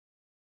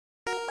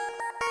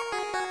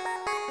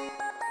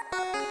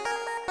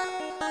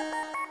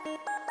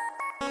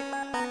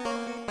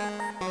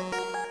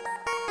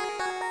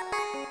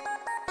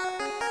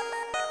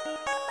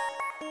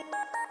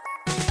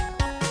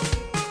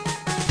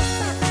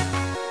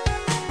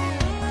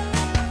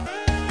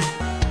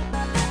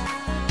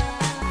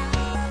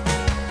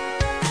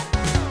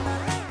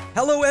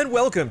Hello and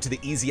welcome to the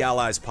Easy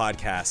Allies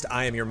podcast.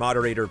 I am your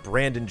moderator,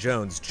 Brandon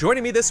Jones.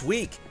 Joining me this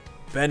week,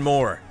 Ben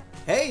Moore.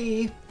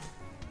 Hey.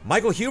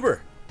 Michael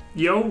Huber.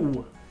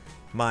 Yo.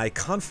 My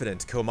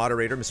confident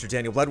co-moderator, Mr.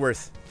 Daniel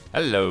Bloodworth.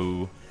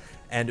 Hello.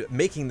 And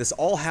making this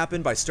all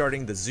happen by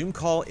starting the Zoom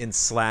call in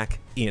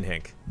Slack, Ian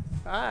Hink.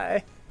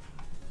 Hi.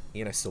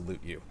 Ian, I salute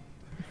you.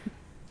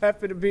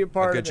 Happy to be a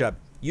part of it. Good job.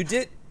 You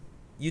did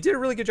a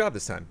really good job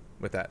this time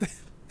with that.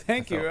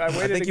 Thank you. I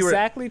waited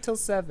exactly till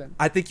 7.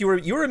 I think you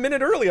were a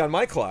minute early on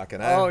my clock,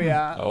 and oh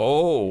yeah.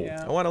 Oh.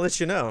 Yeah. I want to let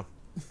you know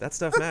that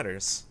stuff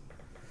matters.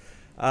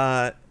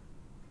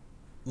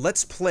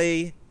 Let's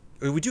play.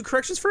 We do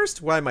corrections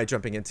first. Why am I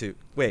jumping into?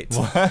 Wait.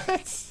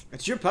 What?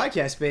 It's your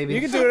podcast, baby. You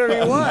can do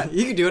whatever you want.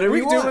 You can do whatever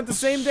you want. We can do them at the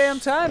same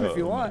damn time if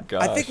you want.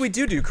 Gosh. I think we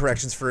do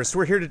corrections first.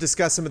 We're here to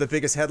discuss some of the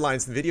biggest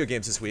headlines in video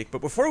games this week. But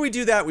before we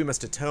do that, we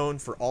must atone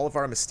for all of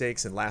our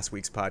mistakes in last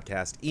week's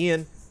podcast.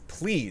 Ian,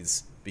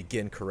 please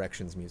begin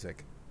corrections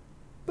music.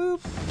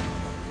 Boop.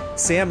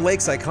 Sam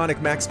Lake's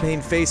iconic Max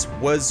Payne face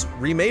was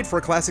remade for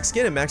a classic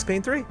skin in Max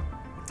Payne 3.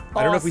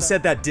 I don't know if we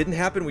said that didn't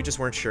happen. We just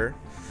weren't sure.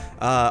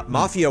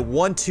 Mafia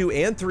 1, 2,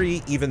 and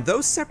 3, even though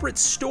separate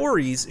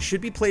stories,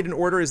 should be played in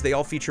order as they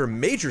all feature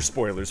major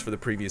spoilers for the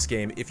previous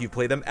game if you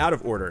play them out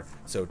of order.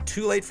 So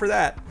too late for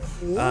that.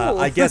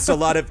 I guess a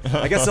lot of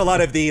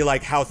the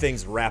like how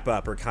things wrap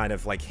up are kind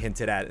of like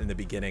hinted at in the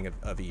beginning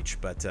of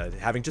each. But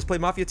having just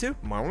played Mafia 2,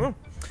 I don't know.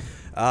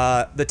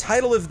 The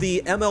title of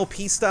the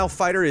MLP style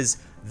fighter is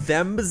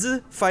Them's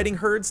Fighting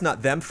Herds,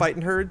 not Them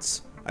Fighting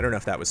Herds. I don't know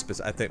if that was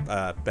specific. I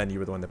think Ben, you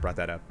were the one that brought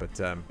that up,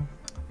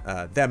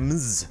 but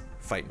Them's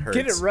Fighting Herds.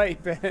 Get it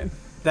right, Ben.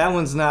 That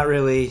one's not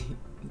really.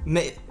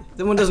 That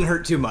one doesn't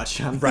hurt too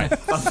much. I'm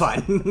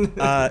fine.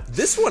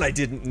 This one I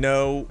didn't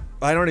know.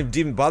 I don't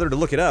even bother to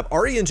look it up.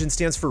 RE Engine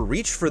stands for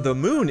Reach for the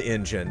Moon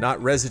Engine,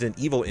 not Resident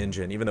Evil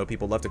Engine, even though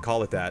people love to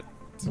call it that.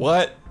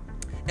 What?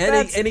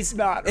 And he's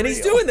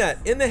doing that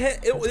in the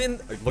head.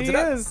 Looked it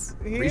up.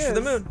 Reach for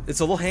the moon. It's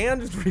a little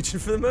hand reaching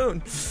for the moon.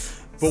 But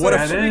So what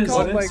it should be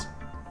called like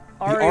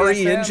the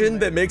RE engine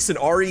that makes an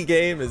RE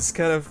game is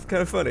kind of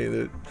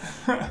funny.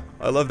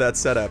 I love that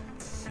setup.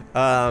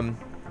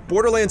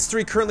 Borderlands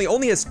 3 currently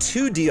only has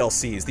 2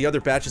 DLCs. The other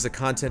batches of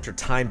content are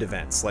timed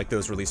events, like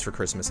those released for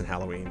Christmas and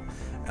Halloween.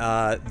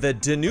 The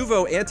De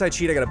Novo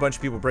anti-cheat, I got a bunch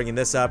of people bringing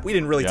this up. We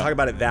didn't really talk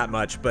about it that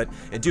much, but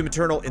Doom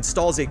Eternal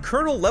installs a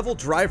kernel-level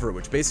driver,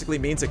 which basically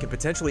means it can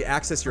potentially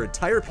access your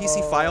entire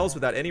PC files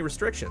without any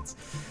restrictions.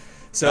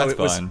 So that's it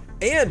was, fun.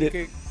 and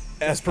it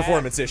has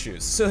performance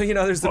issues. So, you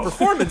know, there's the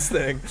performance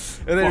thing,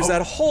 and then there's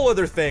that whole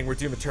other thing where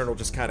Doom Eternal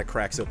just kind of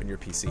cracks open your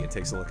PC and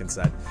takes a look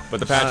inside.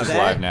 But the patch is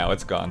live now.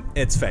 It's gone.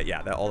 It's fixed.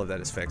 Yeah, all of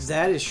that is fixed.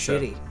 That is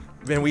shitty.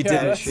 Man, we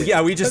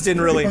just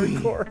didn't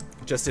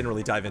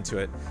really dive into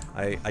it.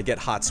 I get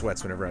hot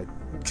sweats whenever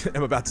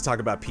I'm about to talk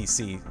about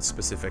PC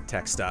specific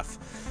tech stuff.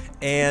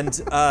 And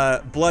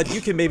Blood,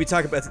 you can maybe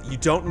talk about, you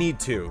don't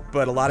need to,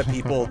 but a lot of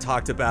people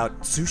talked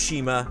about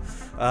Tsushima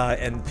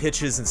and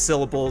pitches and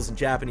syllables and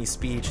Japanese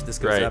speech. This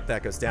goes up,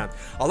 that goes down.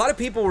 A lot of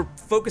people were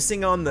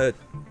focusing on the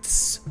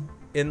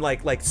in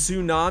like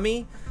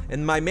tsunami.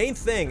 And my main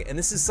thing, and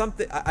this is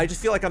something, I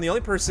just feel like I'm the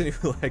only person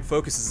who like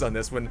focuses on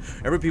this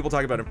whenever people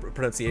talk about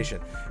pronunciation.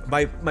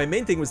 My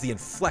main thing was the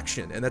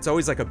inflection, and that's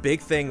always like a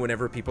big thing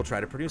whenever people try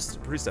to produce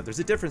stuff. There's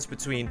a difference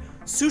between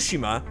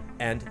Tsushima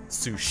and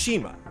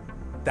Tsushima.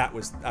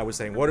 I was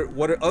saying,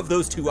 what are of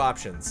those two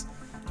options?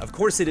 Of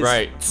course it is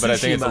Tsushima, but I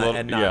think it's a little,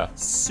 and not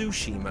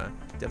Tsushima.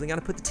 Definitely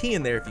gotta put the T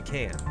in there if you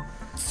can.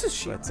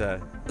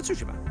 Tsushima. But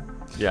Tsushima.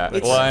 Yeah,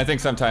 well, I think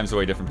sometimes the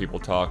way different people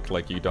talk,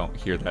 like you don't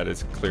hear that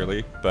as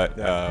clearly. But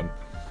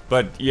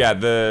yeah,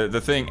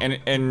 the thing,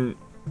 and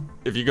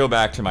if you go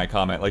back to my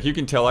comment, like you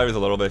can tell I was a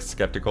little bit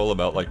skeptical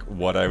about like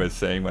what I was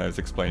saying when I was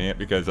explaining it,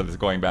 because I was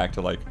going back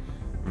to like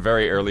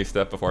very early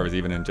stuff before I was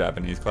even in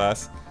Japanese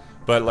class.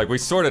 But like we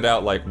sorted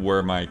out like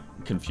where my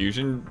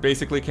confusion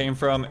basically came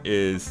from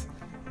is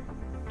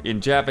in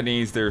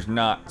Japanese there's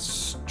not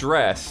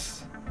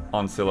stress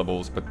on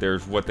syllables, but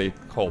there's what they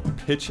call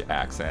pitch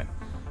accent.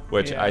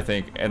 Which I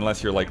think,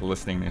 unless you're like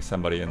listening to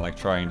somebody and like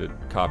trying to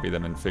copy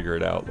them and figure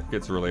it out,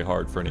 it's really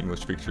hard for an English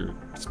speaker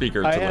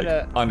to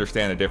like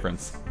understand the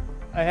difference.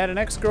 I had an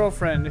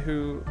ex-girlfriend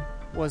who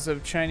was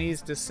of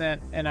Chinese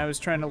descent, and I was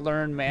trying to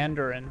learn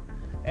Mandarin,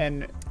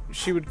 and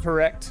she would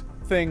correct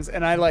things,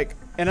 and I'm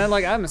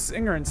a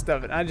singer and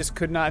stuff, and I just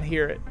could not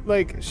hear it.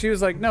 Like she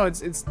was like, "No,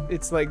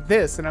 it's like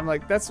this," and I'm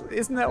like,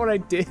 isn't that what I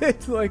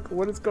did? Like,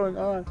 what is going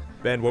on?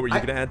 Ben, what were you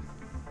gonna add?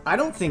 I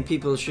don't think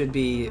people should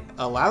be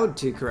allowed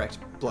to correct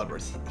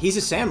Bloodworth. He's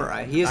a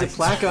samurai. He has a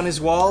plaque on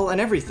his wall and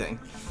everything.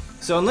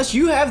 So unless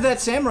you have that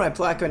samurai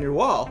plaque on your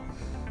wall,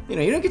 you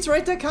don't get to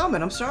write that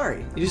comment. I'm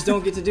sorry. You just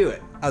don't get to do it.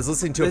 I was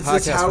listening to a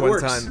podcast one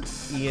time,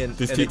 Ian.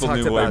 These people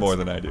knew way more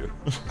than I do.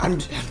 I'm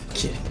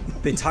kidding.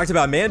 They talked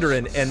about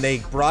Mandarin, and they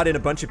brought in a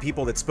bunch of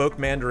people that spoke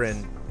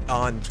Mandarin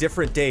on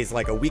different days,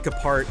 like a week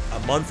apart, a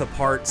month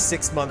apart,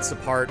 6 months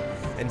apart,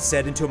 and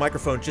said into a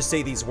microphone, just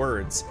say these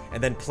words,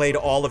 and then played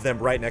all of them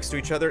right next to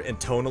each other, and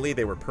tonally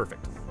they were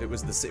perfect. It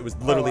was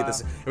literally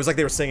this. It was like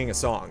they were singing a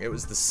song. It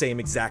was the same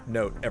exact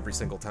note every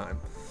single time.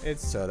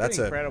 It's that's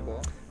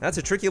incredible. That's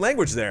a tricky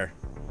language there.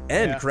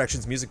 And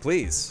corrections music,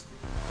 please.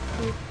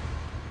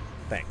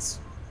 Thanks.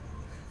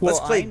 Well,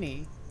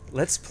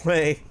 Let's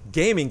play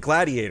Gaming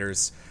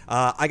Gladiators.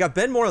 I got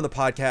Ben Moore on the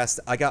podcast,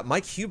 I got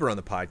Mike Huber on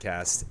the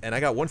podcast, and I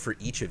got one for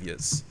each of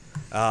yous.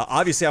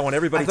 Obviously, I want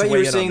everybody to weigh in on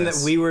this. I thought you were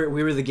saying that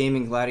we were the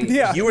Gaming Gladiators.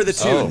 Yeah. You were the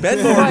two.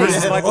 Ben Moore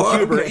versus Michael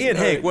Huber. Ian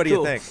Haig, what do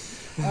you think?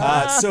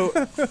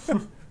 So,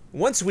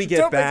 once we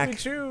get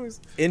back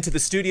into the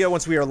studio,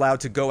 once we are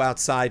allowed to go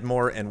outside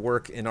more and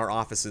work in our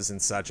offices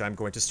and such, I'm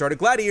going to start a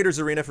Gladiators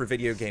arena for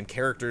video game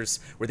characters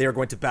where they are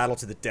going to battle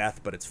to the death,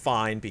 but it's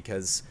fine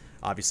because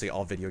obviously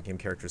all video game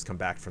characters come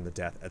back from the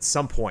death at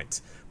some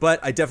point.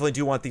 But I definitely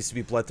do want these to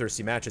be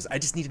bloodthirsty matches. I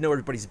just need to know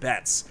everybody's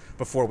bets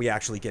before we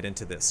actually get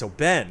into this. So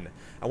Ben,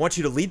 I want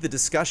you to lead the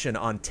discussion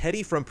on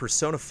Teddy from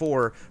Persona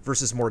 4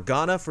 versus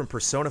Morgana from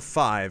Persona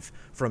 5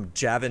 from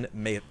Javin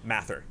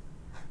Mather.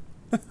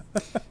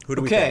 Who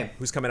do we think?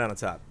 Who's coming out on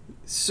top?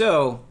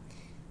 So,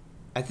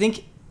 I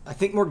think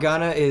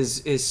Morgana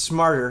is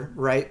smarter,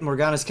 right?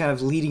 Morgana's kind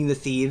of leading the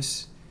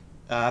thieves.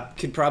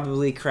 Could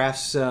probably craft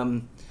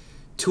some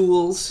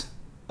tools.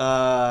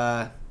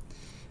 But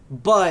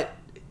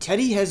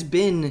Teddy has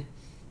been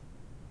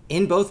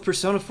in both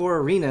Persona 4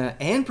 Arena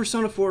and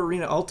Persona 4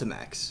 Arena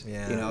Ultimax.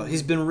 Yeah. You know,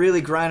 he's been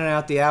really grinding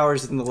out the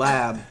hours in the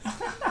lab.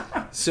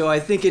 So I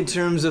think in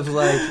terms of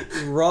like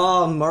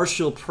raw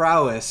martial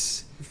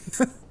prowess,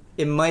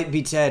 it might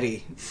be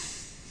Teddy.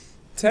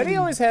 Teddy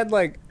always had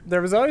like,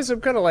 there was always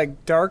some kind of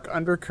like dark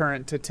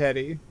undercurrent to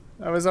Teddy.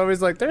 I was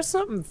always like, there's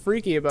something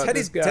freaky about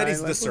this guy. Teddy's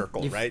like, the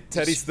circle, right?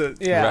 Teddy's the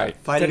right.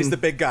 Teddy's the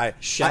big guy.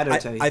 Shadow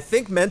Teddy. I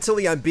think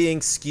mentally I'm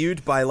being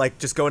skewed by like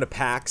just going to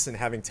PAX and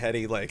having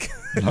Teddy like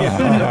he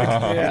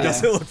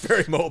doesn't look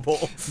very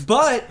mobile.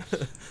 But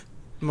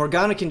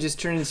Morgana can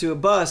just turn into a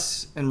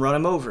bus and run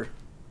him over.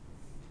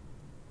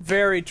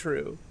 Very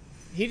true.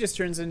 He just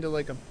turns into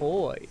like a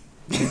boy.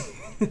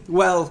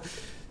 Well,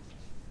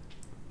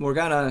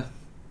 Morgana,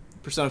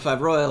 Persona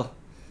 5 Royal.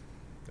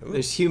 Ooh.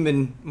 There's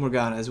human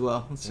Morgana as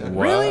well. So.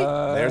 Really?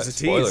 There's a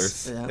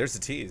tease. Yeah. There's a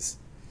tease.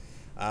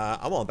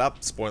 I'm all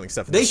about spoiling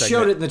stuff. They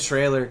showed it in the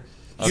trailer.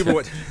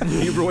 Okay.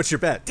 Huber, what's your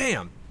bet?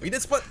 Damn, we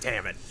did split.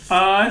 Damn it.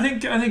 I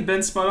think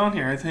Ben's spot on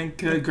here. I think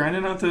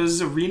grinding out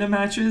those arena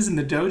matches in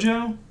the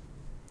dojo,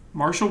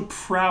 martial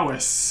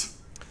prowess.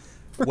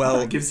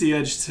 Well, gives the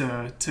edge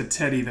to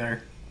Teddy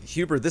there.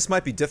 Huber, this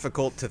might be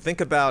difficult to think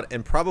about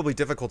and probably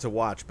difficult to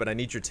watch, but I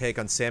need your take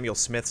on Samuel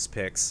Smith's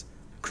picks.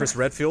 Chris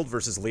Redfield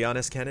versus Leon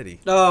S. Kennedy.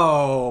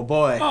 Oh,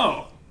 boy.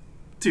 Oh,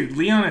 dude,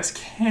 Leon S.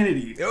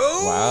 Kennedy.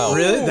 Oh, wow.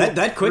 Really?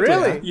 That quickly?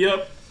 Really?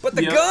 Yep. But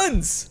the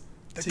guns!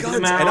 The guns!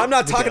 And I'm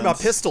not talking about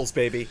pistols,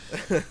 baby.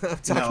 I'm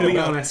talking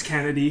Leon S.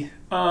 Kennedy.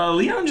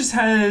 Leon just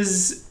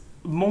has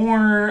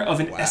more of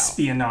an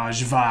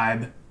espionage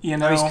vibe. You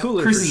know, he's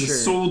cooler Chris for is sure. a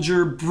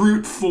soldier,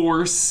 brute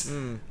force,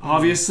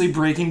 obviously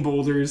breaking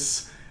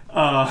boulders.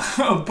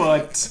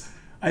 But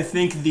I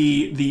think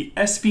the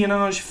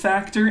espionage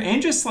factor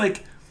and just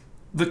like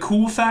the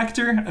cool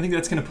factor, I think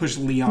that's going to push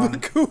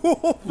Leon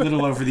a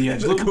little over the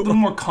edge. A little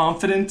more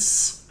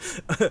confidence.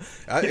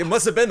 It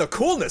must have been the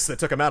coolness that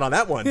took him out on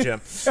that one, Jim.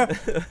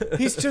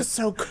 He's just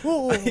so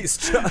cool. He's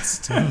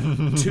just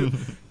too...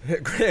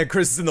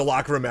 Chris is in the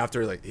locker room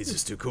after, like, he's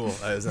just too cool.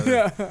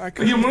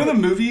 Again, one of the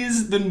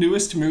movies, the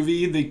newest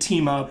movie, they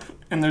team up,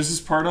 and there's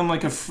this part on,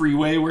 like, a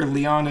freeway where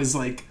Leon is,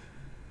 like,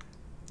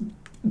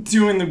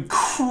 doing the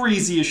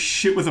craziest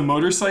shit with a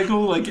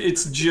motorcycle. Like,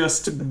 it's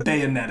just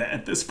Bayonetta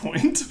at this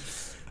point.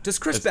 Does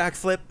Chris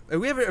backflip?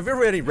 Have we ever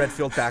had any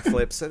Redfield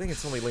backflips? I think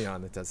it's only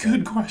Leon that does that.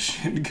 Good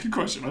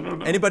question. I don't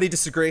know. Anybody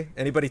disagree?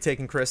 Anybody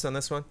taking Chris on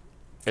this one?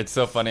 It's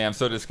so funny. I'm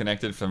so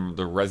disconnected from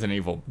the Resident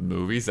Evil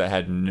movies. I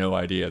had no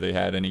idea they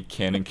had any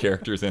canon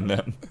characters in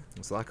them.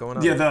 There's a lot going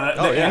on. Yeah,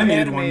 the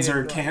animated ones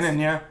are canon,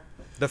 yeah.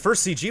 The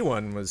first CG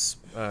one was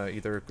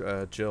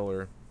either Jill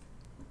or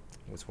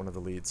was one of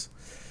the leads.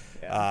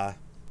 Yeah.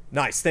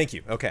 Nice, thank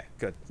you. Okay,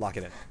 good. Lock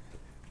it in.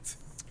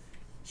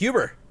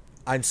 Huber,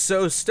 I'm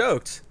so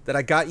stoked that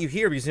I got you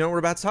here because you know what we're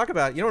about to talk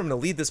about. You know what I'm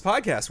going to lead this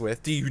podcast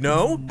with. Do you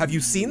know? Have you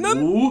seen them?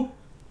 Ooh.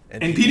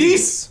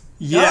 NPDs?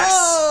 Yes.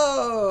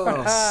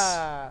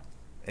 Oh.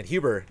 And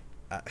Huber,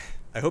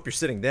 I hope you're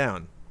sitting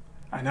down.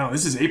 I know,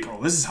 this is April.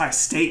 This is high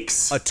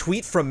stakes. A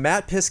tweet from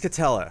Matt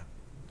Piscatella.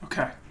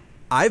 Okay.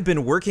 I've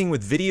been working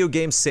with video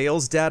game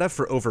sales data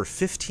for over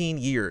 15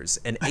 years,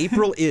 and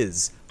April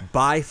is,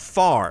 by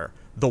far,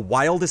 the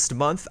wildest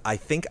month I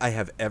think I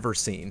have ever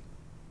seen.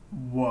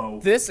 Whoa.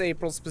 This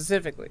April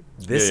specifically.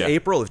 This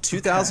April of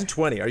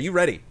 2020. Okay. Are you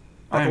ready?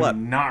 Buckle up.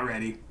 I'm not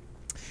ready.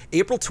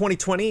 April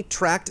 2020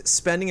 tracked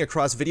spending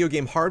across video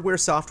game hardware,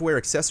 software,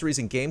 accessories,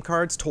 and game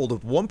cards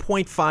totaled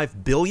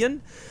 $1.5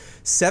 billion.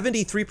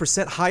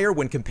 73% higher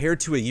when compared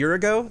to a year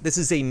ago. This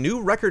is a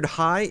new record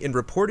high in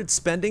reported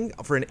spending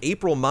for an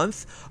April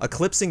month,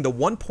 eclipsing the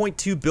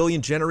 1.2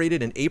 billion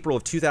generated in April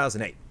of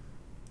 2008.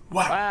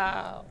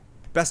 Wow.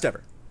 Best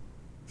ever.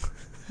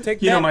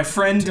 Take You that, know, my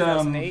friend,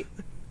 2008.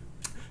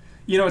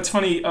 you know, it's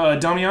funny,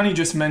 Damiani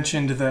just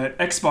mentioned that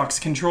Xbox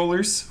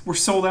controllers were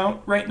sold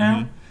out right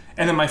now.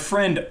 And then my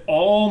friend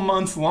all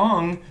month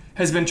long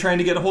has been trying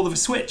to get a hold of a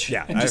Switch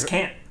and just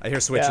can't. I hear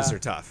Switches Yeah. are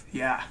tough.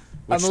 Yeah.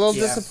 I'm a little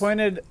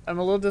disappointed. I'm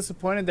a little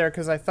disappointed there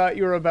because I thought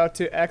you were about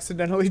to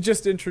accidentally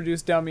just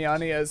introduce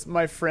Damiani as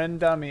my friend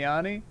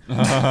Damiani.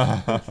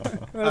 I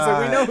was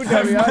like, we know who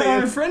Damiani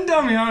My is. friend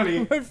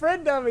Damiani. My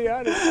friend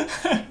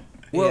Damiani.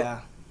 Well, Yeah.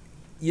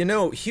 You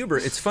know, Huber,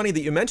 it's funny that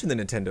you mentioned the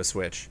Nintendo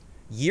Switch.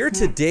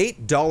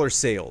 Year-to-date dollar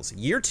sales,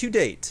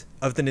 year-to-date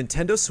of the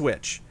Nintendo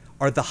Switch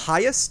are the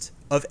highest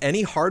of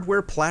any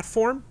hardware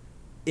platform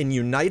in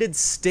United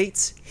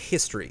States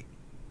history.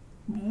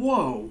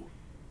 Whoa.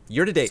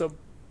 Year-to-date. So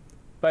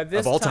by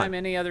this Of all time, time.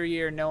 any other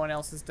year, no one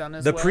else has done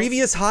as The well.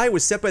 previous high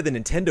was set by the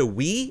Nintendo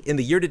Wii in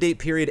the year-to-date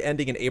period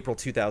ending in April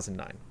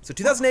 2009. So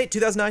 2008,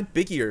 2009,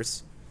 big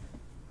years.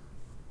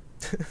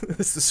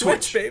 This is the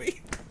Switch,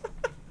 baby.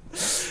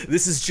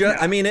 This is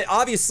just, I mean,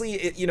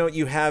 obviously, you know,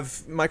 you have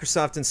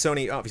Microsoft and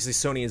Sony. Obviously,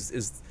 Sony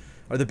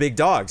are the big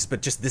dogs,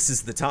 but just this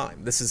is the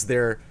time. This is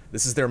their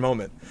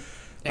moment.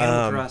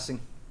 Animal Crossing.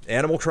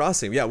 Animal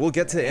Crossing. Yeah, we'll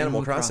get to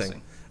Animal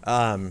Crossing.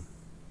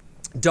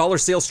 Dollar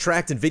sales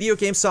tracked in video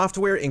game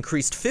software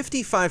increased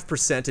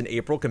 55% in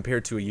April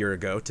compared to a year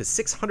ago to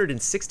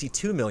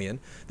 662 million.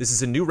 This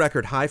is a new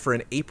record high for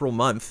an April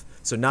month.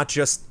 So not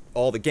just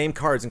all the game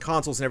cards and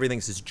consoles and everything.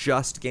 This is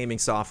just gaming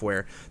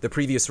software. The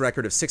previous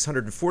record of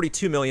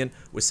 642 million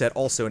was set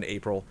also in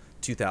April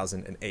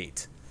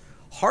 2008.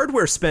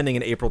 Hardware spending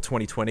in April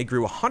 2020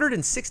 grew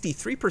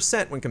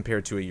 163% when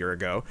compared to a year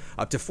ago,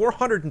 up to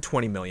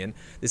 420 million.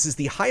 This is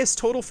the highest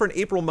total for an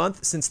April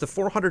month since the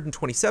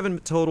 427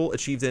 total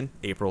achieved in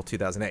April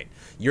 2008.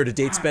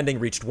 Year-to-date spending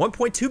reached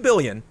 1.2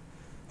 billion.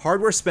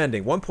 Hardware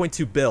spending,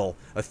 1.2 bill,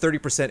 a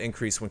 30%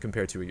 increase when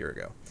compared to a year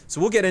ago. So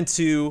we'll get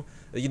into,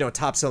 you know,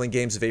 top-selling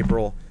games of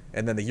April,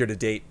 and then the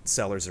year-to-date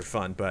sellers are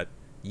fun, but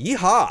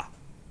yeehaw!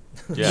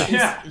 Yeah.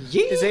 Yeah.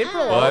 Is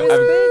April Well, always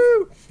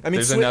big? I mean,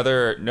 There's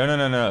another.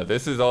 No.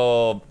 This is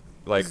all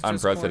like This is just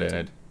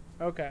unprecedented.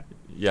 Okay.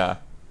 Yeah.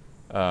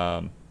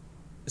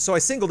 So I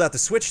singled out the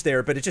Switch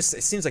there, but it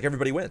seems like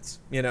everybody wins.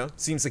 You know,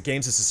 seems like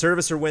games as a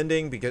service are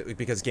winning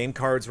because game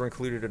cards were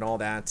included and all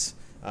that.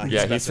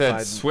 Yeah, he said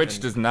Switch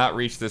and- does not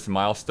reach this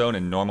milestone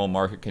in normal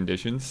market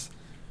conditions,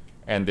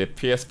 and the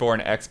PS4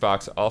 and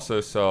Xbox also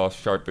saw a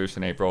sharp boost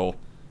in April.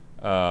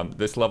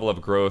 This level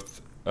of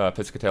growth,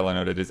 Piscatella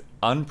noted, is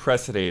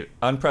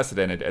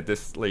unprecedented at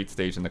this late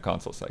stage in the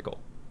console cycle.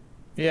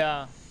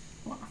 Yeah.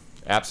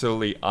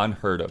 Absolutely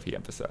unheard of, he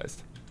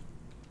emphasized.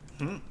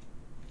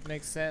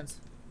 Makes sense.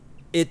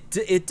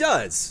 It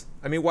does.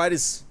 I mean, why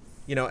does,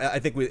 you know, I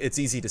think it's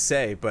easy to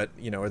say, but,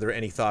 you know, are there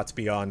any thoughts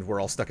beyond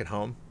we're all stuck at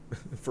home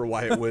for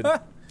why it would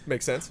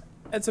make sense?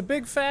 It's a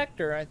big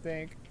factor, I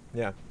think.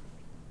 Yeah.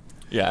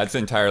 Yeah, it's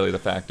entirely the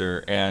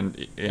factor, and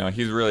you know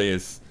he's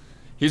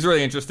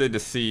really interested to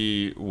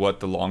see what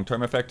the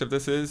long-term effect of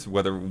this is,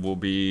 whether we'll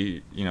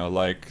be, you know,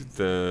 like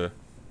the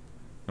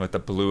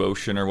blue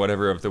ocean or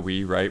whatever of the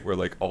Wii, right, where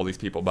like all these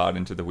people bought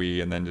into the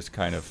Wii and then just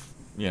kind of,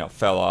 you know,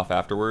 fell off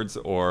afterwards,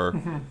 or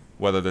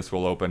whether this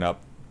will open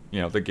up, you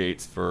know, the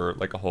gates for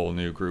like a whole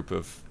new group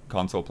of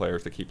console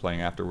players to keep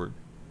playing afterward.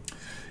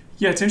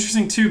 Yeah, it's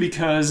interesting too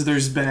because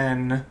there's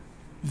been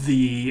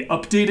the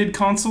updated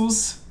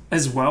consoles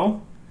as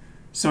well.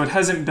 So it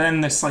hasn't been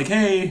this like,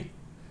 hey,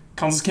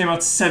 consoles came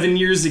out 7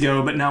 years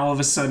ago, but now all of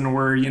a sudden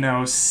we're, you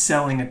know,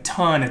 selling a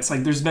ton. It's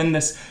like there's been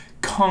this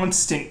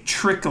constant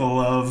trickle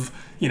of,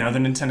 you know, the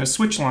Nintendo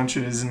Switch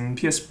launches and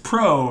PS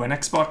Pro and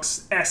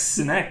Xbox S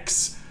and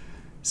X.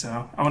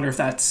 So I wonder if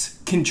that's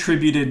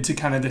contributed to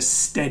kind of this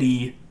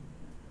steady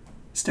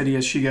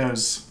as she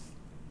goes.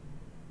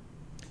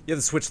 Yeah,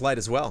 the Switch Lite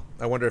as well.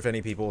 I wonder if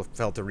any people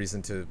felt a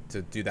reason to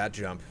do that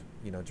jump,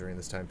 you know, during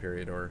this time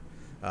period, or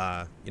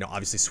you know,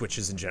 obviously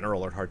Switches in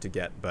general are hard to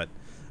get, but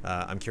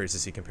I'm curious to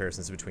see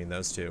comparisons between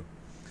those two.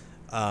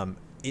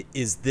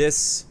 Is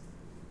this,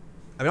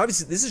 I mean,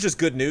 obviously this is just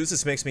good news.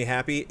 This makes me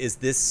happy. Is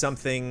this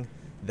something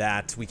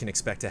that we can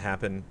expect to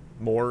happen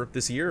more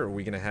this year? Are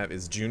we going to have,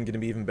 is June going to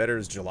be even better?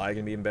 Is July going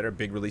to be even better?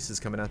 Big releases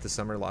coming out this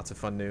summer. Lots of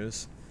fun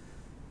news.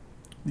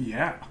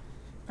 Yeah.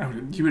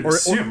 You would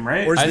assume,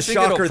 right? Or is I the think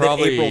it'll shocker that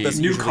probably- April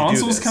doesn't New usually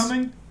consoles do this?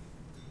 coming?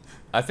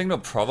 I think they'll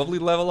probably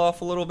level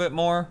off a little bit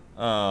more.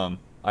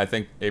 I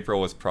think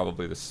April was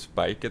probably the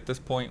spike at this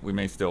point. We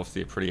may still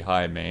see a pretty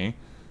high May,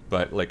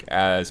 but like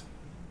as,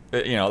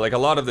 you know, like a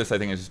lot of this I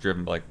think is just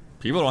driven by like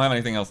people don't have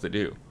anything else to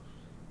do,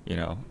 you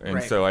know, and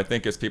Right. so I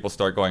think as people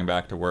start going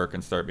back to work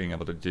and start being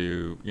able to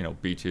do, you know,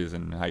 beaches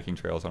and hiking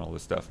trails and all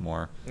this stuff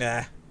more,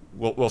 Nah.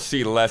 we'll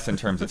see less in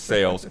terms of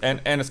sales, and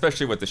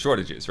especially with the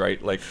shortages,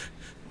 right? Like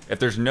if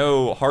there's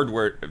no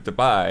hardware to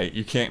buy,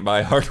 you can't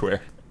buy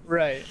hardware.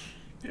 Right.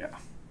 Yeah.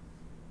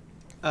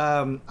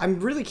 I'm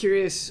really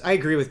curious. I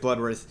agree with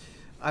Bloodworth.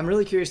 I'm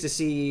really curious to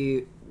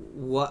see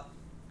what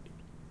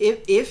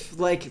if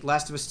like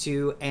Last of Us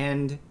 2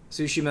 and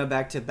Tsushima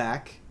back to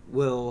back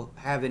will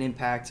have an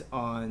impact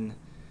on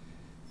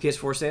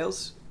PS4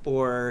 sales,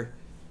 or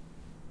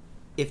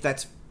if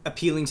that's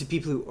appealing to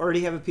people who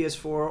already have a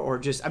PS4, or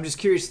just I'm just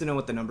curious to know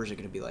what the numbers are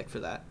going to be like for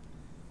that.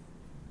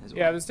 As well.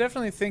 Yeah, I was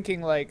definitely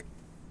thinking like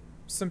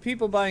some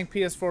people buying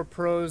PS4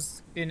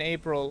 Pros in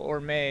April or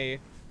May,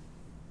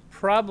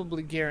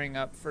 probably gearing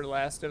up for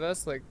Last of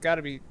Us. Like,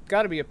 gotta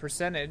be a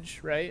percentage,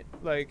 right?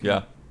 Like,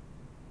 Yeah.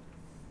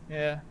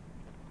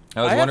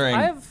 I was wondering.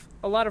 I have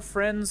a lot of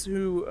friends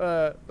who,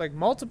 like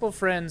multiple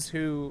friends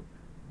who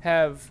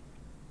have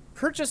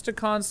purchased a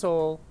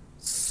console,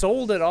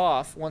 sold it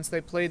off once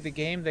they played the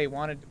game they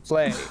wanted to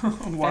play,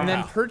 Wow. and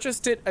then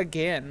purchased it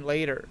again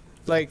later.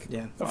 Like,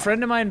 Yeah. a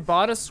friend of mine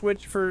bought a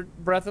Switch for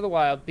Breath of the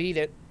Wild, beat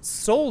it,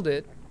 sold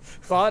it,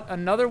 bought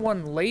another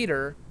one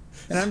later,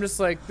 and I'm just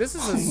like, this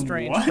is a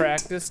strange What?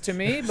 practice to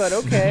me, but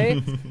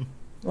okay.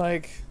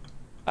 Like,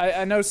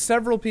 I know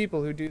several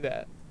people who do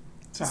that.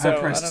 It's a So, I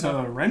high-priced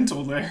don't know.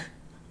 rental there.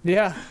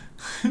 Yeah.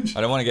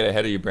 I don't want to get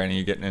ahead of you, Brandon.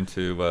 You getting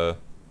into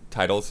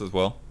titles as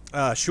well?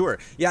 Sure.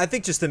 Yeah, I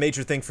think just the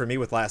major thing for me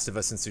with Last of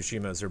Us and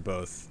Tsushima's are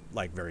both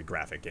like very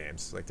graphic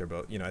games. Like they're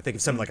both, you know, I think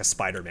if something like a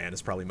Spider-Man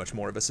is probably much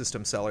more of a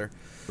system seller.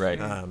 Right.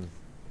 Yeah,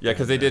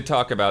 because they did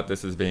talk about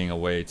this as being a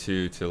way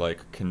to like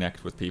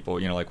connect with people.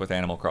 You know, like with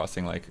Animal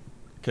Crossing, like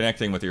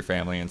connecting with your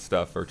family and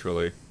stuff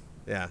virtually.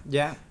 Yeah.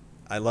 Yeah.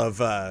 I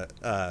love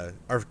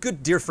our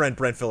good dear friend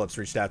Brent Phillips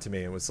reached out to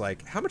me and was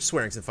like, "How much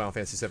swearing's in Final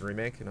Fantasy VII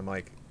Remake?" And I'm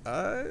like,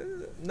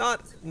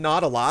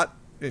 not a lot."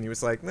 And he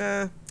was like,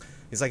 "Nah."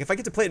 He's like, "If I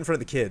get to play it in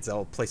front of the kids,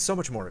 I'll play so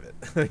much more of it."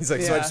 He's like,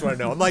 "So I just want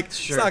to know." I'm like,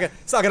 Sure.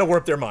 it's not gonna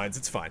warp their minds.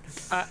 It's fine."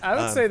 I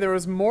would say there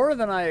was more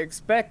than I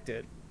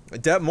expected.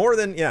 More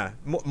than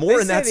more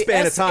They in that say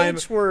span the of time.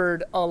 SH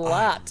word a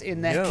lot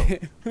in that know.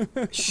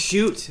 game.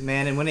 Shoot,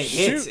 man, and when it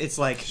hits, Shoot. it's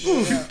like,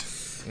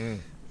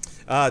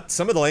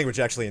 Some of the language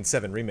actually in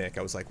 7 Remake,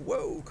 I was like,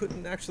 whoa,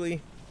 couldn't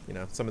actually, you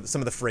know, some of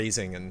the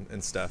phrasing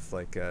and stuff,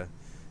 like,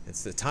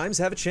 it's the times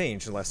have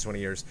changed in the last 20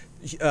 years.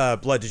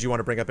 Blood, did you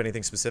want to bring up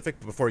anything specific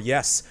before,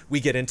 yes,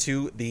 we get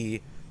into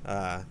the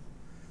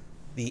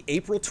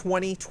April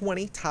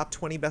 2020 top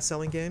 20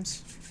 best-selling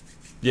games?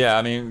 Yeah,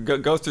 I mean,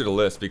 go through the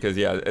list because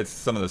it's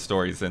some of the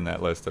stories in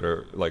that list that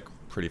are like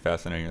pretty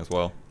fascinating as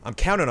well. I'm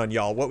counting on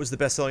y'all. What was the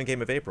best-selling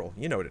game of April?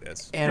 You know what it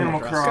is. Animal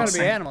Animal Crossing. It's gotta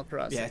be Animal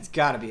Crossing. Yeah, it's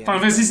gotta be.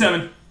 Final Animal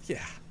Fantasy VII.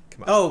 Yeah,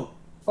 come on. Oh,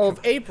 Oh, of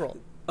April.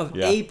 of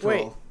Yeah. April.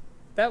 Wait.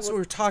 That That's what we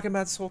were talking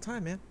about this whole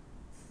time, man.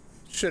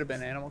 should have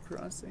been Animal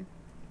Crossing.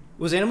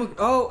 Was Animal?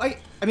 Oh, I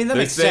mean that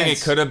They're makes saying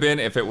sense. it could have been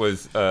if it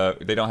was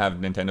they don't have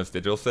Nintendo's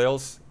digital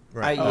sales,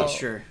 Right. Yeah, Oh.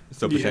 sure.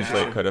 so Yeah.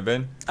 potentially it could have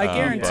been. I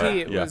guarantee but,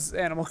 it yeah. was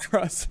Animal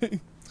Crossing.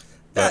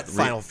 That but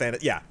Final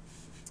Fantasy, yeah.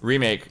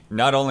 Remake,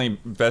 not only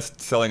best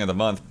selling of the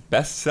month,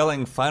 best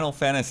selling Final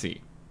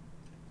Fantasy.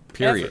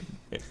 Period.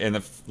 In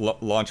the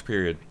launch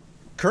period.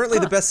 Currently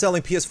the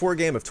best-selling PS4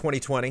 game of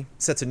 2020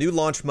 sets a new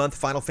launch month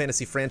Final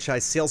Fantasy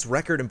franchise sales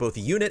record in both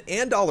unit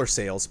and dollar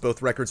sales.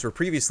 Both records were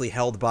previously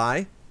held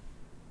by...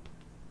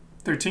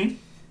 13.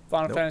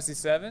 Final Nope. Fantasy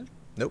VII?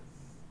 Nope.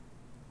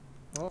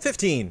 Oh.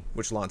 15,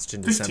 which launched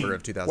in 15. December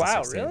of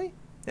Wow, 2016. really?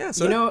 Yeah,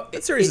 so You know,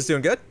 that series it- is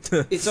doing good.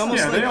 It's almost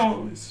Yeah, like they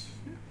always.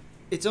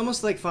 it's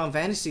almost like Final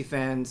Fantasy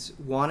fans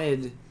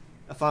wanted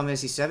a Final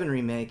Fantasy VII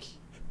remake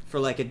for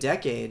like a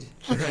decade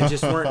and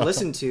just weren't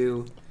listened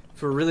to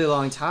for a really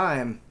long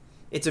time.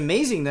 It's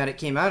amazing that it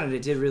came out and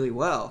it did really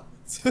well.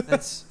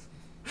 That's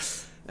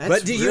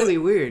do you- really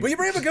weird. Well, you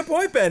bring up a good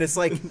point, Ben. It's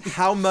like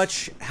how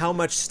much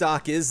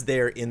stock is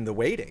there in the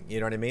waiting? You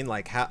know what I mean?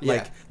 Like how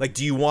Yeah. like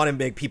do you want to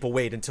make people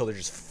wait until they're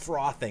just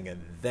frothing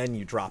and then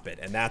you drop it,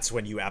 and that's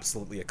when you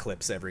absolutely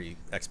eclipse every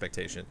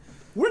expectation.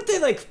 Weren't they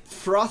like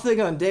frothing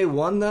on day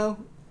one though?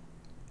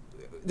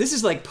 This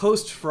is like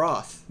post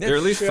froth. They're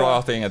at least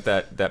frothing at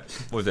that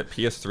was it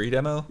PS3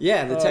 demo?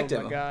 Yeah, the tech Oh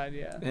demo. my god,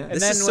 yeah. Yeah. And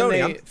This then is when Sony,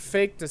 they I'm-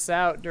 faked us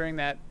out during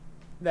that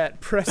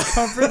press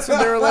conference when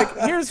they were like,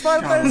 "Here's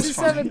Final God, Fantasy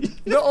that's funny. VII,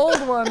 the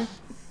old one." And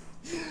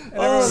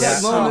Oh, everyone that was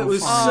Yeah. moment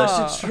was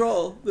Ah. such a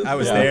troll. I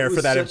was Yeah. there It for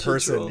was that in such a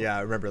person. troll. Yeah,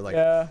 I remember like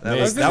Yeah. that They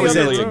was I was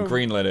in the really room.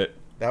 greenlit it.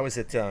 that was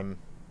at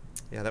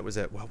yeah, that was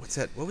at what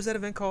was that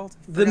event called?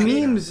 The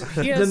memes,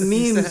 Yes. the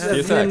memes of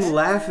Yes. him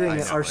laughing I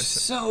know, are I know.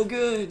 so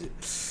good.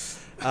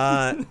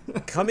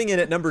 Coming in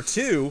at number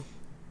 2,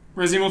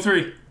 Resident Evil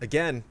 3.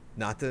 again,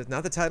 not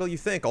the title you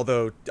think,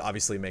 although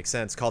obviously it makes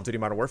sense. Call of Duty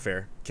Modern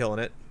Warfare, killing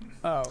it.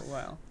 Oh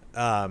wow.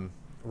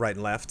 Right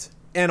and left.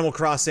 Animal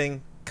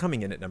Crossing,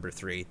 coming in at number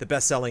 3, the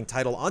best-selling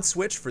title on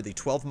Switch for the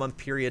 12-month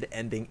period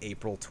ending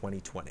April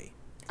 2020.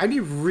 I'd be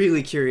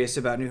really curious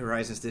about New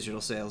Horizons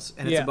digital sales,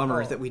 and it's Yeah. a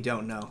bummer Oh. that we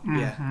don't know. Mm-hmm.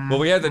 Yeah. Well,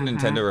 we had the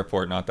Nintendo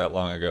report not that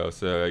long ago,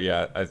 so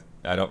yeah,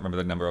 I don't remember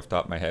the number off the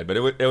top of my head, but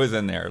it was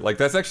in there. Like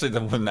that's actually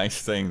the one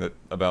nice thing that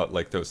about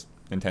like those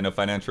Nintendo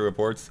financial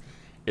reports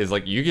is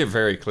like you get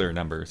very clear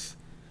numbers,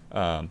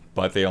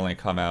 but they only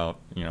come out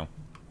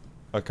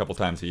a couple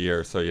times a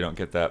year, so you don't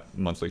get that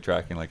monthly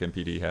tracking like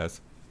NPD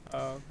has.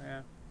 Oh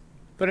yeah.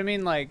 But I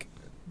mean, like,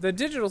 the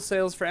digital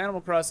sales for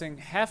Animal Crossing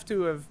have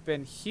to have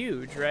been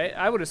huge, right?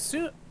 I would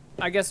assume,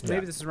 I guess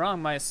maybe this is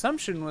wrong. My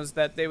assumption was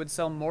that they would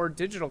sell more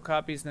digital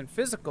copies than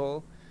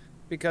physical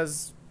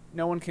because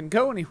no one can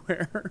go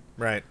anywhere.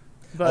 Right.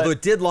 But although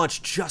it did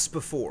launch just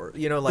before,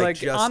 you know, like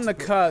just on the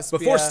cusp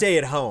before stay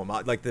at home,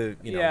 like the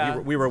you know Yeah.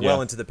 we were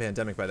well into the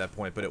pandemic by that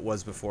point, but it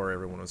was before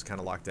everyone was kind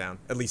of locked down,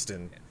 at least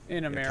in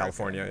America.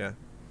 California. Yeah.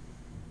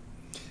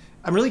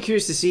 I'm really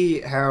curious to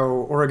see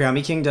how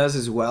Origami King does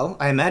as well.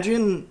 I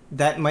imagine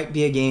that might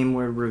be a game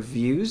where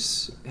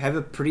reviews have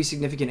a pretty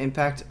significant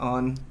impact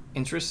on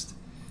interest.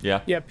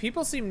 Yeah. Yeah,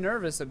 people seem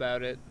nervous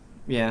about it.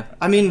 Yeah,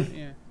 I mean,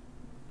 Yeah.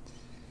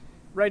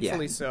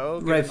 Rightfully so.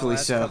 given the Rightfully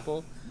last so.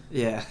 Couple,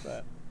 yeah.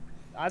 but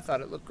I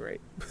thought it looked great.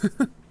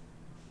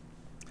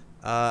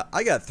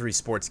 I got 3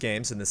 sports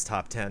games in this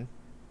top 10.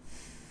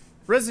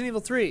 Resident Evil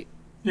 3.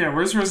 Yeah,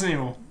 where's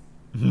Resident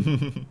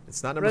Evil?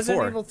 It's not number Resident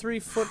 4. Evil 3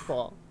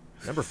 football.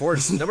 Number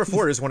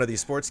 4 is one of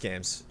these sports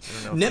games.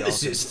 I don't know if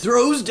Nemesis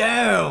throws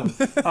down.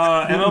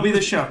 MLB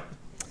The Show.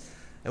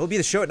 It will be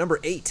the show at number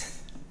 8.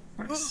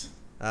 Nice.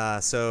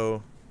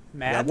 So yeah,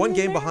 Madden one in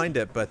game there? behind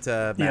it, but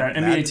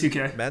NBA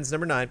 2K. Madden's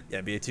number 9.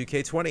 Yeah, NBA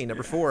 2K20,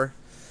 number 4.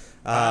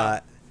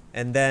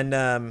 And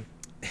then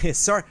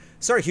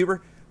sorry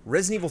Huber,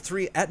 Resident Evil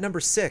 3 at number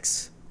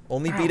 6,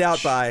 only beat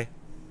out by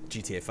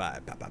GTA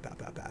 5. Bah, bah, bah,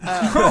 bah, bah.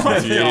 Oh my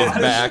He is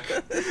God. back.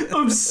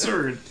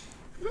 Absurd.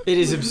 It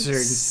is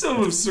absurd.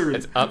 So absurd.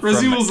 It's up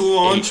Resident from Evil's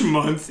launch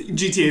month,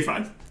 GTA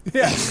 5.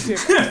 Yeah.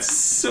 That's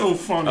so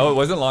funny. Oh, it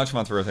wasn't launch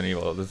month for Resident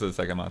Evil. This is the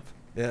second month.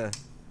 Yeah.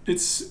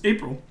 It's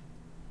April.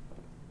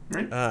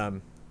 Right?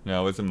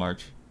 No, it was in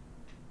March.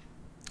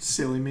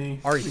 Silly me.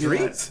 RE3? Look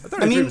I at that.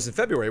 thought RE3 was in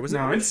February,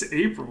 wasn't No, it? it's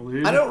April,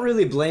 dude. I don't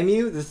really blame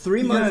you. The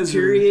 3-month guys are-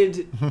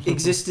 period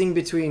existing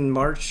between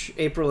March,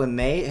 April, and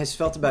May has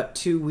felt about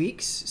 2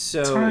 weeks.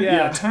 So Time,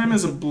 Yeah. time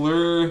is a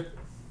blur.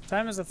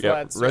 Time is a Yeah,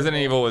 flat circle.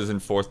 Resident Evil was in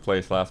 4th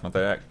place last month.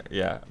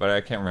 Yeah, but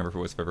I can't remember if it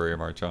was February or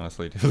March,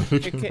 honestly.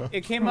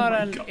 It came out Oh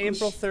my on gosh.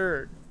 April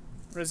 3rd.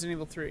 Resident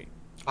Evil 3.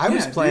 I was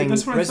Yeah, dude, playing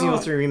that's what I Resident Evil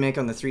thought. 3 Remake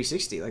on the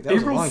 360. Like that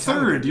was a April long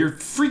time 3rd. ago. You're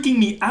freaking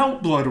me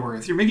out,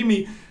 Bloodworth. You're making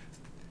me...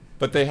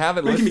 But they have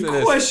it Making me listed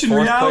as question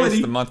 4th reality.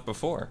 place the month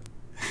before.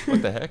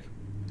 What the heck?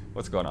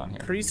 What's going on here?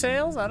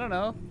 Pre-sales? I don't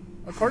know.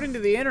 According to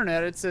the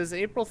internet, it says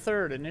April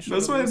 3rd initial.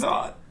 That's what I release.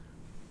 thought.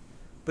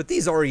 But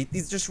these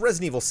just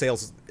Resident Evil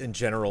sales in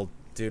general,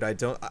 dude.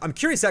 I'm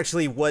curious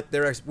actually what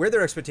where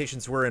their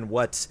expectations were and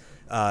what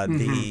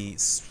the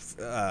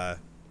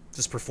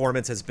just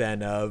performance has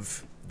been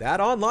of that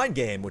online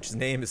game, which the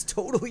name is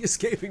totally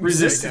escaping me right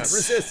now. Resistance.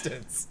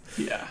 Resistance.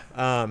 Yeah.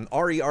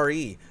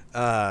 RE.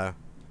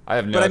 I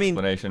have no But I mean-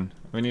 explanation.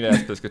 We need to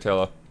ask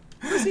Piscatella.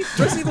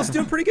 Resident Evil's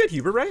doing pretty good,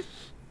 Huber, right?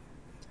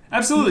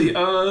 Absolutely.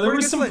 There Pretty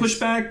was good some place.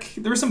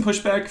 pushback. There was some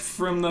pushback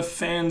from the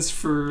fans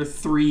for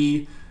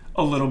 3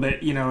 a little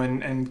bit, you know,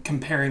 and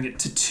comparing it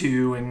to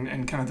 2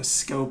 and kind of the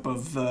scope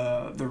of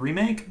the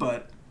remake,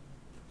 but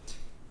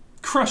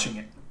crushing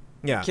it.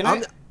 Yeah. Can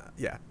I-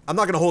 Yeah. I'm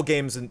not going to hold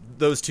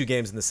those 2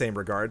 games in the same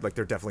regard. Like,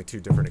 they're definitely 2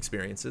 different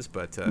experiences,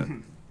 but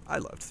I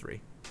loved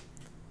 3.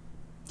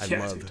 I Yeah,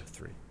 loved dude.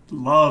 3.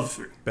 Love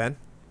 3. Ben?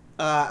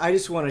 I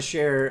just want to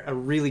share a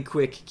really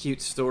quick,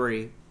 cute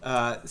story.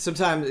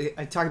 Sometimes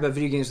I talk about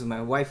video games with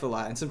my wife a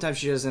lot, and sometimes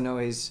she doesn't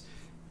always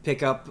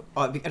pick up.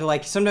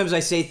 Like, sometimes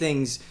I say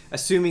things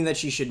assuming that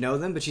she should know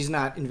them, but she's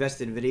not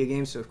invested in video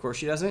games, so of course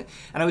she doesn't.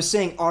 And I was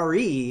saying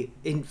RE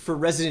for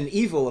Resident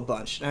Evil a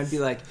bunch, and I'd be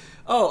like,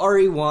 oh,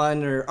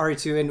 RE1 or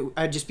RE2, and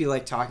I'd just be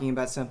like talking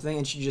about something,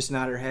 and she'd just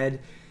nod her head.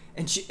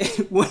 And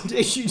one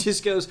day she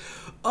just goes,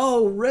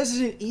 oh,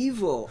 Resident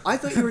Evil. I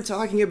thought you were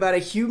talking about a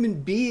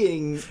human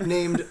being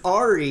named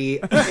Ari,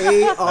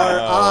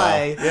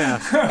 A-R-I.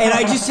 Yeah. And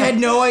I just had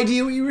no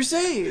idea what you were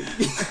saying.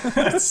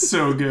 That's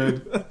so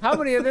good. How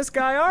many of this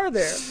guy are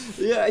there?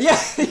 Yeah, yeah.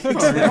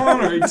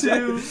 Alright,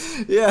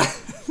 2. Yeah.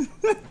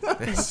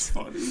 That's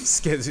funny.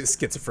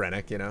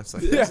 Schizophrenic, you know? It's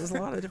like, there's a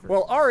lot of different...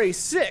 Well,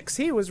 RE6,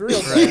 he was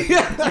real great.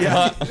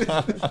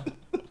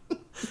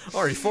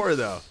 RE4,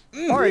 though.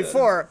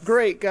 RE4,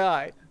 great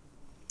guy.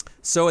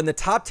 So in the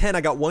top 10,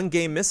 I got 1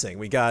 game missing.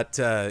 We got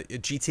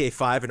GTA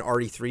 5 and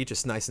RE3,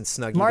 just nice and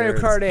snug. Mario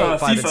Kart 8.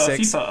 5 and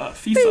 6.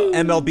 FIFA.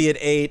 MLB at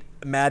 8,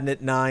 Madden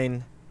at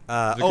 9. good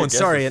And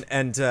sorry, guesses.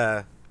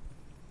 and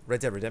Red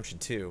Dead Redemption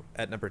 2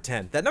 at number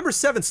 10. That number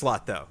 7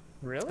 slot, though.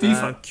 Really?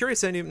 FIFA. I'm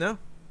curious, no?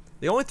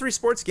 The only 3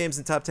 sports games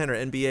in top 10 are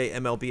NBA,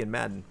 MLB, and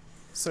Madden.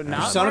 So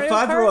not Persona Mario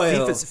 5 Kart?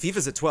 Royal.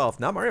 FIFA's at 12,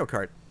 not Mario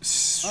Kart.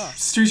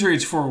 Streets of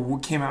Rage 4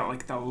 came out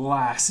like the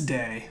last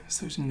day,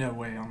 so there's no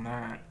way on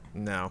that.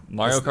 No.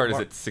 Mario It's- Kart is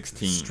at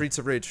 16. Streets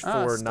of Rage 4,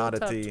 Ah, still not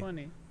at top the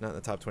 20. not in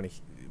the top 20.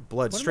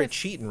 Blood What am straight I-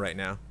 cheating right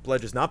now.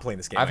 Blood is not playing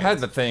this game. I've right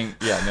had now. the thing.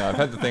 Yeah, no, I've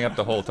had the thing up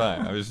the whole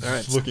time. I was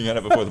just looking at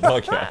it before the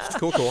podcast,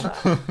 Cool.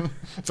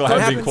 so I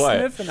have been Been quiet.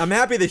 sniffing. I'm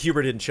happy that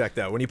Huber didn't check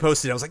though. When he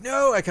posted it, I was like,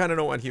 no, I kind of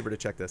don't want Huber to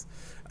check this.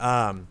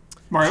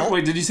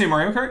 Wait, did you say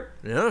Mario Kart?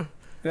 Yeah.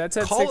 That's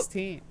at Call-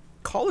 16.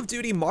 Call of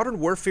Duty Modern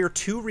Warfare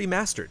 2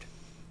 Remastered.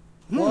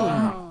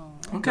 Wow.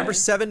 Okay.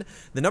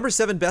 The number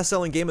 7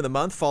 best-selling game of the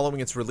month following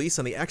its release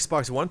on the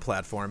Xbox One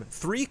platform.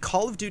 3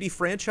 Call of Duty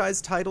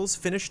franchise titles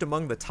finished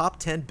among the top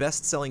 10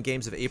 best-selling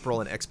games of April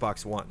on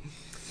Xbox One.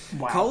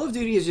 Wow. Call of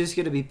Duty is just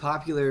going to be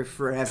popular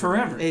forever.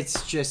 Forever.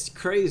 It's just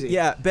crazy.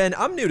 Yeah, Ben,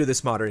 I'm new to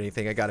this moderating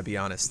thing, I gotta be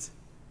honest.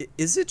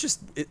 Is it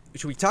just...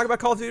 should we talk about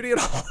Call of Duty at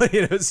all?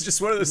 You know, it's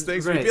just one of those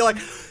things where you feel like,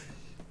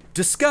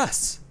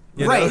 discuss.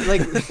 You know?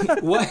 Like,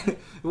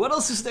 what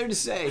else is there to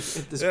say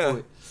at this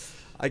point?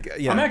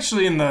 I'm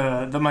actually in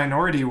the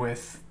minority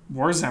with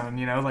Warzone,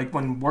 you know? Like,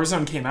 when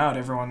Warzone came out,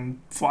 everyone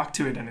flocked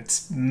to it, and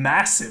it's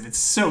massive. It's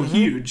so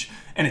huge,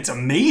 and it's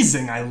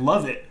amazing. I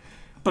love it.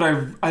 But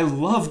I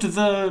loved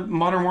the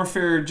Modern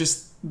Warfare,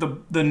 just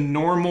the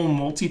normal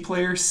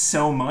multiplayer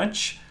so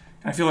much.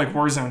 And I feel like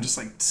Warzone just,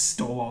 like,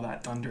 stole all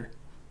that thunder.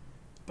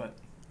 But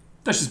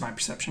that's just my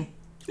perception.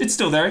 It's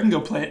still there. I can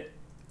go play it.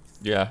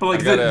 Yeah. But,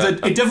 like,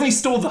 it definitely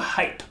stole the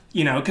hype,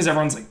 you know? Because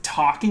everyone's, like,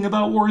 talking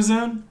about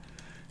Warzone.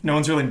 No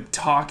one's really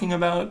talking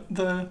about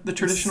the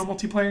traditional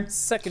multiplayer.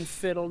 Second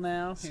fiddle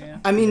now. Yeah.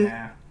 I mean,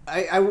 Yeah.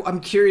 I'm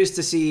curious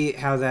to see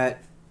how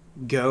that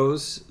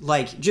goes.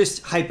 Like,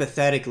 just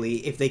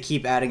hypothetically, if they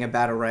keep adding a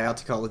battle royale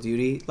to Call of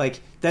Duty,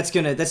 like, that's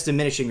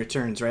diminishing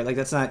returns, right? Like,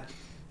 that's not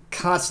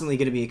constantly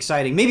going to be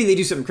exciting. Maybe they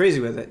do something crazy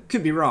with it.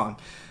 Could be wrong.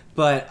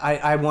 But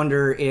I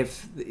wonder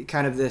if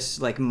kind of this,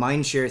 like,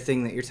 mindshare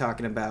thing that you're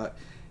talking about,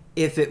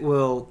 if it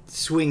will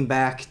swing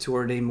back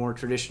toward a more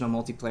traditional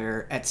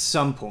multiplayer at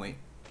some point.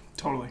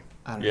 Totally.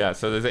 Yeah,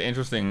 so there's an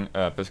interesting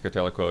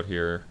Piscatella quote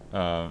here.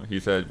 He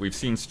said, "We've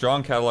seen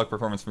strong catalog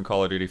performance from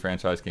Call of Duty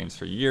franchise games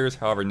for years,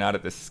 however not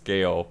at this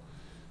scale.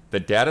 The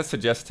data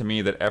suggests to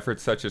me that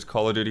efforts such as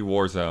Call of Duty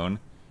Warzone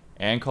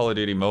and Call of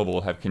Duty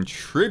Mobile have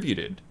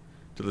contributed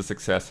to the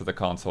success of the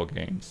console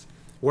games.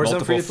 Warzone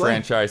Multiple free-to-play?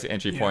 franchise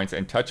entry points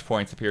and touch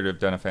points appear to have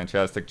done a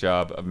fantastic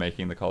job of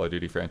making the Call of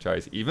Duty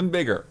franchise even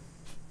bigger."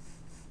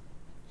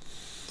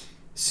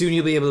 Soon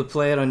you'll be able to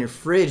play it on your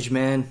fridge,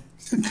 man.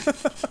 Call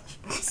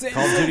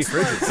of Duty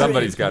fridges.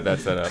 Somebody's got that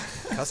set up.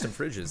 Custom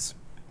fridges.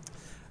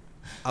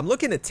 I'm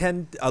looking at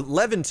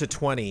 11 to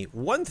 20.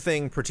 One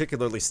thing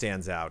particularly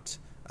stands out.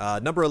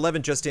 Number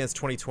 11, Just Dance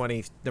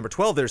 2020. Number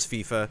 12, there's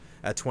FIFA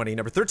at 20.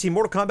 Number 13,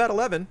 Mortal Kombat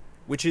 11,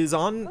 which is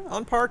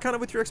on par kind of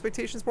with your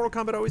expectations.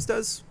 Mortal Kombat always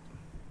does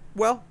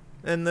well,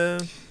 and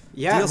the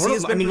DLC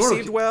has been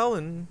received well.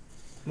 And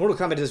Mortal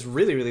Kombat does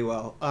really, really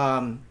well.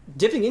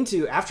 Dipping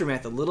into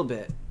Aftermath a little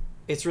bit,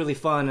 it's really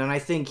fun, and I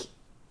think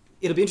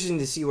it'll be interesting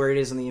to see where it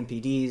is on the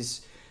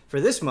NPDs for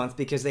this month,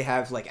 because they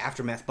have, like,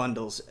 Aftermath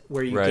bundles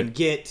where you can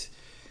get,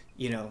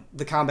 you know,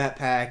 the Combat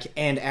Pack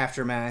and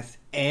Aftermath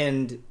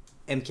and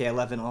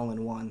MK11 all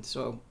in one.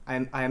 So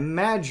I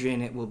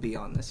imagine it will be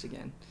on this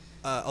again.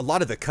 a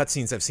lot of the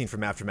cutscenes I've seen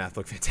from Aftermath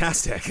look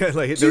fantastic.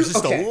 Like, there's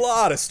just a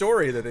lot of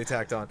story that they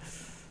tacked on.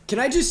 Can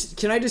I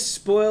just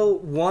spoil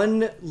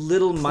one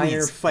little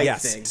minor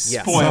fight thing?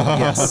 Yes. Spoil.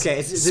 Yes. Okay,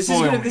 this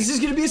is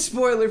gonna be a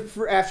spoiler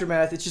for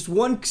Aftermath. It's just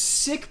one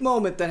sick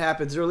moment that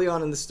happens early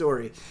on in the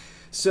story.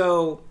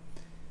 So,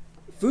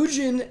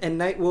 Fujin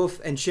and Nightwolf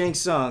and Shang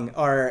Tsung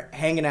are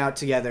hanging out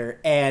together,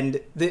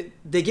 and they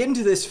get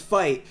into this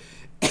fight,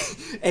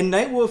 and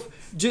Nightwolf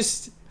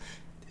just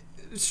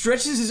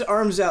stretches his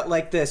arms out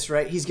like this,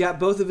 right? He's got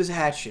both of his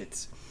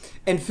hatchets.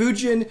 And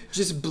Fujin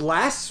just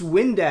blasts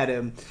wind at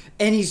him,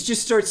 and he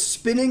just starts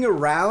spinning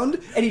around,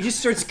 and he just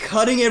starts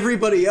cutting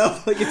everybody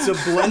up like it's a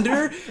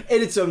blender,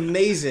 and it's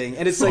amazing.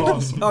 And it's like,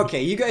 awesome.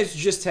 Okay, you guys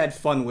just had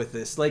fun with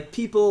this. Like,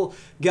 people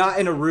got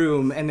in a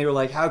room, and they were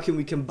like, how can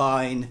we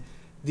combine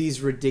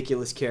these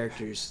ridiculous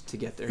characters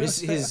together?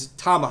 His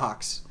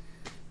tomahawks,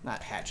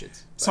 not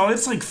hatchets. So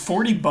it's like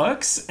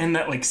 $40, and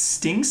that like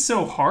stings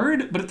so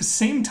hard, but at the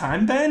same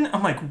time, Ben,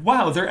 I'm like,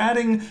 wow, they're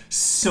adding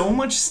so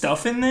much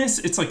stuff in this.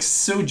 It's like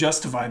so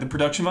justified. The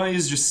production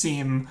values just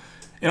seem,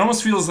 it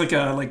almost feels like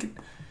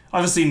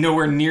obviously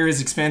nowhere near as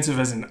expansive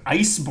as an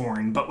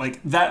Iceborne, but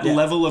like that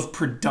level of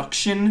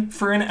production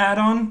for an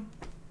add-on.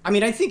 I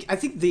mean, I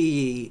think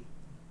the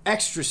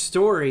extra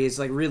story is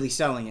like really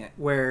selling it,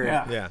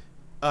 where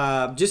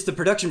just the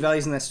production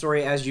values in that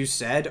story, as you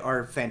said,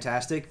 are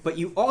fantastic. But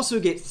you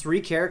also get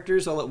 3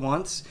 characters all at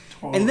once.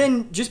 Totally. And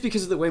then, just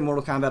because of the way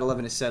Mortal Kombat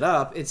 11 is set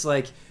up, it's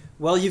like,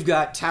 well, you've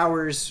got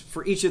towers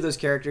for each of those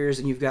characters,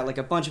 and you've got like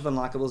a bunch of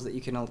unlockables that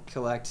you can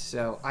collect.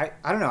 So, I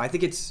don't know. I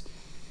think it's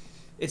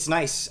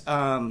nice.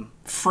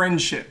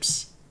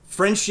 Friendships,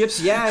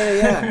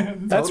 yeah.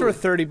 That's worth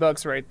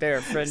 $30 right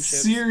there,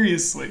 friendships.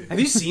 Seriously.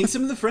 Have you seen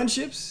some of the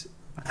friendships?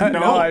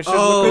 No, I should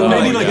Oh, look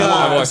Maybe like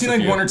I've I've seen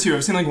like watched a few.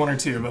 I've seen like one or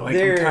two, but like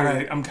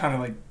I'm kind of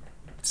like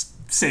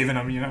saving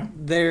them, you know.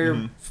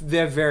 They're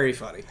very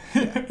funny.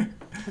 Yeah.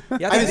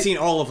 I haven't seen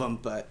all of them,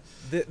 but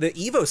The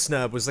Evo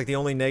snub was like the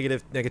only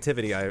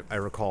negativity I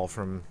recall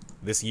from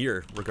this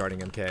year regarding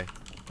MK.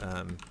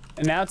 And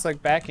now it's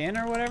like back in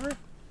or whatever,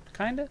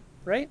 kinda,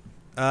 right?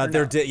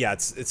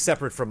 It's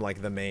separate from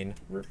like the main,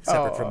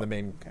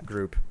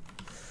 group.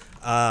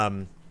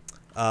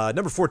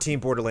 Number 14,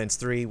 Borderlands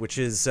 3, which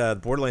is the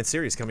Borderlands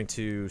series coming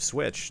to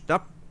Switch.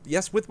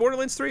 With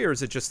Borderlands 3, or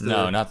is it just the...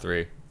 No, not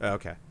 3. Oh,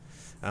 okay.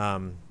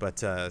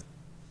 But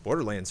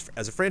Borderlands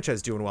as a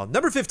franchise doing well.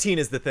 Number 15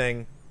 is the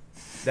thing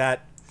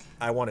that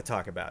I want to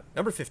talk about.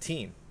 Number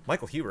 15,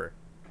 Michael Huber.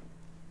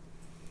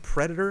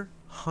 Predator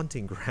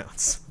Hunting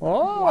Grounds.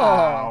 Oh,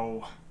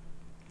 Wow.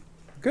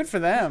 good for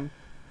them.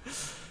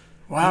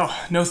 Wow.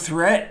 No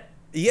threat.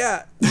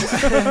 Yeah.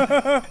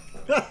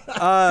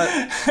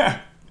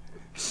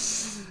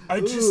 I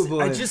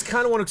just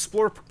kind of want to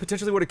explore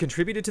potentially what it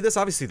contributed to this.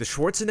 Obviously, the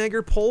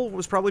Schwarzenegger poll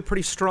was probably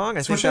pretty strong.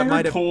 I think that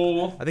might have.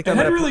 I think that it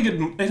had really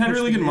good. It had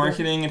really good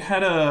marketing. It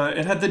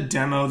had the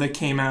demo that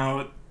came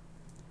out.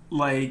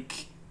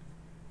 Like,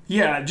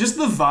 yeah, just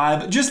the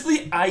vibe, just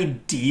the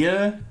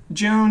idea,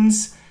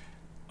 Jones.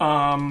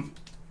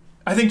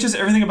 I think just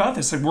everything about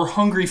this. Like, we're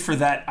hungry for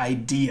that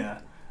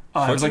idea.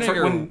 It was like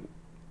when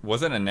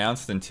wasn't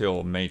announced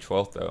until May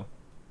 12th, though.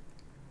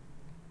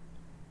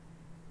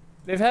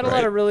 They've had a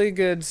lot of really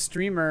good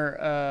streamer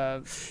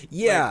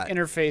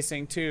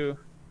interfacing too.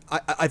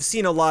 I've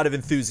seen a lot of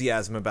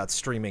enthusiasm about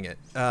streaming it,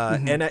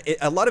 and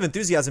a lot of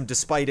enthusiasm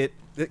despite it.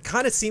 It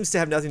kind of seems to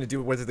have nothing to do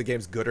with whether the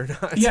game's good or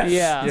not.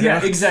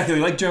 Yeah, exactly.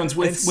 Like Jones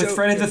with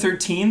Friday the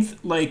 13th.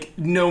 Like,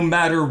 no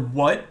matter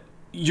what,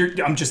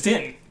 I'm just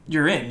in.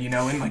 You're in, you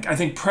know, and like I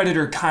think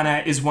Predator kind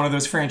of is one of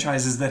those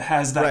franchises that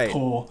has that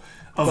pull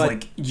of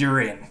like you're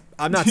in.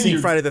 I'm not seeing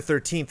Friday the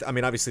 13th. I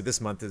mean, obviously this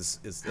month is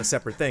a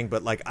separate thing,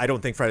 but like I don't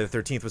think Friday the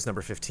 13th was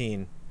number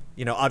 15.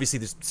 You know, obviously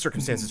the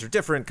circumstances are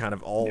different. Kind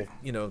of all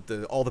you know,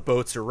 all the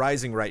boats are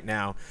rising right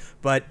now.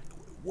 But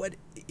what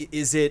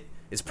is it?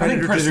 Is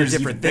Predator just a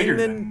different thing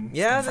than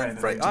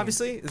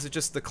obviously? Is it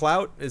just the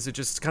clout? Is it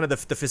just kind of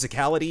the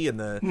physicality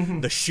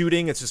and the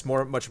shooting? It's just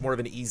much more of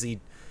an easy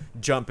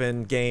jump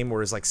in game,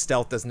 whereas like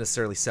stealth doesn't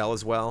necessarily sell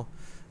as well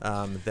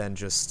than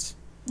just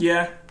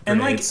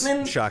and I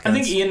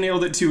think Ian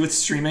nailed it too with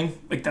streaming.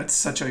 Like, that's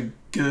such a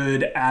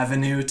good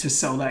avenue to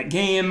sell that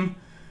game.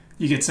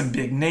 You get some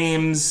big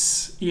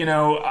names. You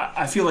know,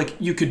 I feel like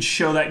you could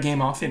show that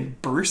game off in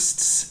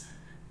bursts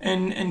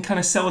and kind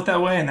of sell it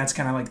that way, and that's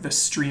kind of like the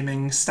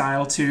streaming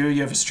style too.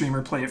 You have a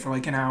streamer play it for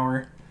like an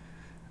hour,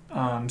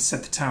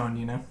 set the tone,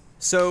 you know.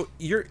 So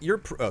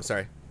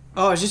sorry.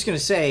 Oh, I was just gonna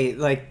say,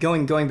 like,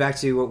 going back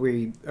to what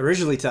we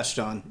originally touched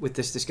on with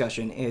this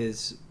discussion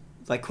is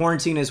like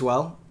quarantine as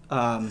well.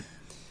 I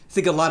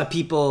think a lot of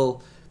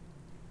people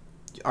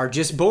are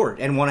just bored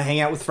and want to hang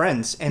out with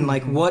friends, and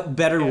like, what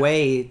better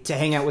way to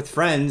hang out with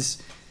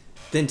friends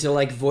than to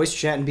like voice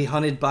chat and be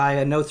hunted by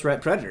a no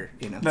threat predator?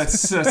 You know, that's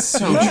so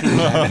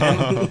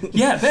true.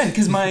 Yeah, Ben,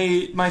 because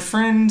my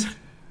friend's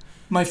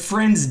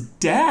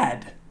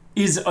dad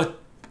is a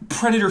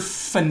Predator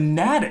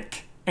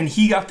fanatic. And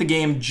he got the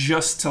game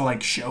just to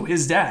like show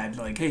his dad,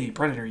 like, hey,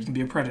 Predator, you can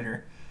be a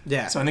Predator.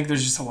 Yeah. So I think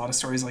there's just a lot of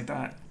stories like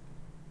that.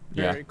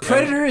 Yeah. Cool.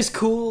 Predator is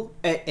cool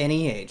at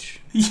any age.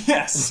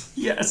 Yes.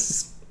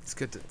 It's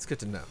good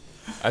to know.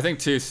 I think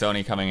too,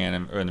 Sony coming in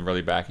and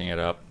really backing it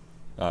up.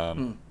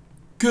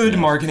 Good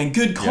marketing,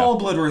 good call,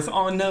 Bloodworth.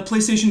 On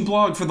PlayStation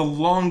Blog for the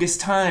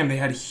longest time, they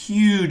had a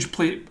huge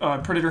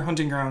Predator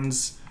Hunting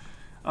Grounds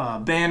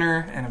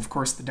banner, and of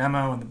course the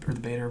demo and the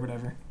beta or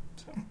whatever.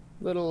 So.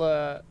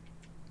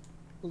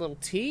 Little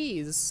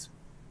tease.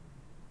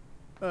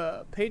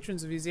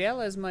 Patrons of Easy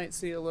Allies might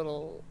see a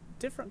little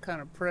different kind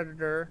of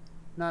Predator,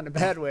 not in a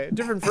bad way, a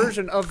different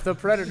version of the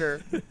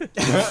Predator.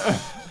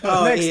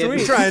 Next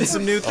week, trying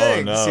some new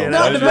things. Oh, no. You know?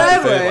 Not in a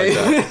bad way.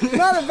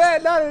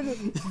 not in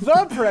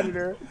the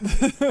Predator.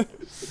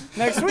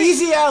 Next week,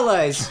 Easy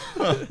Allies.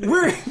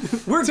 We're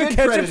to good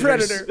catch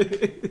predators. a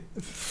Predator.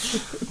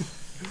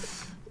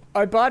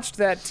 I botched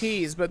that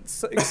tease, but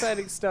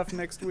exciting stuff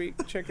next week.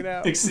 Check it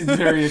out.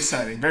 Very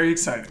exciting. Very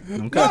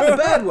exciting. Not in a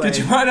bad way. Get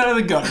your mind out of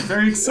the gutter.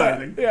 Very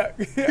exciting. Yeah.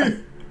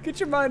 Get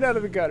your mind out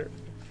of the gutter.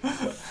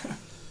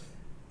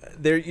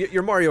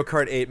 Your Mario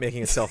Kart 8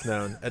 making itself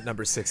known at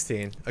number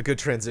 16. A good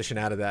transition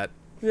out of that.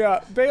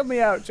 Yeah, bail me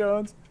out,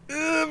 Jones.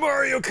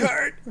 Mario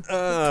Kart.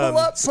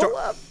 Pull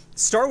up.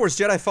 Star Wars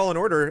Jedi Fallen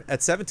Order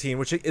at 17,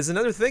 which is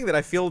another thing that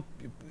I feel,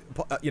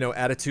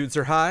 attitudes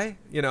are high.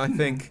 You know, I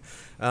think.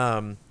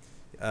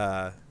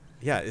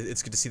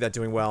 It's good to see that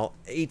doing well.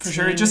 18. For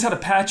sure, it just had a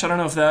patch. I don't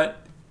know if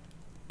that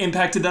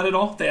impacted that at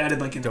all. They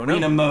added like an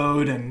arena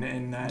mode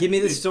and give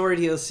me the story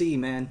DLC,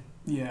 man.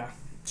 Yeah,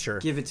 sure.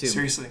 Give it to me.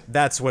 Seriously.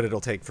 That's what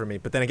it'll take for me.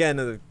 But then again,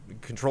 the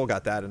Control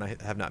got that, and I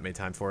have not made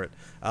time for it.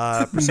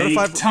 Persona Make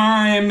 5.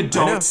 time.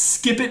 Don't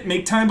skip it.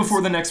 Make time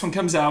before the next one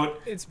comes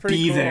out. It's pretty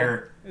Be cool.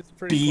 there. It's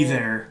pretty Be cool.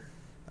 there.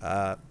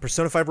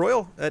 Persona 5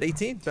 Royal at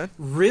 18. Ben.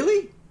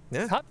 Really?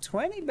 Yeah. Top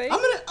 20, baby. I'm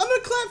gonna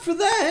clap for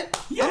that.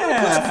 Yeah. I'm gonna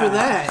clap for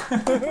that.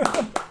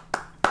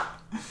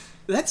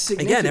 That's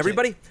significant. Again,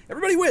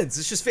 everybody wins.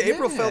 It's just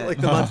April felt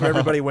like the month where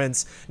everybody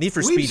wins. Need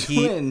for Speed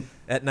Heat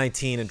at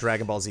 19 and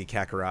Dragon Ball Z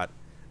Kakarot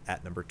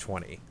at number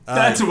 20.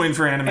 That's a win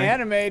for anime.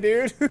 Anime,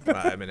 dude.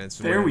 I mean, it's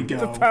There we go.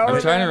 The power I'm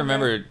of trying to anime.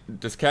 remember.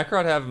 Does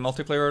Kakarot have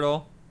multiplayer at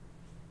all?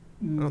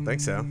 I don't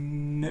think so.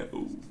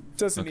 No.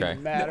 Doesn't Okay.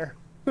 even matter.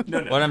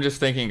 No. What I'm just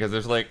thinking, because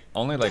there's like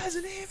only like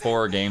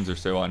 4 games or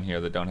so on here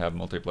that don't have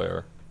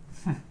multiplayer.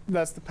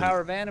 That's the power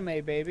of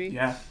anime, baby.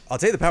 Yeah. I'll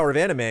tell you the power of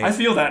anime. I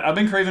feel that. I've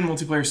been craving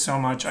multiplayer so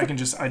much. I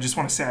just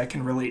want to say I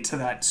can relate to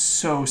that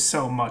so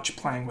much.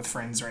 Playing with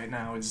friends right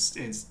now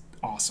is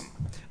awesome.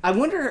 I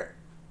wonder.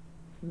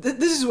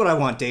 This is what I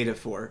want data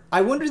for.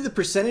 I wonder the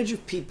percentage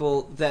of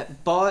people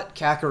that bought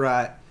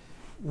Kakarot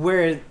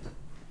where,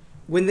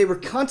 when they were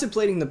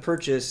contemplating the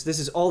purchase, this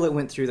is all that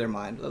went through their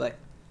mind. They're like,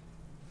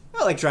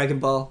 I like Dragon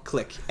Ball,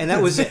 click. And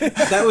that was it.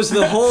 That was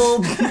the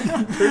whole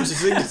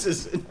purchasing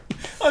decision.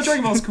 Oh,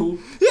 Dragon Ball's cool.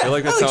 Yeah, I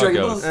like that's how it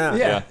Dragon goes. Ball.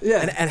 Yeah.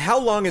 Yeah. And how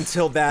long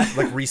until that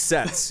like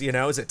resets? You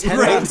know, is it 10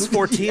 Right. months,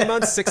 14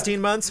 months, 16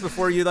 months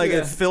before you like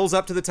it fills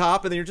up to the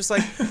top, and then you're just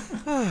like,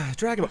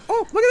 Dragon Ball.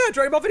 Oh, look at that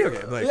Dragon Ball video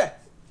game. Like, Yeah.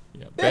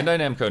 Yeah. Bandai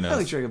Namco I like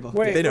knows. Dragon Ball.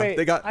 Wait, They know. wait.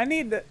 They got- I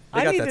need to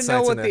got that know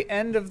science what in the there.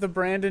 end of the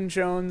Brandon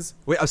Jones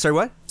Wait, I'm sorry.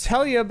 What?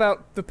 tell you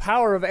about the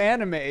power of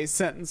anime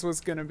sentence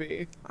was gonna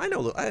be. I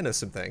know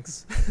some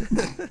things.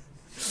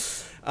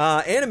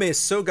 Anime is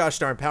so gosh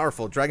darn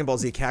powerful. Dragon Ball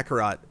Z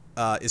Kakarot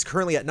is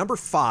currently at number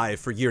 5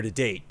 for year to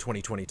date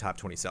 2020 top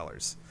 20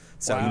 sellers.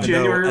 So Wow. even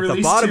January though at the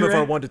release bottom too, of our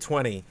right? 1 to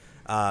 20,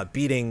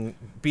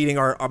 beating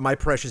our my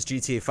precious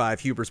GTA 5,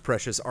 Huber's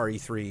precious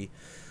RE3,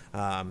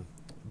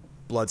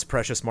 Blood's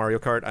precious Mario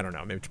Kart. I don't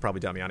know, maybe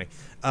probably Damiani.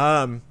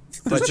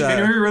 But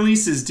January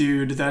releases,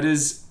 dude. That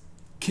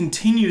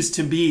continues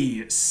to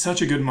be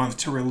such a good month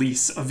to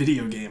release a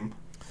video game.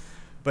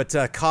 But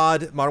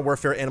COD, Modern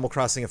Warfare, Animal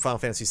Crossing, and Final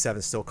Fantasy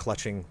VII still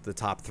clutching the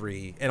top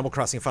 3. Animal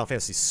Crossing and Final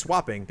Fantasy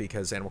swapping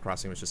because Animal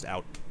Crossing was just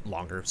out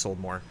longer, sold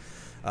more.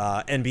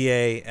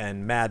 NBA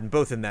and Madden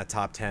both in that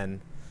top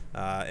 10.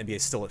 NBA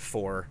still at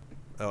 4.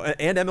 Oh,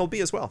 and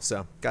MLB as well.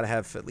 So got to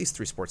have at least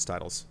 3 sports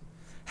titles.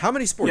 How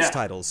many sports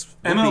titles?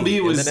 will be MLB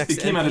in was the next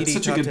it came out at NPD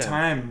such a top good 10?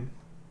 time.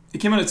 It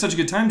came out at such a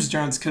good time,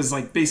 Jones, because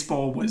like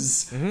baseball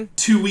was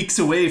 2 weeks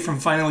away from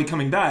finally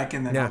coming back,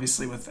 and then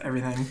obviously with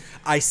everything.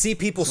 I see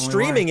people only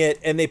streaming it,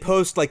 and they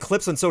post like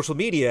clips on social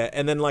media,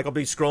 and then like I'll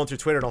be scrolling through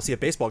Twitter, and I'll see a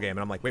baseball game, and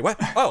I'm like, wait, what?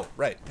 Oh,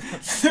 right.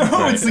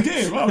 Oh, it's the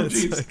game. Oh,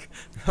 It's jeez. like,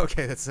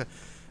 okay, that's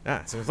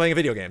so we're playing a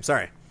video game.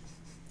 Sorry.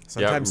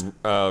 Sometimes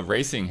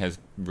Racing has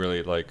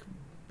really like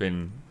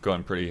been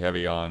going pretty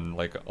heavy on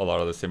like a lot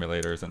of the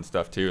simulators and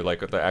stuff too.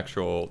 Like the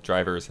actual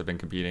drivers have been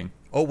competing.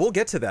 Oh, we'll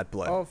get to that,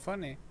 Blood. Oh,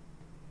 funny.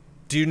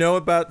 Do you know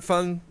about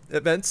fun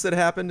events that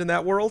happened in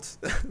that world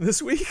this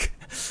week?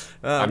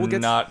 I'm we'll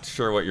not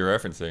sure what you're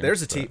referencing.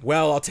 There's a tease.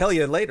 Well, I'll tell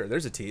you later.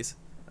 There's a tease.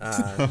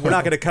 We're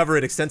not going to cover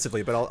it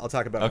extensively, but I'll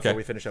talk about it before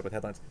we finish up with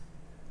headlines.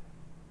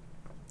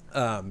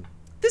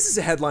 This is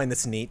a headline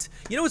that's neat.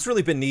 You know what's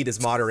really been neat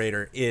as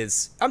moderator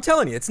is, I'm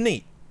telling you, it's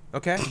neat.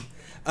 Okay?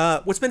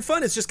 What's been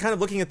fun is just kind of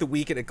looking at the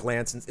week at a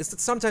glance, and it's that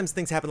sometimes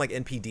things happen like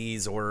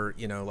NPDs or,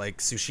 you know, like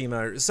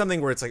Tsushima or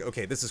something where it's like,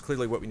 okay, this is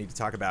clearly what we need to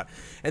talk about.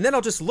 And then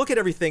I'll just look at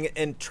everything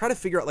and try to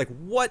figure out like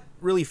what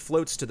really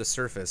floats to the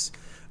surface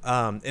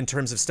in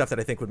terms of stuff that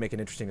I think would make an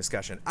interesting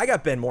discussion. I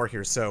got Ben Moore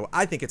here, so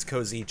I think it's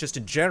cozy just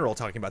in general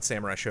talking about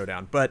Samurai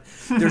Shodown. But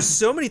there's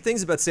so many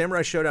things about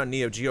Samurai Shodown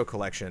Neo Geo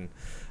Collection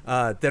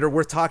that are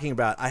worth talking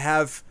about. I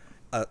have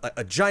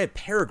a giant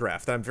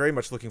paragraph that I'm very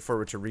much looking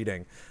forward to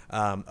reading.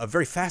 A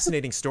very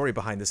fascinating story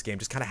behind this game,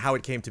 just kind of how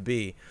it came to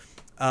be.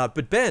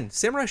 But Ben,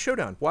 Samurai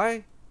Shodown,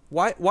 why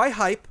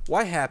hype?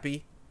 Why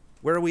happy?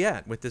 Where are we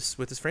at with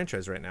this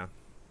franchise right now?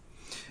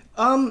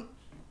 I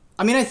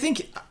mean, I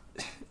think,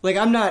 like,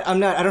 I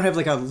don't have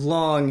like a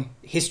long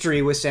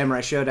history with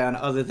Samurai Shodown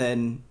other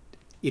than,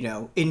 you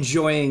know,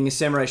 enjoying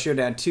Samurai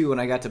Shodown 2 when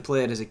I got to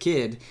play it as a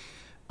kid,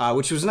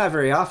 which was not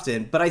very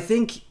often. But I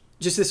think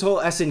just this whole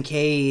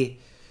SNK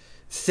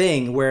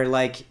thing where,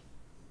 like,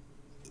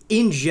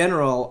 in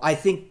general, I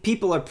think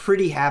people are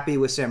pretty happy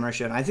with Samurai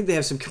Shodown. I think they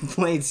have some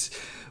complaints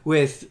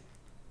with,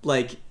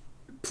 like,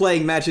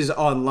 playing matches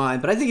online,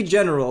 but I think in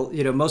general,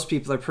 you know, most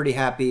people are pretty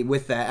happy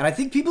with that. And I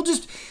think people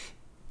just,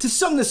 to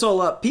sum this all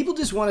up, people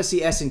just want to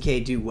see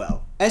SNK do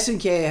well.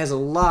 SNK has a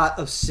lot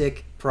of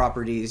sick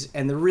properties,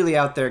 and they're really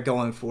out there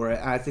going for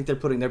it. And I think they're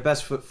putting their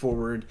best foot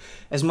forward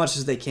as much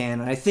as they can.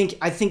 And I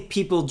think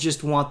people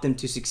just want them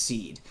to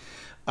succeed.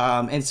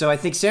 And so I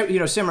think, you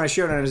know, Samurai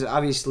Shodown is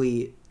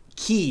obviously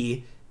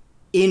key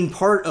in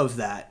part of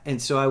that.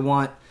 And so I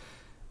want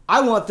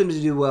them to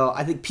do well.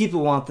 I think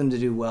people want them to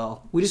do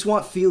well. We just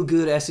want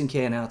feel-good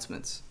SNK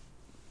announcements.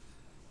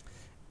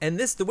 And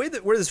the way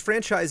that where this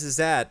franchise is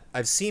at,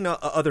 I've seen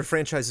other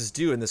franchises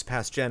do in this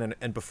past gen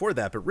and before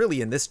that, but really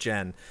in this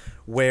gen,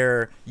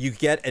 where you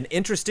get an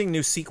interesting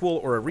new sequel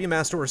or a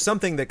remaster or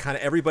something that kind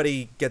of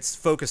everybody gets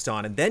focused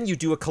on, and then you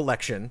do a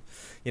collection,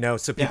 you know,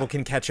 so people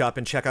can catch up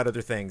and check out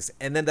other things.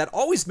 And then that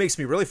always makes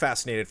me really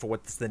fascinated for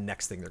what's the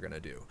next thing they're going to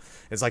do.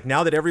 It's like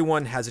now that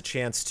everyone has a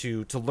chance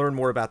to learn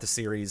more about the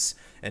series,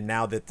 and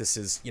now that this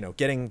is, you know,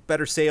 getting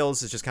better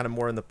sales, is just kind of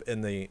more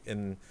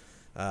in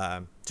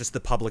just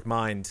the public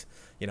mind.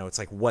 You know, it's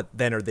like, what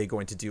then are they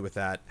going to do with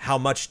that? How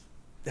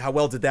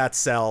well did that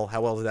sell?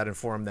 How well did that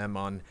inform them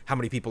on how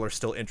many people are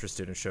still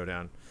interested in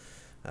Shodown?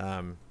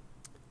 How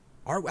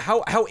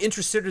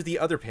interested are the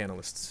other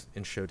panelists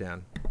in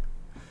Shodown?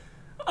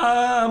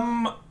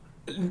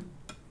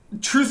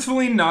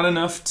 Truthfully, not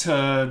enough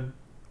to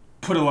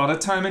put a lot of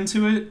time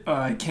into it.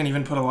 I can't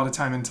even put a lot of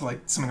time into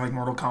like something like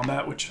Mortal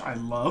Kombat, which I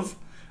love.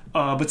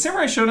 But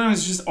Samurai Shodown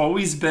has just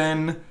always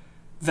been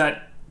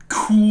that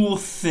cool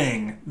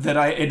thing that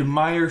I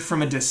admire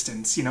from a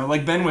distance. You know,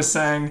 like Ben was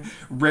saying,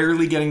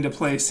 rarely getting to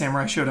play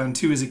Samurai Shodown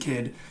 2 as a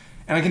kid.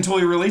 And I can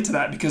totally relate to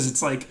that because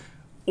it's like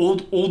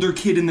older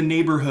kid in the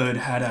neighborhood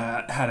had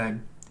a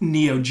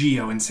Neo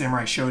Geo and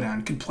Samurai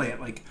Shodown, could play it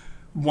like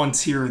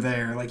once here or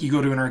there. Like you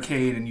go to an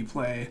arcade and you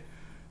play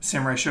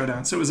Samurai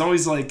Shodown. So it was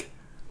always like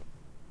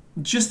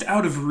just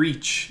out of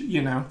reach,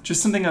 you know,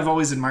 just something I've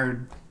always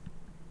admired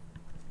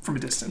from a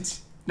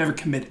distance. Never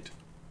committed.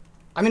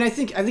 I mean, I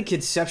think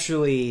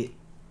conceptually,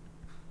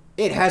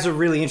 it has a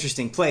really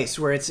interesting place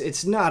where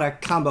it's not a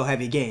combo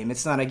heavy game.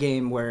 It's not a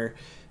game where,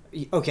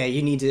 okay,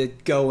 you need to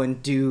go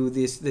and do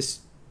this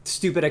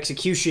stupid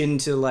execution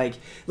to like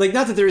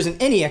not that there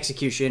isn't any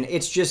execution.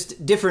 It's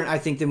just different, I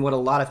think, than what a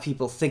lot of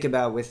people think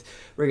about with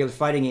regular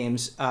fighting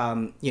games.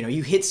 You know,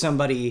 you hit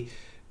somebody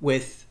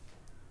with,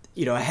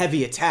 you know, a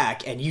heavy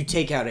attack and you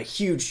take out a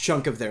huge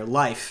chunk of their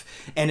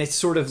life, and it's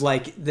sort of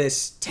like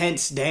this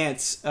tense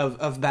dance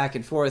of back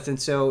and forth.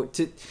 And so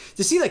to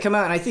see that come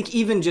out, and I think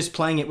even just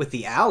playing it with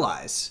the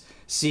allies,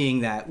 seeing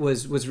that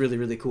was really,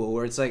 really cool,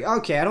 where it's like,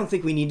 okay, I don't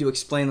think we need to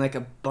explain like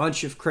a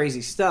bunch of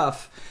crazy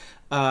stuff.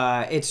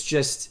 It's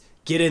just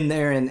get in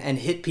there and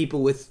hit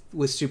people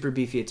with super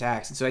beefy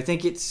attacks. And so I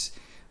think it's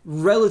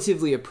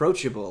relatively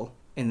approachable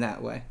in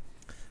that way.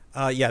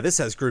 Yeah, this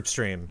has group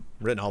stream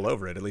written all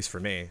over it, at least for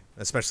me,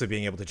 especially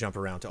being able to jump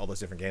around to all those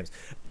different games.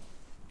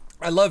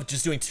 I love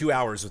just doing 2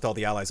 hours with all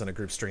the allies on a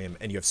group stream,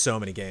 and you have so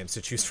many games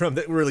to choose from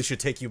that really should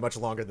take you much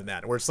longer than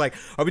that. Where it's like,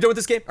 are we done with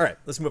this game? All right,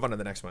 let's move on to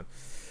the next one.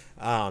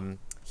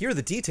 Here are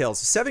the details.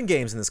 7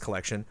 games in this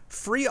collection,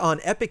 free on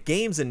Epic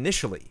Games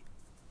initially,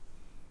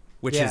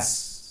 which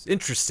is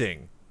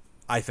interesting,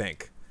 I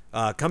think.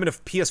 Coming to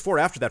PS4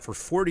 after that for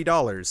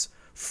 $40,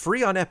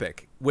 free on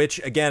Epic, which,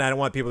 again, I don't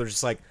want people to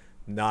just like,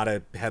 not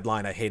a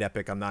headline, I hate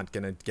Epic, I'm not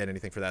going to get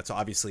anything for that. So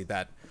obviously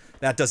that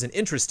doesn't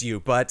interest you,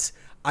 but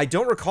I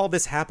don't recall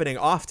this happening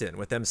often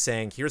with them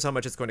saying, here's how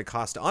much it's going to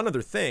cost on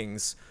other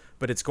things,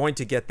 but it's going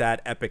to get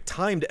that Epic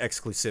timed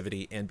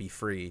exclusivity and be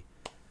free.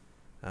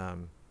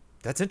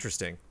 That's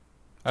interesting.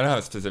 I don't have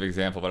a specific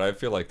example, but I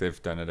feel like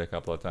they've done it a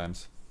couple of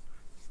times.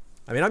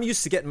 I mean, I'm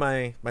used to getting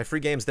my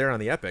free games there on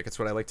the Epic. It's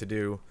what I like to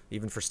do,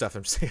 even for stuff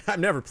I'm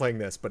never playing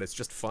this, but it's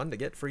just fun to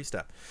get free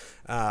stuff.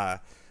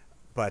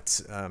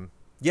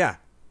 Yeah,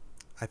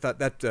 I thought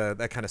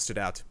that kind of stood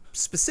out.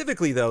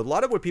 Specifically, though, a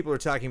lot of what people are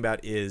talking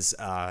about is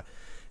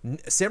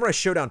Samurai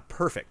Shodown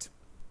Perfect,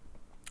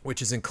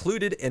 which is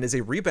included and is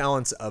a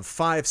rebalance of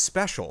 5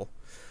 Special,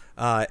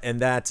 and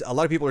that a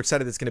lot of people are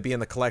excited it's going to be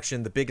in the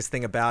collection. The biggest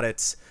thing about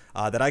it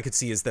that I could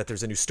see is that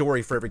there's a new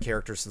story for every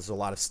character, so there's a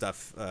lot of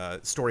stuff,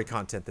 story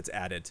content that's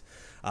added.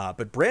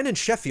 But Brandon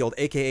Sheffield,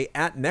 a.k.a.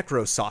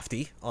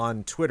 @NecroSofty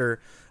on Twitter,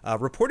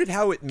 reported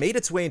how it made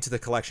its way into the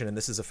collection, and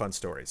this is a fun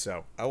story,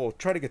 so I will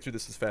try to get through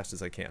this as fast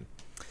as I can.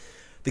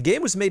 The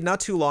game was made not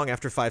too long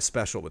after 5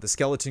 Special with a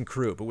skeleton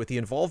crew, but with the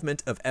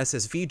involvement of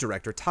SSV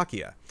director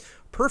Takia.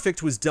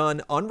 Perfect was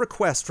done on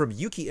request from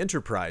Yuki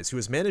Enterprise, who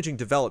was managing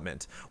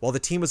development, while the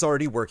team was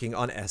already working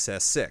on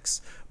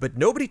SS6. But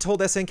nobody told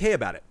SNK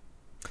about it.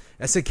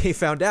 SNK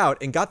found out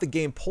and got the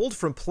game pulled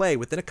from play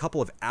within a couple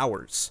of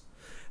hours.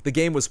 The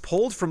game was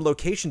pulled from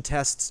location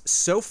tests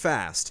so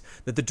fast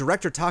that the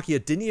director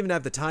Takia didn't even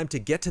have the time to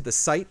get to the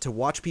site to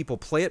watch people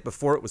play it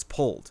before it was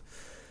pulled.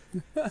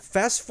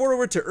 Fast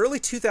forward to early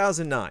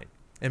 2009,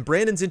 and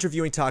Brandon's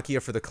interviewing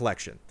Takia for the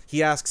collection.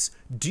 He asks,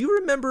 do you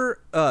remember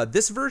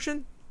this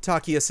version?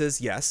 Takia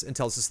says yes and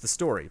tells us the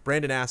story.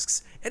 Brandon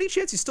asks, any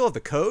chance you still have the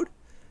code?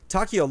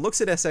 Takia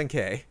looks at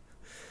SNK.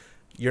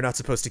 You're not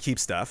supposed to keep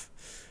stuff.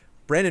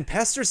 Brandon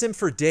pesters him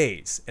for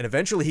days, and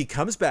eventually he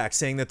comes back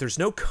saying that there's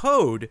no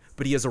code,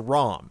 but he has a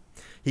ROM.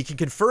 He can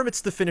confirm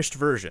it's the finished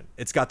version.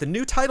 It's got the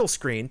new title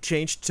screen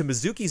changed to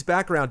Mizuki's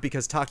background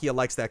because Takia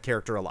likes that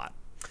character a lot.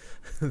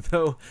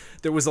 Though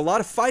there was a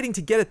lot of fighting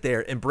to get it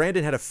there, and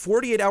Brandon had a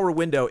 48-hour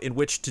window in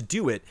which to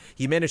do it,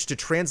 he managed to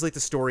translate the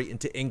story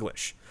into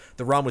English.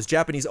 The ROM was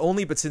Japanese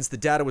only, but since the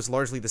data was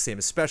largely the same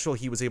as Special,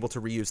 he was able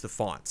to reuse the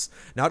fonts.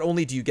 Not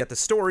only do you get the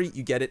story,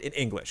 you get it in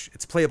English.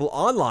 It's playable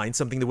online,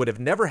 something that would have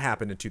never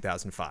happened in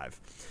 2005.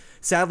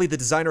 Sadly, the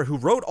designer who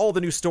wrote all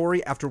the new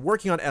story after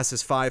working on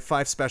SS5,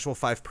 5 Special,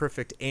 5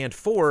 Perfect, and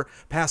 4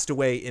 passed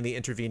away in the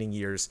intervening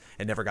years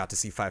and never got to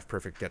see 5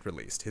 Perfect get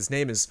released. His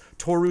name is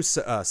Toru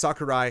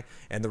Sakurai,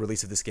 and the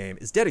release of this game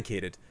is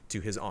dedicated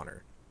to his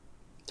honor.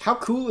 How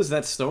cool is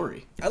that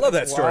story? I love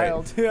that story.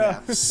 Wild.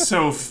 Yeah.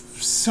 So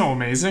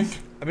amazing.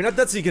 I mean,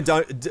 that's you can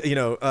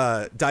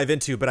dive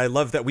into, but I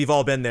love that we've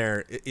all been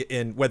there.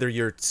 In whether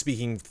you're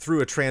speaking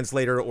through a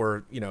translator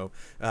or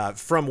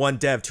from one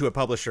dev to a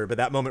publisher, but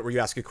that moment where you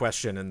ask a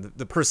question and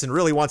the person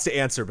really wants to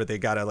answer, but they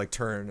gotta like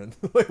turn and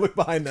look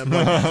behind them.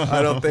 Like,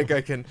 I don't think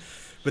I can.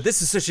 But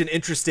this is such an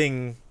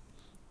interesting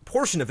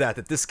portion of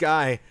that this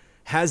guy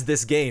has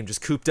this game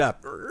just cooped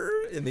up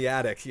in the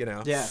attic,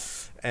 Yeah.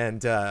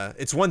 And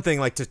it's one thing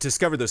like to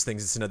discover those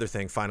things. It's another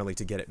thing finally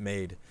to get it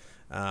made.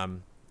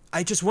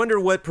 I just wonder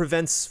what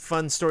prevents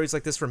fun stories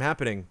like this from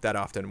happening that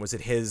often. Was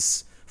it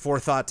his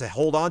forethought to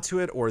hold on to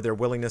it, or their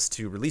willingness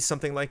to release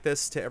something like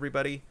this to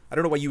everybody? I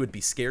don't know why you would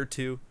be scared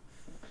to.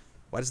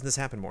 Why doesn't this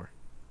happen more?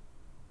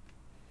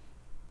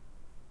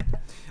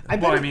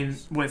 Well, I mean,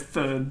 with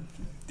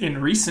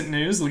in recent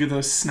news, look at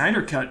the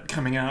Snyder Cut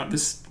coming out.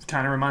 This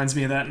kind of reminds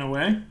me of that in a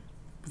way,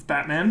 with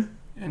Batman,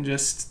 and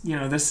just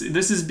this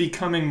is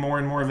becoming more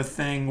and more of a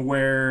thing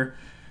where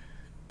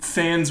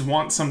fans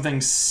want something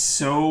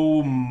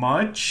so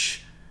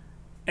much,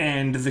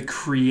 and the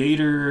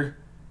creator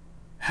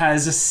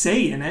has a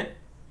say in it,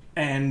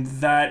 and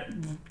that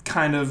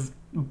kind of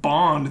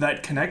bond,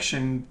 that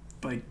connection,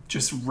 like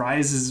just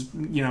rises,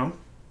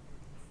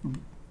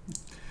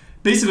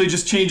 basically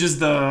just changes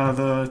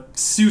the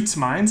suits'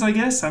 minds, I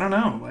guess. I don't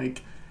know.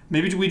 Like,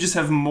 maybe we just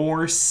have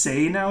more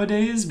say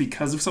nowadays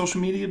because of social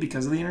media,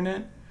 because of the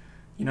internet?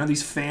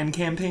 These fan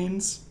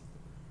campaigns?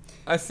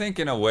 I think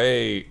in a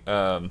way,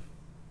 in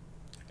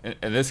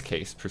this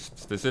case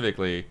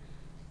specifically,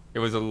 it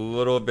was a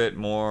little bit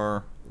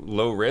more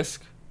low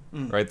risk,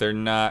 right? They're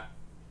not,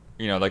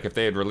 like if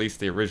they had released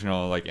the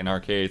original, like in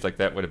arcades, like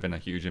that would have been a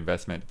huge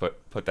investment to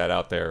put that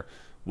out there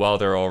while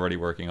they're already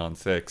working on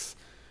 6.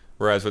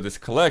 Whereas with this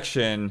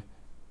collection,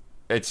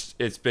 it's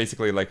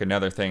basically like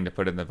another thing to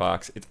put in the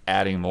box. It's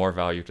adding more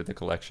value to the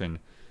collection.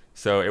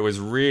 So it was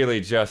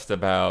really just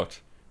about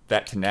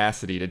that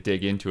tenacity to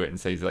dig into it and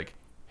say, like,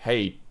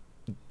 hey,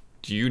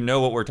 do you know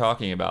what we're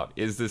talking about?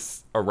 Is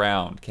this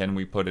around? Can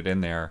we put it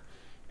in there?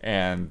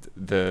 And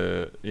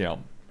the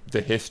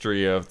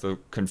history of the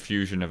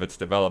confusion of its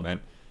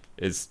development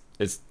is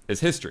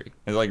history.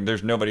 And like,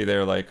 there's nobody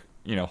there like,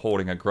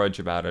 holding a grudge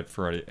about it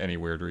for any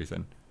weird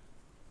reason.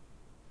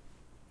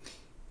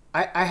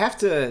 I have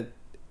to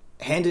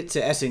hand it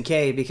to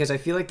SNK because I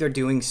feel like they're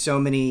doing so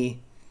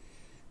many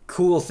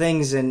cool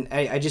things, and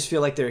I just feel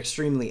like they're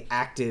extremely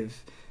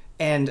active.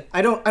 And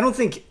I don't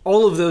think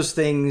all of those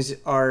things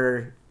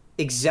are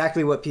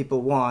exactly what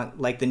people want.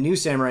 Like the new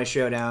Samurai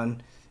Shodown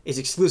is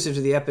exclusive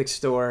to the Epic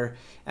Store,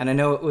 and I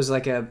know it was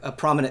like a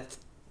prominent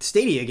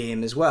Stadia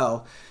game as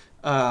well.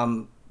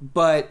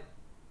 But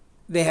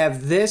they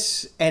have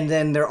this, and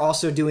then they're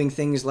also doing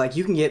things like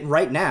you can get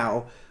right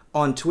now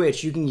on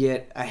Twitch, you can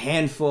get a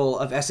handful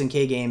of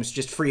SNK games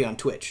just free on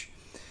Twitch.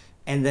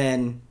 And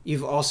then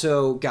you've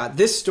also got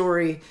this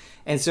story.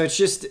 And so it's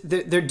just,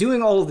 they're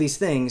doing all of these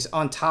things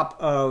on top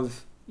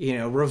of,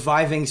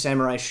 reviving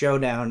Samurai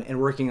Shodown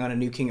and working on a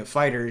new King of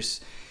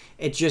Fighters.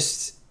 It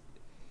just,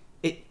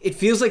 it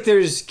feels like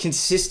there's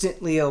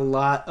consistently a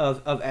lot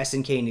of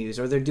SNK news,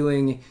 or they're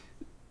doing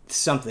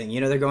something,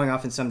 they're going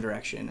off in some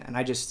direction. And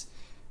I just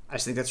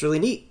think that's really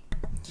neat.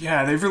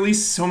 Yeah, they've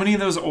released so many of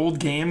those old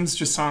games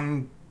just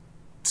on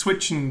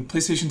Switch and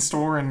PlayStation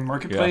Store and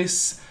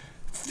Marketplace. Yeah.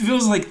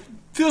 Feels like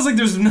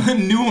there's a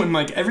new one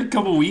like every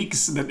couple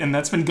weeks, and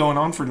that's been going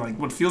on for like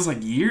what feels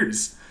like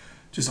years.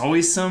 Just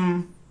always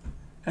some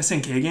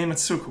SNK game.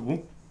 It's so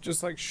cool.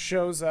 Just like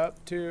shows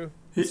up too.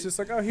 It's just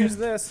like, oh, here's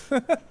this.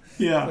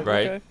 Yeah. Like,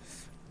 right. Okay.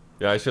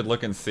 Yeah, I should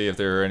look and see if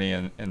there are any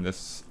in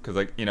this, because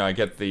like I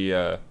get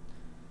the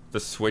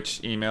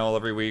Switch email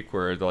every week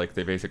where like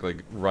they basically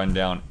run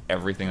down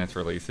everything that's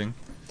releasing.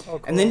 Oh,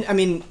 cool. And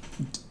then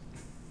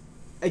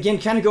again,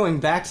 kind of going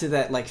back to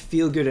that like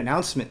feel-good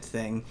announcement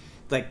thing,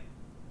 like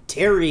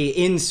Terry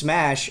in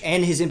Smash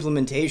and his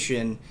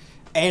implementation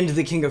and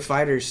the King of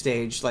Fighters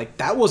stage, like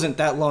that wasn't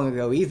that long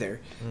ago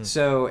either.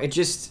 So it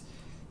just,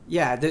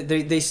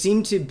 they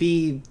seem to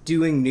be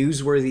doing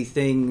newsworthy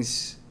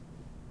things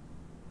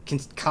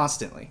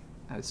constantly,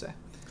 I would say.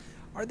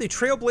 Are they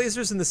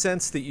trailblazers in the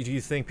sense that do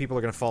you think people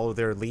are going to follow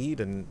their lead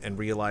and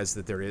realize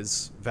that there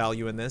is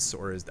value in this,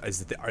 or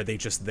are they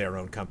just their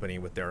own company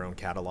with their own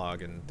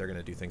catalog and they're going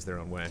to do things their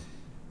own way?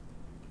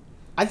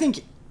 I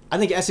think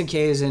SNK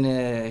is in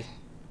a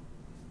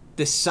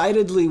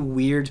decidedly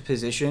weird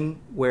position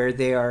where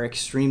they are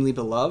extremely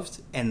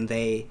beloved and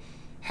they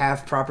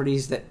have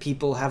properties that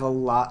people have a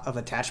lot of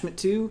attachment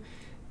to,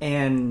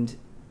 and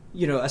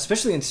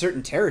especially in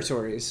certain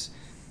territories.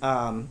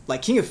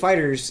 Like King of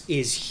Fighters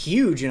is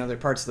huge in other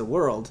parts of the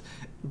world,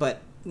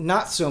 but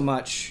not so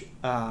much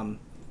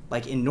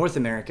like in North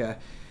America.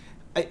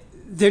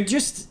 They're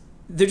just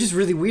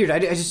really weird. I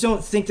just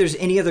don't think there's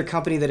any other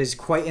company that is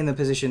quite in the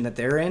position that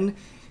they're in.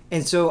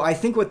 And so I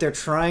think what they're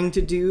trying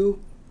to do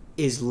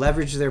is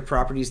leverage their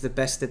properties the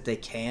best that they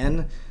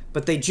can,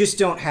 but they just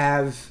don't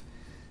have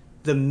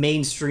the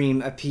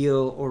mainstream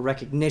appeal or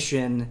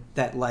recognition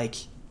that like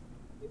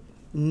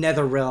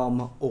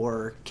NetherRealm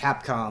or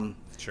Capcom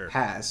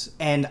has.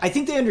 And I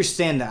think they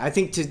understand that. I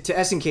think to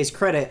SNK's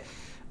credit,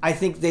 I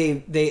think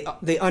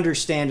they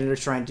understand and are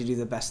trying to do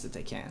the best that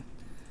they can.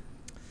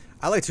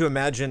 I like to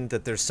imagine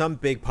that there's some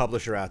big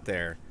publisher out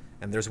there,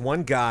 and there's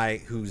one guy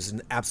who's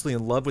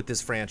absolutely in love with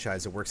this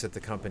franchise that works at the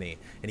company,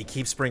 and he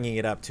keeps bringing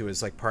it up to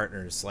his like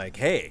partners, like,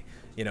 hey,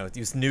 you know,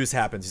 this news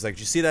happens. He's like,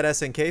 "Did you see that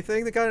SNK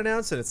thing that got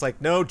announced?" And it's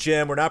like, "No,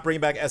 Jim, we're not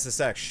bringing back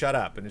SSX. Shut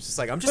up." And it's just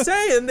like, "I'm just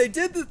saying, they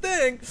did the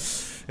thing."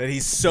 And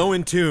he's so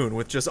in tune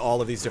with just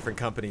all of these different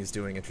companies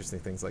doing interesting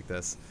things like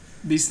this.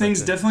 These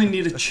things definitely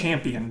need a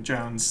champion,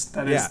 Jones.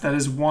 That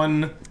is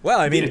one. Well,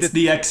 I mean, it's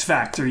the X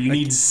factor. You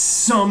need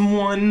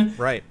someone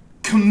right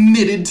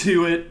committed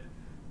to it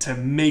to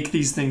make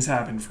these things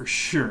happen for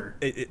sure.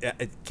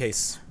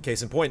 Case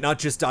in point, not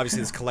just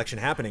obviously this collection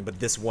happening, but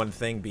this one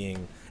thing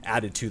being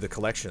added to the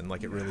collection.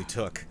 Like, it really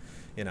took,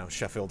 you know,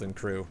 Sheffield and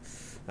crew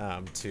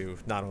to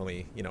not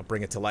only, you know,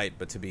 bring it to light,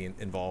 but to be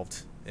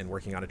involved in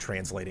working on it,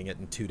 translating it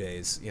in 2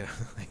 days. You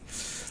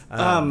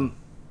know.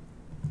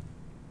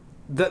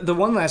 The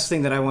one last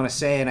thing that I want to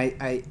say, and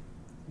I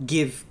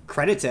give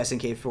credit to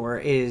SNK for,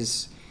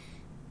 is,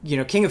 you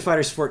know, King of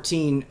Fighters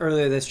 14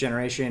 earlier this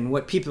generation,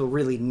 what people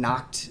really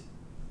knocked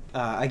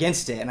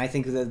against it, and I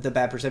think the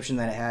bad perception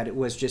that it had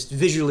was just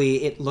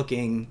visually it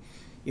looking,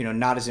 you know,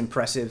 not as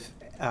impressive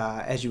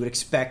as you would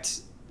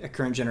expect a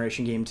current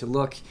generation game to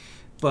look.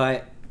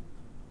 But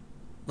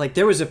like,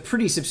 there was a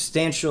pretty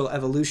substantial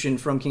evolution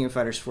from King of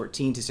Fighters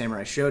 14 to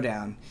Samurai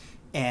Shodown,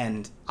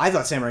 and I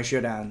thought Samurai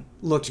Shodown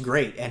looked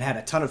great and had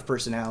a ton of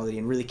personality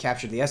and really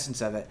captured the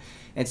essence of it.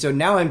 And so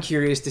now I'm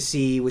curious to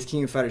see, with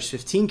King of Fighters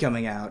 15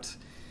 coming out,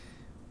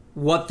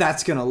 what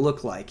that's going to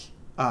look like.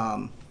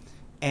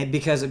 And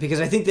because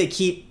I think they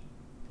keep,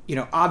 you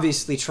know,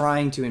 obviously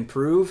trying to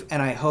improve,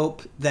 and I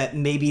hope that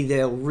maybe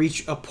they'll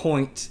reach a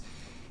point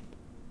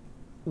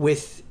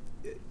with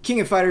King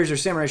of Fighters or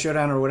Samurai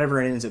Shodown or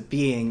whatever it ends up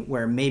being,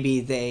 where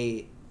maybe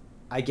they,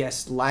 I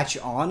guess, latch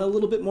on a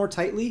little bit more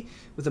tightly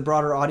with a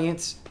broader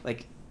audience.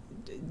 Like,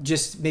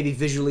 just maybe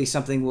visually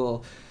something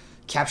will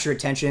capture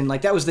attention.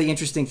 Like, that was the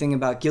interesting thing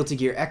about Guilty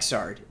Gear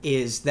Xrd,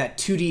 is that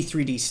 2D,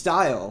 3D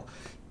style.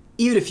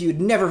 Even if you'd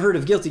never heard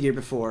of Guilty Gear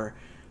before,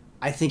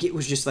 I think it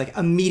was just, like,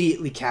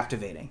 immediately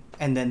captivating.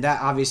 And then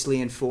that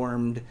obviously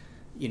informed,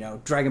 you know,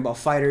 Dragon Ball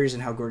FighterZ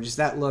and how gorgeous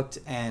that looked.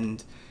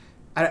 And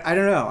I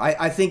don't know.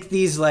 I think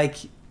these, like,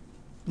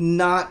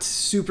 not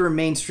super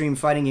mainstream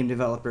fighting game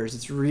developers,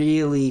 it's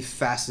really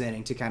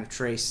fascinating to kind of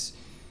trace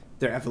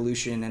their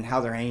evolution and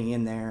how they're hanging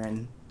in there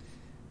and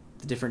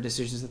the different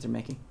decisions that they're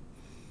making.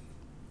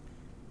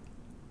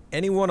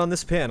 Anyone on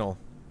this panel,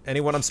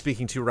 anyone I'm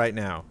speaking to right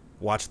now,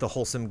 watch the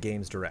Wholesome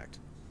Games Direct?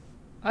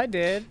 I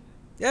did.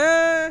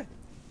 Yeah.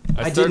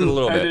 I started a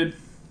little bit. Did.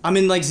 I'm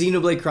in, like,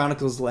 Xenoblade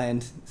Chronicles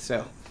land,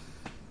 so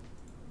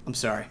I'm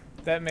sorry.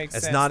 That makes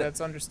sense.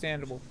 That's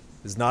understandable.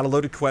 It's not a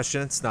loaded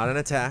question. It's not an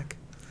attack.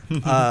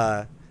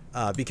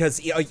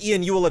 Because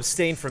Ian, you will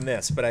abstain from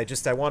this, but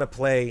I want to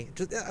play,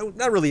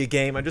 not really a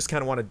game. I just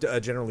kind of want to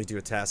generally do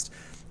a test.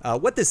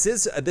 What this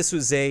is, this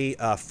was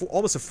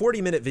almost a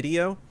 40-minute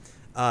video,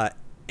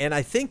 and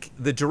I think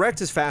the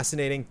direct is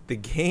fascinating. The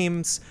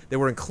games that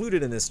were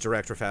included in this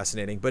direct are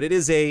fascinating, but it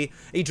is a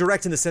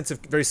direct in the sense of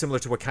very similar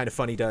to what Kind of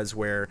Funny does,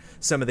 where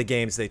some of the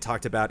games they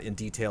talked about in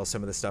detail,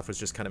 some of the stuff was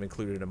just kind of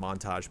included in a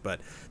montage.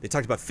 But they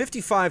talked about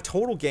 55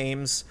 total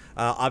games.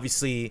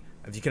 Obviously,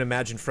 if you can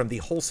imagine from the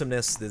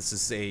wholesomeness, this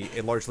is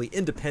a largely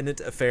independent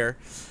affair.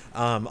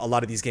 A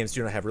lot of these games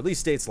do not have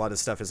release dates. A lot of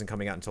stuff isn't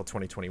coming out until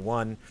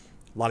 2021.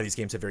 A lot of these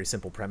games have very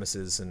simple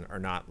premises and are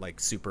not like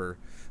super,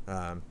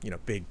 you know,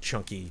 big,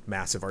 chunky,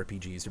 massive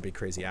RPGs or big,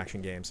 crazy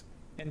action games.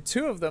 And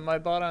 2 of them I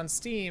bought on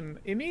Steam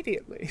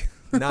immediately.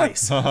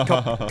 Nice.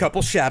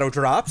 Couple shadow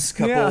drops,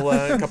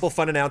 couple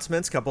fun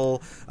announcements,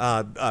 couple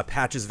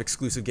patches of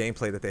exclusive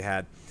gameplay that they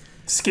had.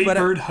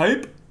 Skatebird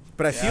hype.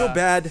 But I feel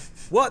bad.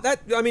 Well,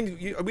 I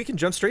mean, we can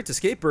jump straight to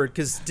Skatebird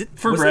because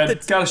for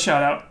Brad, got a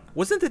shout out.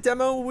 Wasn't the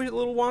demo a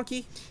little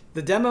wonky?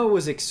 The demo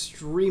was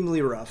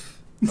extremely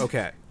rough.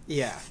 Okay.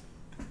 Yeah.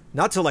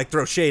 Not to like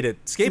throw shade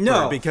at Skatebird,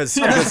 No. because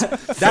That's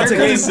a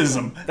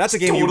criticism. That's a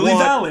game totally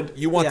valid.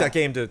 You want Yeah. that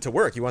game to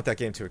work. You want that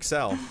game to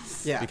excel.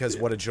 Yeah. Because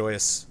what a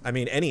joyous. I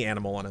mean, any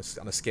animal on a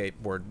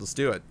skateboard. Let's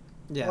do it.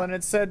 Yeah. Well, and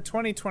it said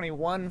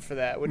 2021 for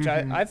that, which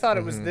I thought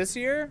it was this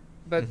year,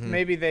 but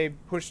maybe they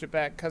pushed it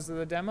back because of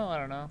the demo. I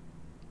don't know.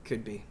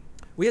 Could be.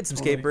 We had some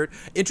Skatebird.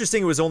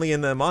 Interesting, it was only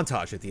in the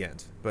montage at the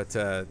end, but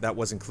that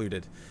was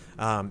included.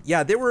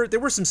 Yeah, there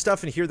were some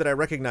stuff in here that I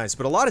recognized,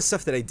 but a lot of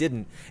stuff that I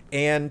didn't.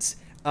 And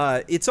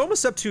it's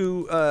almost up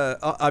to,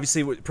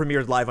 obviously it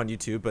premiered live on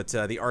YouTube, but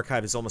the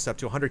archive is almost up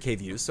to 100K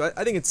views. So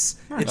I think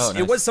nice.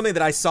 It was something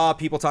that I saw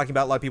people talking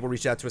about. A lot of people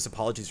reached out to us.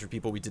 Apologies for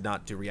people we did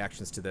not do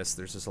reactions to this.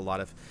 There's just a lot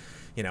of,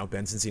 you know,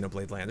 Ben's and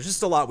Xenoblade Land. There's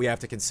just a lot we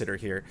have to consider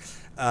here.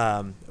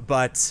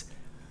 But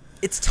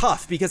it's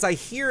tough because I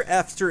hear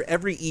after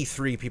every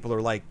E3, people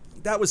are like,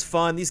 that was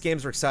fun. These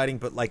games are exciting,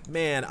 but like,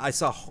 man, I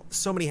saw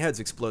so many heads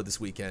explode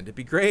this weekend. It'd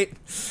be great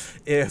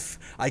if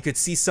I could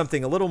see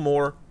something a little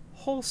more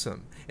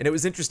wholesome. And it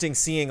was interesting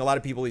seeing a lot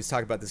of people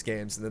talk about these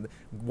games, and then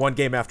one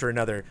game after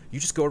another, you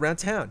just go around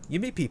town,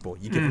 you meet people,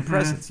 you give them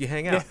presents, you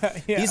hang out.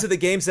 Yeah. These are the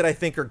games that I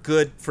think are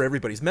good for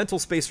everybody's mental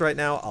space right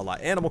now, a la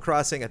Animal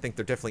Crossing. I think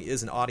there definitely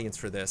is an audience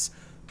for this.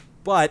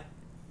 But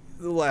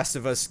The Last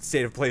of Us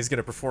State of Play is going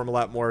to perform a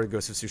lot more.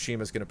 Ghost of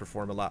Tsushima is going to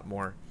perform a lot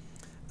more.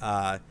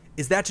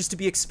 Is that just to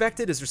be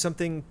expected? Is there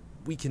something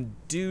we can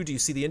do? Do you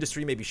see the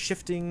industry maybe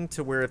shifting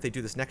to where if they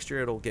do this next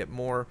year, it'll get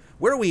more?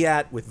 Where are we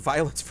at with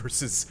violence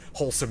versus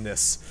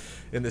wholesomeness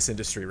in this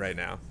industry right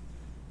now?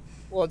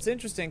 Well, it's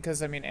interesting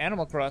because, I mean,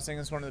 Animal Crossing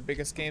is one of the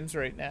biggest games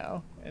right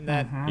now, and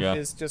that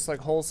is just like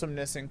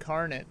wholesomeness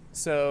incarnate.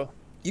 So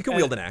you can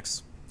wield an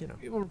axe, you know.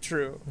 Well,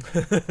 true.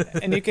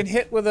 And you can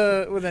hit with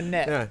a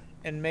net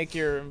and make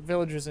your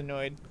villagers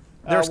annoyed.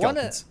 They're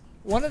skeletons.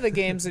 One of the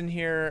games in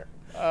here,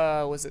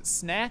 was it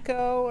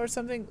Snacko or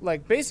something?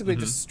 Like, basically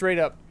just straight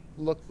up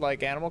looked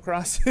like Animal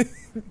Crossing.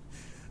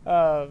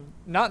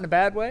 Not in a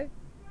bad way.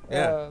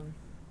 Yeah.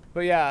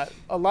 But yeah,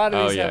 a lot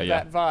of these have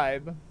that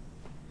vibe.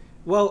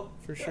 Well,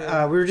 for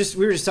sure. We were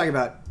just talking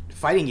about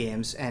fighting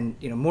games, and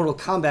you know, Mortal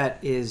Kombat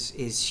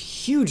is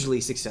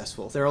hugely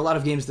successful. There are a lot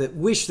of games that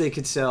wish they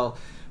could sell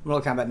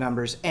Mortal Kombat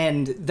numbers,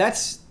 and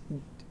that's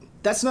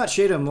not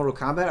shade on Mortal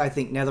Kombat. I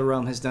think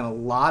NetherRealm has done a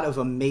lot of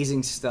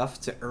amazing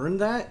stuff to earn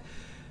that.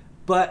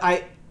 But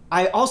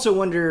I also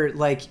wonder,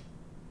 like,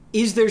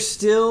 is there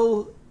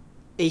still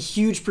a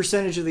huge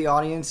percentage of the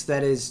audience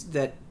that is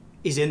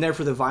in there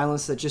for the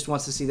violence, that just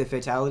wants to see the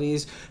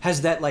fatalities?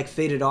 Has that like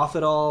faded off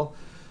at all?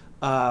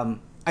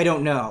 I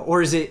don't know.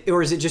 Or is it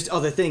just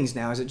other things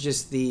now? Is it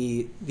just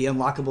the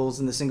unlockables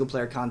and the single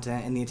player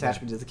content and the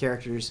attachment to the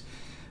characters?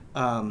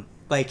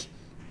 Like,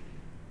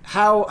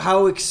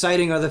 how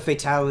exciting are the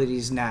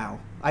fatalities now?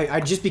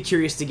 I'd just be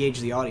curious to gauge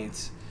the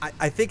audience.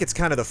 I think it's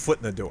kind of the foot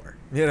in the door,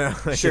 you know.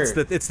 Like, sure.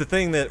 It's the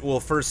thing that will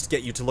first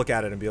get you to look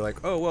at it and be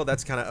like, oh well,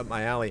 that's kind of up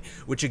my alley.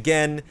 Which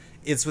again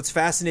is what's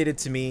fascinating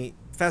to me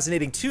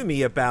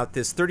about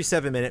this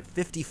 37-minute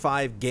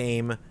 55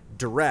 game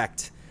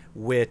direct,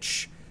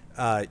 which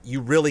you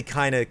really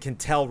kind of can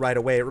tell right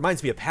away. It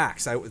reminds me of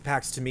PAX.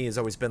 PAX to me has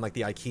always been like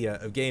the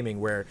IKEA of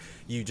gaming, where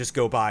you just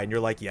go by and you're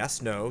like,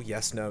 yes, no,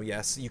 yes, no,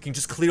 yes. You can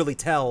just clearly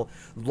tell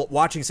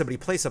watching somebody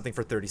play something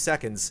for 30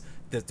 seconds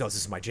that this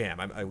is my jam.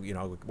 I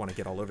want to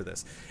get all over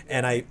this.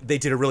 And they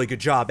did a really good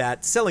job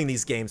at selling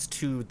these games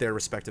to their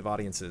respective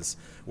audiences,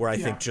 where I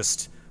think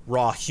just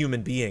raw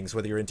human beings,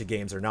 whether you're into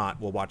games or not,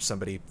 will watch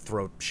somebody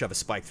shove a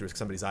spike through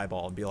somebody's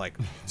eyeball and be like,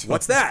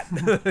 what's that?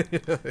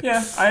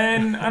 Yeah,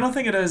 and I don't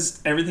think it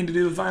has everything to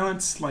do with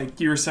violence. Like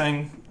you were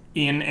saying,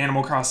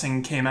 Animal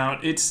Crossing came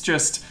out. It's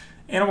just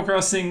Animal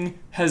Crossing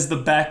has the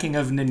backing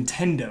of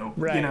Nintendo,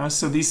 right? You know,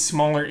 so these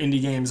smaller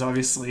indie games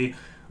obviously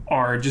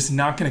are just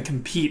not going to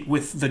compete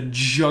with the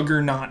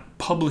juggernaut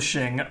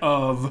publishing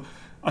of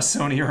a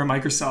Sony or a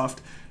Microsoft.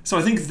 So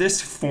I think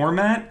this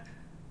format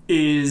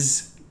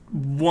is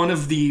one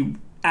of the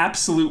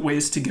absolute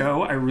ways to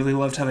go. I really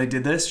loved how they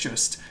did this.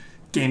 Just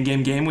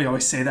game. We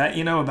always say that,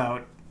 you know,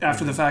 about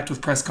after the fact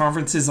with press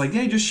conferences, like,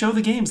 hey, just show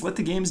the games. Let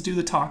the games do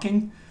the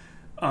talking.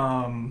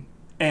 And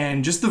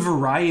just the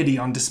variety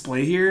on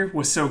display here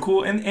was so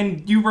cool.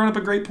 And you brought up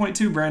a great point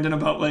too, Brandon,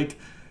 about like,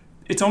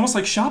 it's almost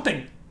like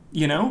shopping,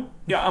 you know?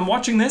 Yeah, I'm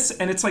watching this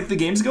and it's like the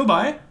games go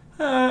by.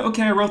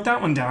 Okay, I wrote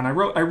that one down. I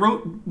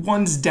wrote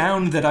ones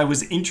down that I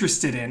was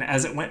interested in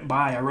as it went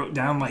by. I wrote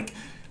down like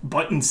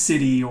Button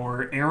City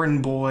or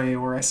Errand Boy,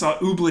 or I saw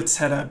Ooblets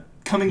had a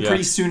coming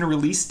pretty soon a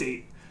release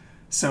date.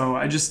 So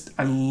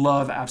I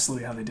love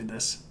absolutely how they did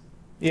this.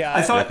 Yeah,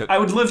 I thought I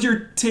would love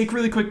your take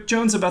really quick,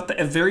 Jones, about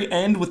the very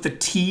end with the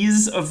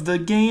tease of the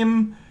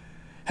game.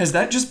 Has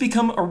that just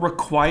become a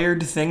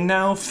required thing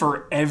now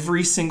for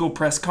every single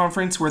press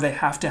conference, where they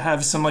have to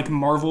have some like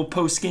Marvel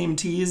post-game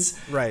tease?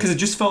 Right. Because it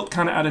just felt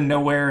kind of out of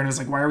nowhere, and it was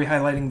like, why are we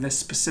highlighting this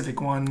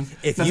specific one?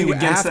 If Nothing you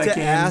against have that to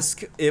game.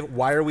 ask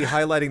why are we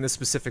highlighting this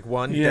specific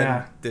one,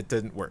 then it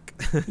didn't work.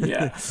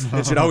 Yeah.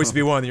 It should always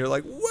be one that you're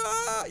like,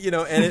 what? You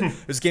know, and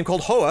there's a game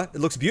called Hoa.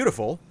 It looks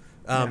beautiful,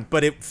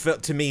 but it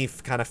felt, to me,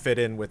 kind of fit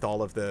in with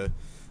all of the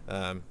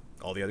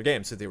all the other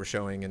games that they were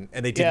showing, and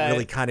they didn't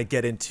really kind of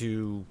get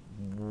into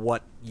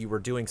what you were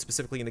doing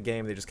specifically in the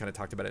game. They just kind of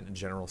talked about it in a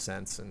general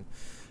sense, and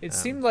it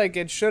seemed like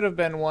it should have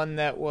been one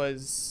that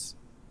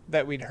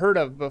we'd heard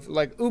of before,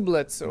 like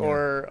Ooblets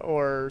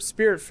or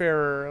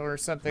Spiritfarer or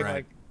something,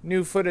 like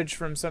new footage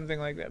from something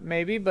like that,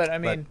 maybe. But I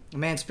mean,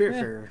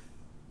 Spiritfarer.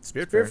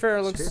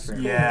 Spiritfarer looks cool.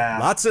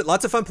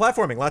 lots of fun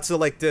platforming, lots of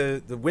like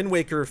the Wind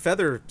Waker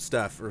feather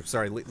stuff, or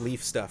sorry,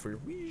 leaf stuff, where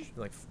you're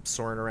like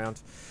soaring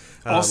around.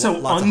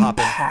 Also,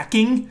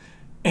 unpacking.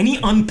 Any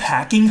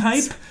unpacking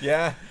hype?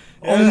 Yeah.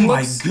 Oh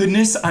my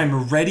goodness,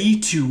 I'm ready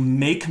to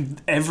make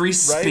every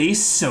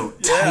space so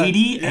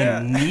tidy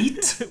and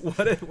neat.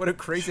 What a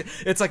crazy...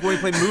 It's like when we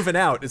play Moving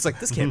Out. It's like,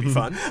 this can't be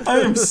fun. I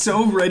am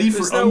so ready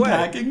for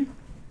unpacking.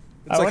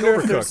 It's like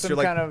Overcooked. You're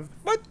like,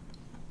 what?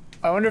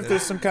 I wonder if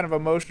there's some kind of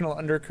emotional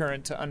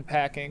undercurrent to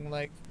unpacking,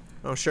 like...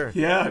 Oh, sure.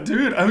 Yeah,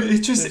 dude. I mean,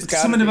 it's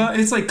something about...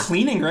 It's like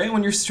cleaning, right?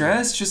 When you're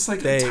stressed, just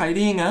like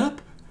tidying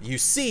up. You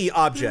see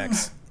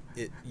objects.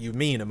 You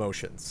mean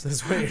emotions.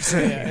 That's what you're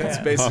saying. That's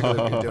basically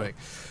what you're doing.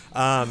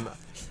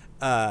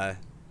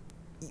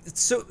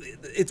 So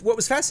it's what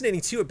was fascinating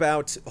too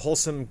about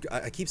Wholesome.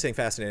 I keep saying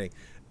fascinating.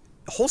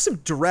 Wholesome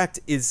Direct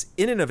is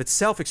in and of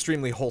itself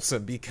extremely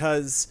wholesome,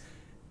 because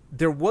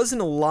there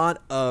wasn't a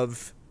lot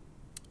of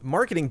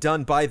marketing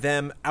done by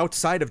them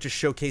outside of just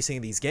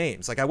showcasing these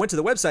games. Like I went to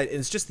the website and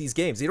it's just these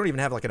games. They don't even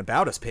have like an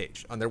About Us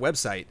page on their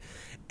website.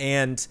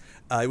 And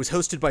it was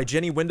hosted by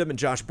Jenny Wyndham and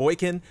Josh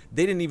Boykin.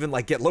 They didn't even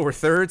like get lower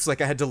thirds.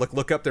 Like I had to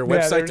look up their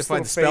website to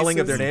find the spelling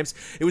of their names.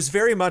 It was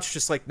very much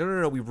just like,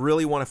 no, we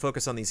really want to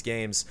focus on these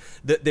games.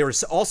 There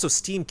was also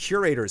Steam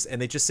curators,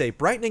 and they just say,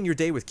 brightening your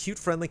day with cute,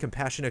 friendly,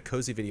 compassionate,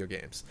 cozy video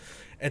games.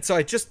 And so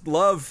I just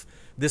love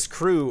this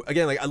crew.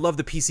 Again, like I love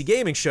the PC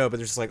gaming show, but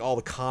there's just like all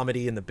the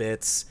comedy and the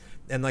bits.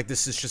 And like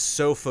this is just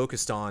so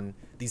focused on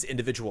these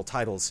individual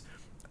titles.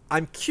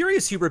 I'm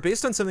curious, Hubert,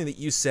 based on something that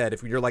you said,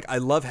 if you're like, I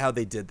love how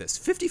they did this.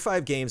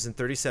 55 games in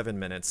 37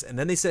 minutes, and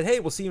then they said, hey,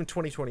 we'll see you in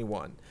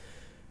 2021.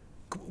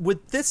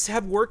 Would this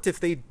have worked if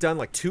they'd done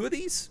like 2 of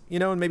these, you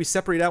know, and maybe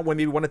separate out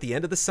maybe one at the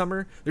end of the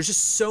summer? There's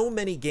just so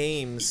many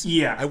games.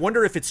 Yeah. I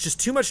wonder if it's just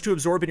too much to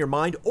absorb in your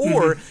mind,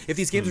 or if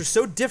these games are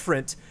so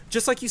different,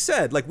 just like you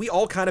said, like we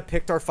all kind of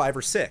picked our 5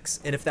 or 6,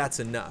 and if that's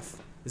enough.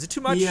 Is it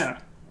too much? Yeah.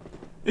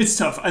 It's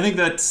tough. I think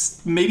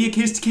that's maybe a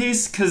case to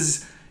case,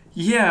 because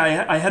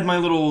yeah, I had my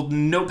little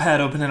notepad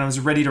open and I was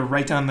ready to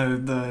write down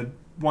the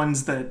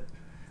ones that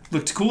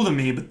looked cool to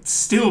me, but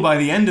still by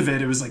the end of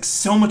it, it was like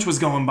so much was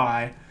going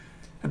by.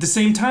 At the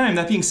same time,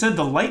 that being said,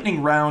 the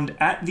lightning round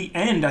at the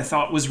end I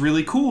thought was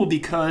really cool,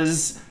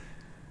 because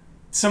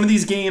some of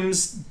these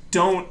games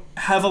don't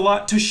have a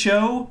lot to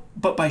show,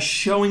 but by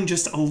showing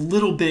just a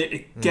little bit,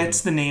 it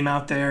gets the name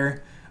out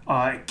there,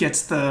 it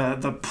gets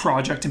the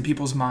project in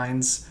people's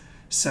minds.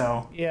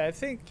 So yeah, I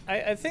think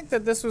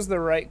that this was the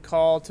right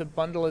call to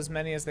bundle as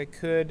many as they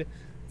could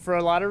for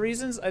a lot of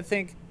reasons. I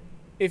think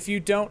if you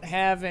don't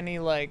have any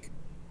like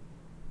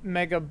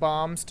mega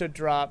bombs to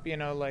drop, you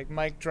know, like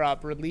mic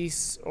drop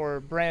release or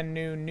brand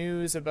new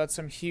news about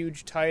some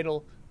huge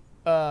title,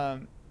 I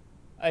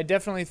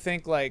definitely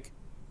think like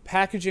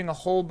packaging a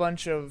whole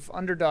bunch of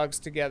underdogs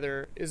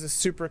together is a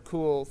super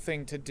cool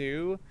thing to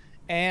do.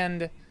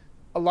 And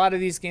a lot of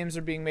these games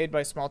are being made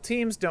by small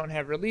teams, don't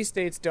have release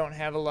dates, don't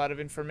have a lot of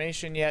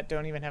information yet,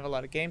 don't even have a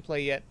lot of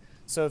gameplay yet.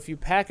 So if you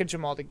package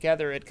them all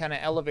together, it kind of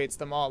elevates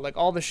them all. Like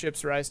all the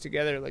ships rise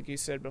together, like you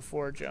said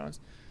before,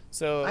 Jones.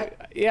 So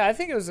yeah, I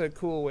think it was a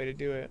cool way to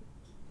do it.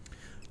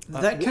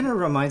 That kind of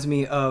reminds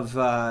me of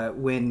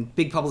when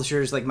big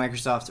publishers like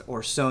Microsoft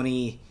or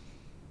Sony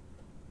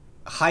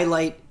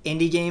highlight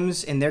indie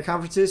games in their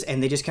conferences,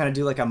 and they just kind of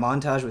do like a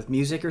montage with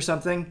music or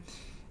something.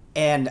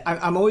 And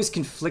I'm always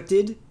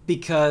conflicted,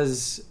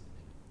 because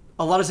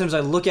a lot of times I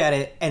look at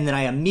it and then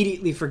I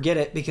immediately forget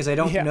it because I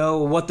don't know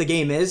what the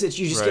game is.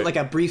 You just get like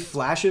a brief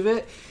flash of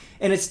it.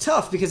 And it's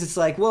tough because it's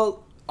like,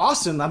 well,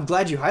 awesome, I'm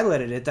glad you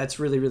highlighted it. That's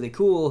really, really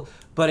cool.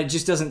 But it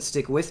just doesn't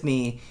stick with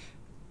me.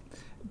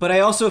 But I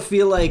also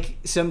feel like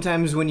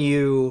sometimes when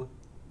you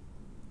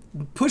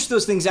push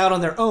those things out on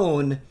their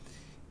own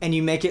and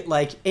you make it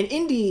like an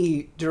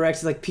indie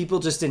direct, like people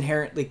just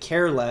inherently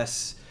care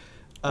less.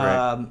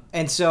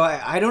 And so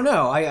I don't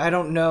know. I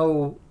don't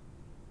know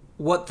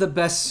what the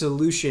best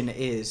solution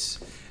is.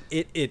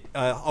 It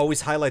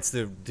always highlights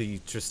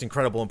the just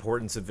incredible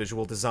importance of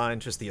visual design,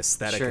 just the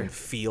aesthetic and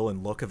feel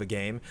and look of a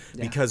game.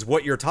 Because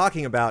what you're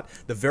talking about,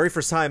 the very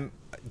first time,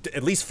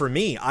 at least for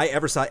me, I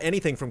ever saw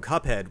anything from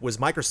Cuphead was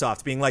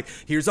Microsoft being like,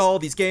 here's all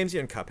these games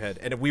in Cuphead.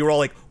 And we were all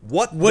like,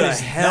 what the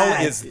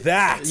hell is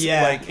that?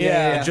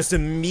 And just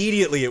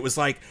immediately it was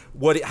like,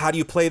 how do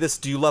you play this?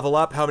 Do you level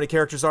up? How many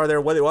characters are there?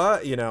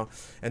 What? You know?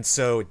 And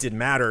so it didn't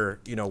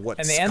matter, you know, what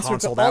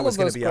console that was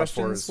going to be out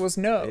for. Was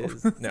no.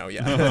 No,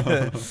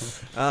 yeah.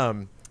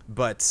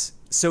 But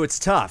so it's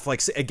tough.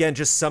 Like, again,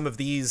 just some of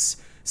these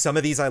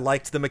I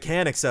liked the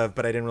mechanics of,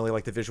 but I didn't really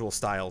like the visual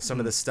style. Some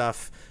of the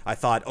stuff I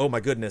thought, oh my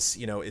goodness,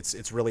 you know,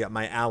 it's really up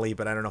my alley,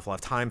 but I don't know if I'll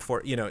have time for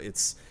it. You know,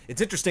 it's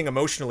interesting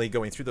emotionally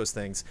going through those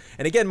things.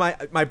 And again,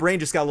 my brain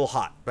just got a little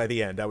hot by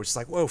the end. I was just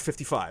like, whoa,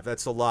 55,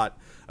 that's a lot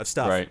of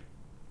stuff. Right.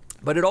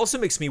 But it also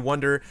makes me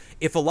wonder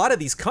if a lot of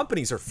these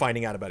companies are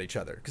finding out about each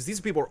other, because these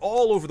people are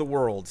all over the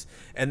world,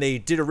 and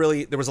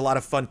there was a lot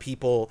of fun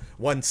people.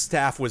 One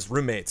staff was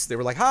roommates. They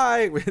were like,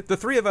 "Hi, the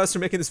 3 of us are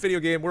making this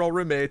video game. We're all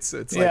roommates."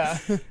 It's like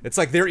it's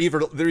like they're either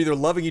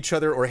loving each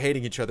other or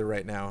hating each other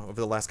right now over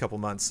the last couple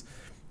months.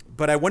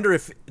 But I wonder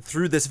if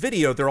through this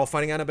video they're all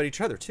finding out about each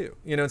other too.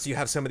 You know, and so you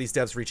have some of these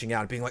devs reaching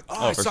out and being like,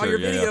 "Oh, I saw your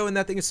video and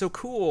that thing is so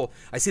cool."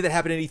 I see that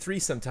happen at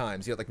E3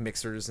 sometimes. You have like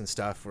mixers and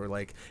stuff, where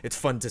like it's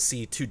fun to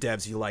see 2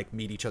 devs you like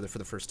meet each other for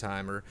the first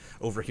time or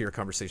overhear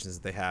conversations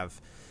that they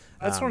have.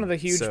 That's one of the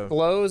huge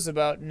blows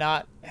about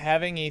not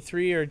having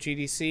E3 or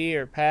GDC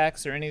or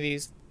PAX or any of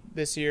these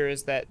this year,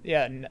 is that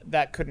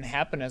that couldn't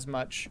happen as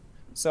much.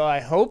 So I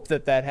hope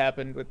that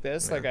happened with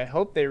this. Yeah. Like, I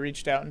hope they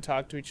reached out and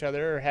talked to each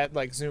other or had,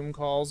 like, Zoom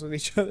calls with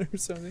each other or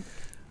something.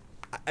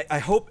 I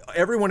hope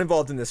everyone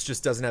involved in this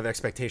just doesn't have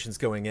expectations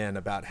going in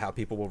about how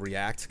people will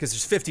react. Because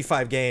there's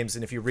 55 games,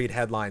 and if you read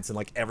headlines and,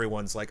 like,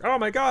 everyone's like, oh,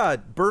 my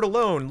God, Bird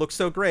Alone looks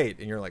so great.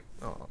 And you're like,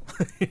 oh.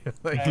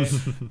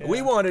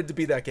 We wanted to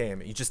be that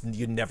game.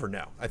 You never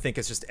know. I think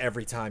it's just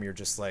every time you're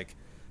just like,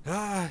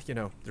 you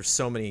know, there's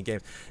so many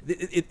games.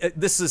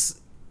 This is,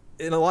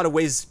 in a lot of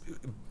ways,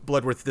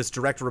 Bloodworth, this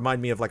direct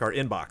remind me of like our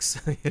inbox.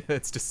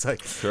 It's just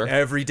like Sure.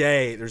 every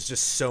day there's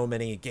just so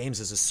many games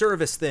as a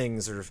service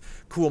things or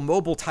cool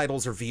mobile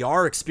titles or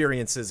VR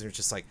experiences. And it's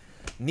just like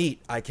neat.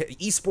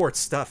 Esports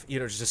stuff. You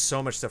know, there's just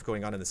so much stuff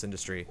going on in this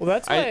industry. Well,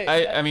 that's why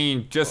I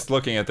mean, just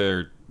looking at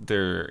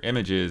their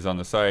images on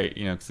the site,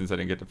 you know, since I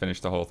didn't get to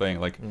finish the whole thing,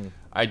 like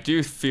I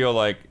do feel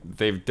like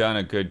they've done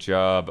a good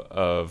job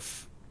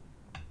of,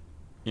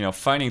 you know,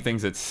 finding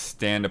things that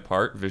stand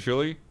apart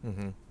visually.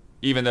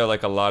 Even though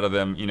like a lot of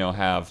them, you know,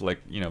 have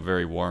like, you know,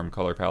 very warm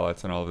color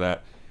palettes and all of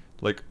that.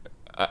 Like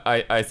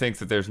I think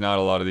that there's not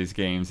a lot of these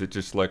games that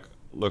just look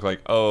like,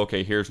 oh,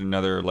 okay, here's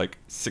another like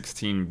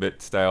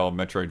 16-bit style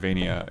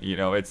Metroidvania. You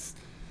know,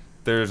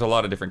 there's a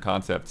lot of different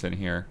concepts in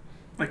here.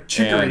 Like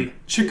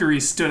Chicory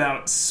stood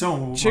out so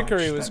much.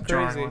 Chicory was that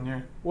drawing crazy. one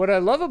here. What I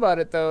love about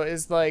it though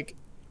is like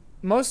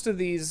most of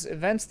these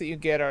events that you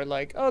get are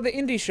like, oh, the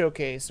indie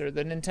showcase or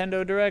the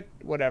Nintendo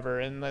Direct, whatever,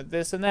 and the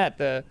this and that,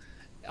 the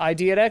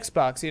ID at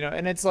Xbox, you know,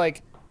 and it's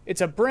like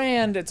it's a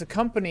brand, it's a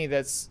company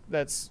that's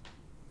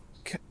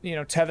you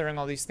know, tethering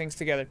all these things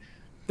together.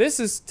 This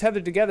is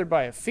tethered together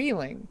by a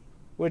feeling,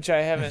 which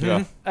I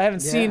haven't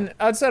seen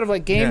outside of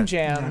like game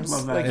jams. I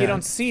love that. Like you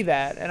don't see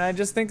that, and I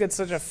just think it's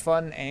such a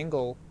fun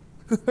angle.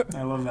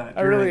 I love that.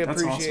 I really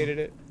appreciated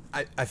it.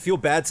 I feel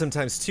bad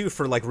sometimes too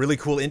for like really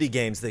cool indie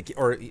games that,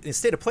 or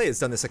State of Play has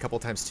done this a couple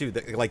of times too,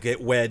 that like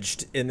get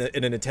wedged in a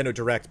Nintendo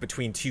Direct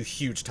between two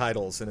huge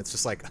titles, and it's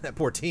just like that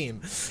poor team,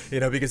 you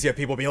know, because you have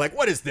people being like,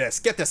 "What is this?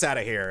 Get this out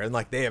of here!" and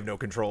like they have no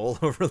control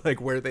over like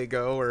where they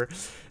go or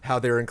how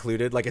they're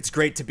included. Like it's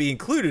great to be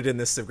included in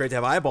this, it's great to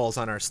have eyeballs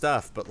on our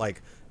stuff, but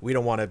like we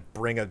don't want to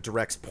bring a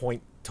Direct's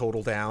point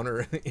total down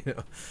or you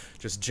know,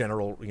 just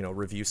general, you know,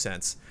 review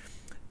sense.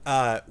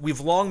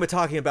 We've long been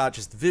talking about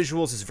just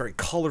visuals. It's a very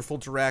colorful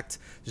Direct.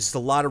 Just a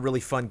lot of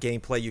really fun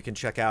gameplay you can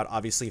check out,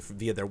 obviously,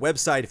 via their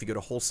website. If you go to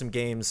Wholesome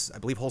Games, I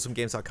believe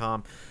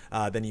wholesomegames.com,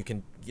 then you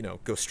can, you know,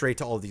 go straight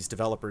to all of these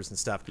developers and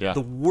stuff. Yeah.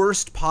 The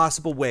worst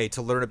possible way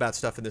to learn about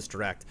stuff in this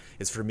Direct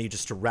is for me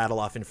just to rattle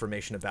off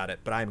information about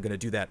it, but I'm going to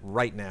do that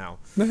right now.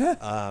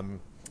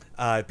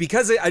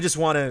 Because I just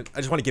want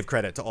to give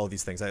credit to all of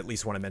these things. I at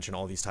least want to mention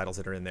all of these titles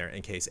that are in there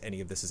in case any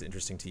of this is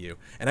interesting to you.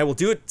 And I will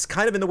do it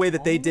kind of in the way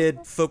that they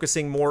did,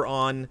 focusing more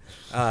on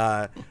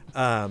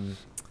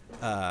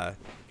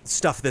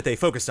stuff that they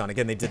focused on.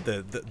 Again, they did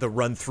the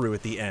run through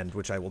at the end,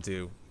 which I will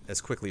do as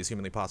quickly as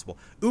humanly possible.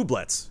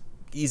 Ooblets,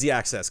 easy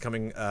access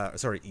coming.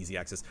 Easy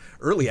access,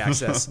 early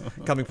access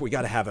coming. We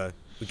got to have a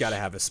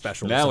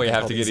special. Now we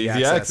have to get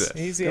easy access.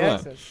 Easy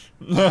access.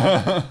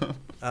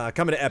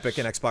 Coming to Epic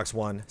and Xbox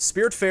One.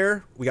 Spirit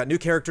Fair, we got new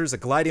characters, a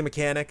gliding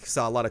mechanic,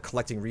 saw a lot of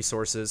collecting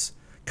resources.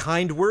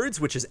 Kind Words,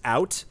 which is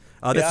out.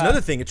 That's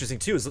another thing interesting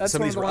too, is some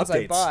of these were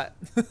updates. That's one of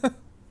the ones I bought.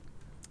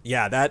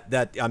 Yeah,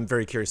 that I'm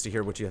very curious to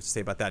hear what you have to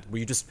say about that.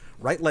 Where you just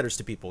write letters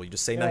to people, you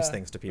just say nice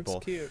things to people.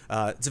 It's cute.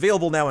 It's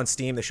available now on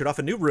Steam. They showed off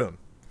a new room.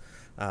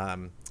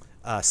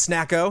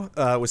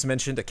 Snacko was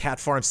mentioned, a cat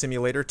farm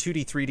simulator,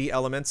 2D, 3D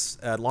elements,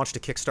 launched a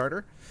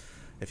Kickstarter.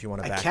 If you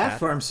want to back that. A cat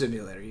farm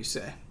simulator, you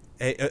say?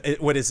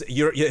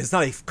 It's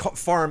not a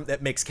farm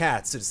that makes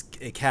cats. It's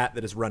a cat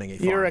that is running a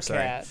farm. You're a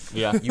Sorry. cat.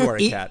 Yeah. You are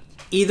a cat.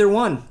 Either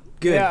one.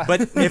 Good. Yeah.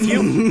 But if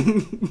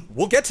you,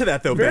 we'll get to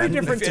that though, Very Ben.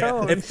 different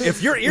tone.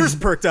 If your ears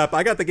perked up,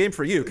 I got the game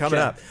for you coming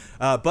up.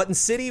 Button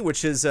City,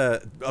 which is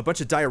a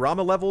bunch of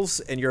diorama levels,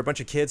 and you're a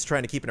bunch of kids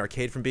trying to keep an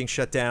arcade from being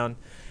shut down.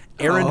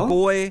 Errand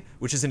Boy,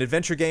 which is an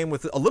adventure game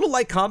with a little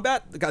light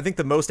combat. I think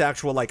the most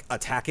actual like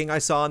attacking I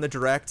saw in the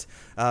Direct,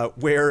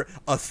 where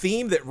a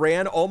theme that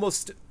ran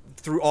almost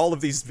through all of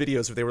these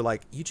videos where they were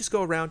like, you just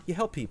go around, you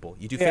help people,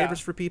 you do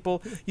favors for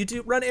people, you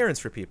do run errands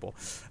for people.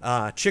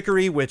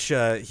 Chicory, which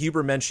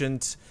Huber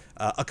mentioned,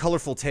 A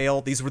Colorful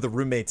Tale. These were the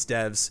Roommates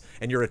devs,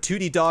 and you're a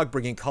 2D dog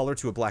bringing color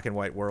to a black and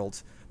white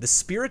world. The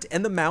Spirit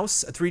and the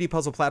Mouse, a 3D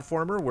puzzle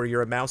platformer where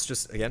you're a mouse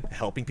just, again,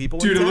 helping people.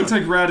 Dude, it looks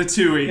like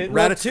Ratatouille.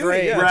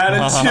 Ratatouille, yeah.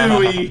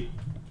 Ratatouille.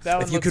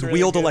 If you could really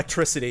wield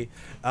electricity.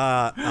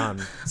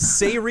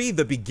 Sayri,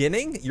 The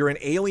Beginning. You're an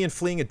alien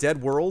fleeing a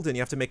dead world, and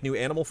you have to make new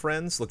animal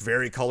friends. Look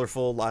very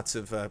colorful, lots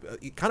of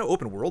kind of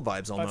open world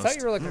vibes almost. I thought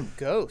you were like a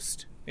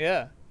ghost.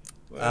 Yeah.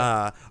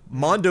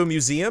 Mondo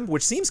Museum,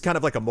 which seems kind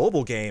of like a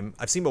mobile game.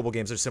 I've seen mobile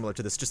games that are similar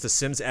to this. Just a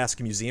Sims-esque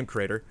museum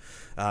creator.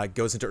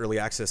 Goes into early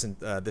access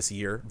this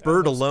year.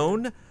 Bird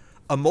Alone,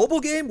 a mobile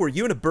game where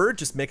you and a bird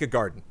just make a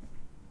garden.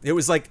 It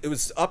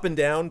was up and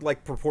down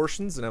like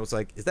proportions, and I was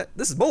like,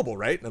 this is mobile,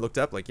 right? And I looked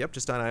up, like, yep,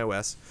 just on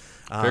iOS.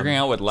 Figuring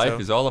out what life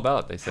is all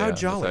about, they say. How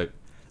jolly.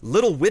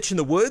 Little Witch in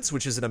the Woods,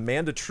 which is an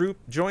Amanda Troop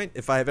joint,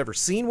 if I have ever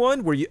seen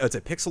one, where it's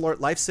a pixel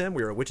art life sim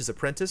where you're a witch's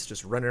apprentice,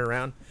 just running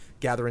around,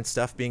 gathering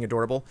stuff, being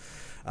adorable.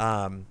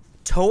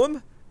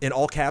 Toem, in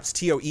all caps,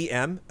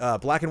 T-O-E-M,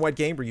 black and white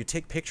game where you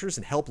take pictures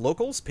and help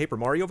locals, Paper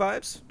Mario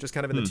vibes, just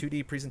kind of in the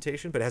 2D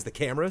presentation, but it has the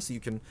camera, so you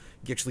can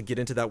actually get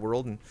into that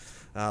world and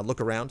look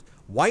around.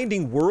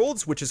 Winding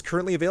Worlds, which is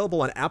currently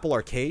available on Apple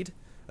Arcade,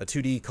 a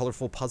 2D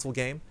colorful puzzle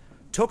game.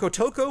 Toko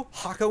Toko,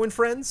 Hako and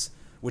Friends,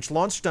 which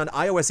launched on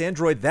iOS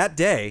Android that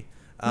day.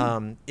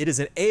 It is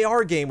an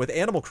AR game with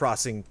Animal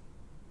Crossing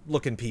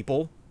looking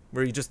people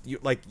where you just you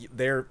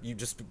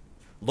just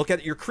look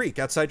at your creek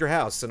outside your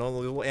house, and all the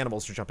little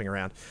animals are jumping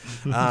around.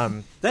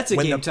 That's a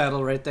game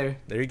title right there.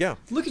 There you go.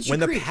 Look at your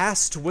When creek. the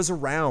Past Was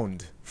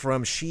Around,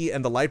 from She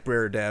and the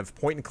Lightbearer dev,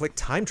 point-and-click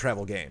time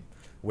travel game,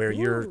 where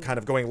you're kind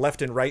of going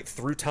left and right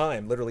through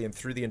time, literally, and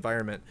through the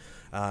environment.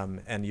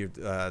 And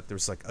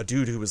there's like a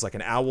dude who was like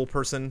an owl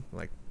person,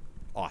 like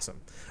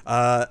awesome.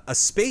 A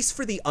Space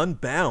for the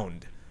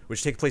Unbound,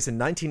 which takes place in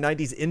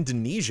 1990s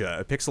Indonesia,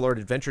 a pixel art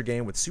adventure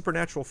game with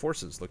supernatural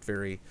forces. Looked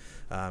very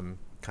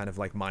kind of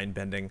like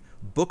mind-bending.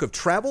 Book of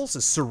Travels,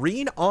 a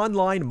serene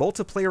online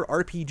multiplayer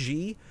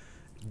RPG.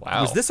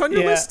 Wow. Was this on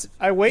your list?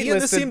 I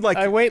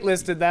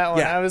waitlisted that one.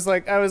 Yeah. I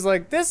was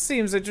like, this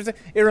seems interesting.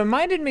 It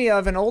reminded me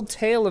of an old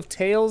Tale of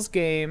Tales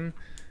game,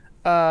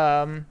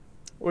 where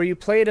you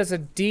played as a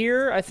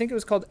deer. I think it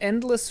was called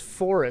Endless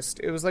Forest.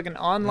 It was like an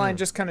online,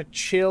 just kind of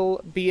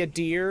chill, be a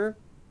deer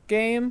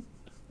game.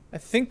 I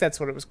think that's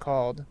what it was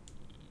called.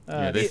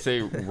 Yeah, they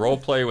say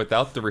roleplay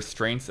without the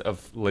restraints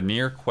of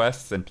linear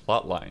quests and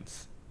plot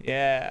lines.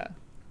 Yeah.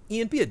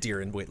 Ian, be a deer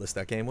and waitlist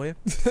that game, will you?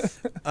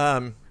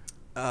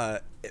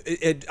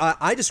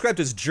 I described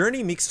it as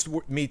Journey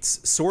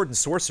meets Sword and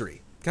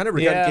Sorcery. Kind of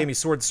gave me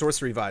Sword and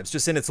Sorcery vibes,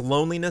 just in its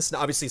loneliness. Now,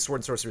 obviously, Sword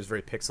and Sorcery is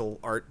very pixel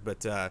art, but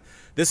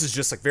this is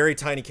just like very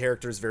tiny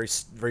characters, very,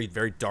 very,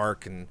 very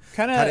dark, and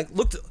kind of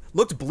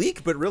looked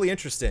bleak, but really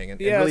interesting, and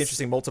really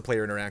interesting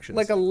multiplayer interactions.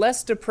 Like a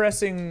less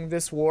depressing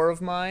This War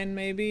of Mine,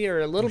 maybe,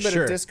 or a little bit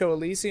of Disco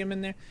Elysium in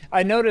there.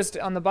 I noticed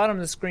on the bottom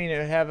of the screen it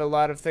would have a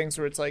lot of things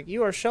where it's like,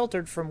 you are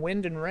sheltered from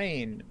wind and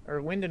rain,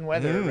 or wind and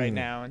weather right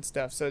now and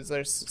stuff. So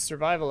there's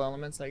survival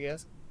elements, I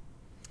guess.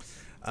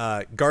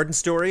 Garden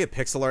Story, a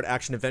pixel art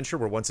action adventure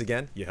where, once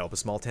again, you help a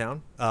small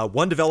town.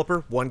 One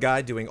developer, one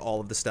guy doing all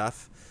of the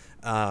stuff.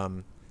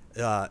 I'm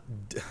going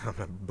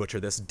to butcher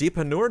this.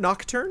 Deepanur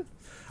Nocturne?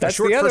 That's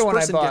the other one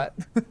I bought.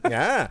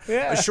 Yeah.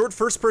 A short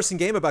first-person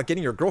game about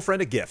getting your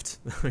girlfriend a gift.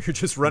 You're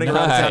just running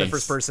around the town in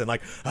first person,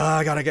 like,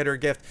 I gotta get her a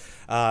gift.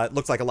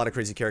 Looks like a lot of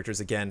crazy characters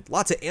again.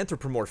 Lots of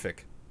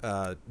anthropomorphic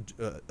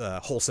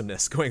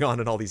wholesomeness going on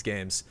in all these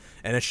games.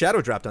 And a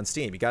shadow dropped on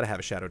Steam. You gotta have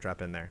a shadow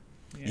drop in there.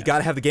 Yeah. You got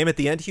to have the game at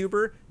the end,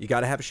 Huber. You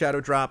got to have a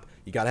shadow drop.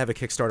 You got to have a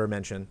Kickstarter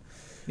mention.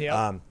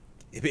 Yeah.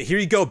 Here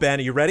you go, Ben.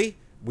 Are you ready?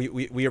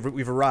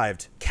 We've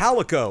arrived.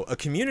 Calico, a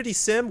community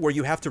sim where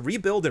you have to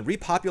rebuild and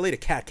repopulate a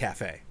cat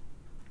cafe.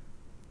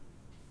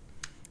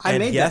 I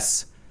made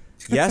yes,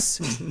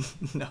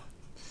 no.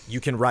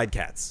 You can ride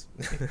cats.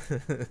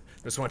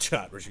 There's one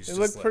shot where she's it just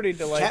looked pretty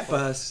delightful. Cat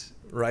bus.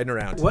 Riding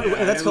around. What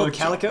that's called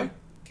Calico?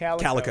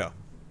 Calico.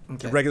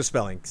 Okay. Regular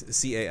spelling.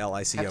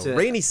 Calico.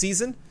 Rainy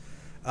season.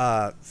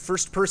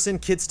 First person,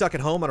 kid stuck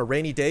at home on a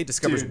rainy day,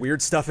 discovers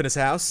weird stuff in his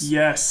house.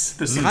 Yes,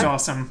 this is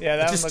awesome. Yeah,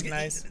 that one looked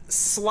nice.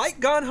 Slight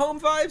Gone Home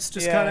vibes,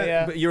 just kind of.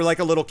 Yeah. You're like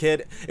a little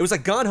kid. It was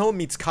like Gone Home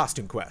meets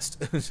Costume Quest.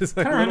 Just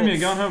like kind of reminded me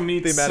of Gone Home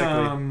meets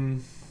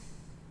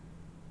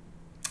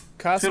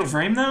Fatal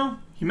Frame, though.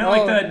 You meant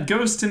like that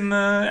ghost in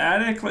the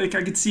attic. Like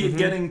I could see it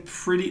getting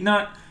pretty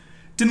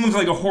didn't look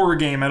like a horror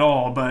game at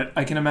all, but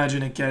I can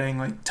imagine it getting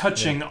like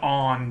touching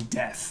on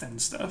death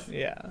and stuff.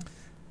 Yeah.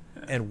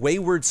 And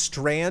Wayward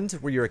Strand,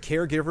 where you're a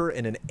caregiver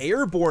in an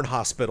airborne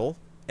hospital.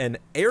 An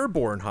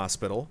airborne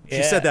hospital.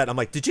 She said that. I'm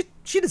like,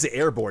 she is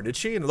airborne, did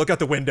she? And look out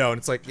the window, and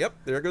it's like, yep,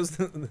 there goes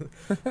the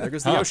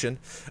ocean.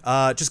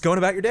 Just going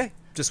about your day.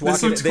 Just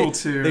walking. This looks cool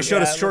too. They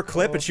showed a short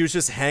clip, and she was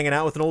just hanging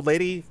out with an old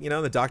lady. You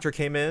know, the doctor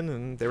came in,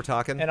 and they were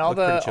talking. And all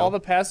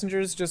the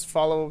passengers just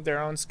follow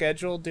their own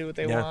schedule, do what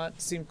they want.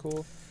 Seemed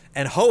cool.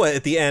 And Hoa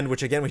at the end,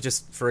 which again, we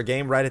just, for a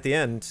game right at the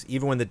end,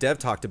 even when the dev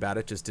talked about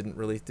it, just didn't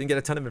get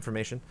a ton of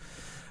information.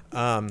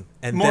 And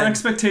more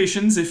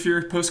expectations if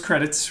you're post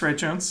credits, right,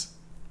 Jones?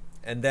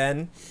 And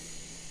then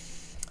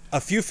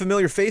a few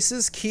familiar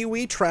faces: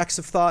 Kiwi, Tracks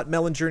of Thought,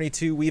 Melon Journey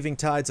 2, Weaving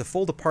Tides, A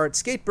Fold Apart,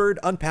 Skatebird,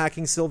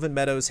 Unpacking, Sylvan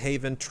Meadows,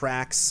 Haven,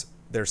 Tracks,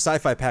 their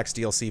Sci-Fi Packs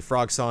DLC,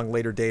 Frog Song,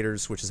 Later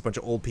Daters, which is a bunch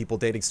of old people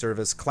dating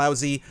service,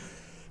 Clousy,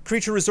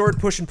 Creature Resort,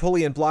 Push and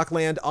Pulley, and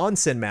Blockland,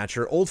 Onsen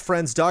Matcher, Old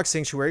Friends, Dog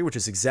Sanctuary, which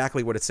is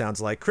exactly what it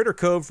sounds like, Critter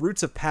Cove,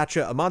 Roots of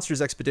Pacha, A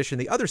Monster's Expedition,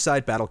 The Other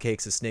Side, Battle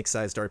Cakes, a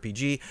snake-sized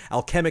RPG,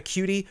 Alchemic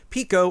Cutie,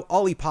 Pico,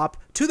 Ollie Pop,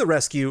 To the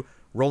Rescue,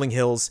 Rolling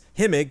Hills,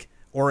 Himig,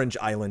 Orange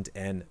Island,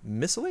 and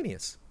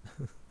Miscellaneous.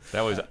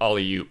 That was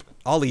Ollie-oop.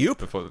 Ollie-oop?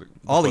 Before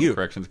the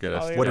corrections get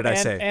us. What did I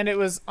say? And it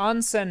was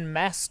Onsen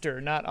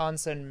Master, not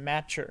Onsen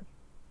Matcher.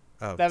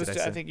 Oh, that was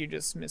I think you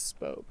just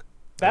misspoke.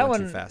 That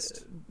one, too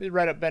fast.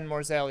 Right up Ben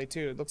Moore's alley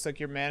too. It looks like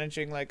you're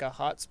managing like a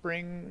hot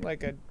spring,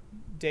 like a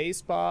day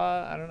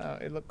spa. I don't know.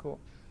 It looked cool.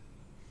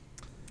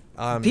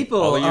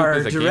 People are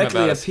is a directly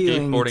game about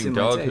appealing a skateboarding to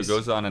dog my who taste.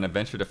 goes on an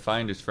adventure to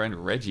find his friend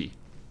Reggie.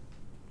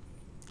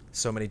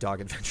 So many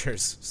dog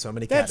adventures. So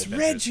many cat That's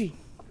adventures. Reggie.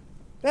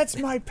 That's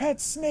my pet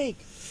snake.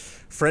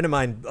 Friend of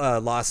mine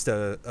was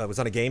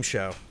on a game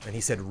show, and he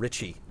said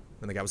Richie.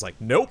 And the guy was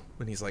like, nope.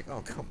 And he's like,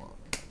 oh, come on.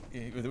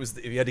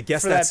 You had to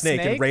guess For that that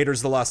snake in snake? Raiders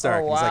of the Lost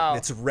Ark. Oh, He's wow. like,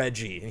 it's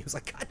Reggie. And he was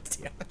like, God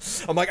damn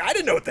it. I'm like, I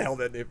didn't know what the hell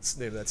that name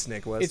of that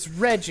snake was. It's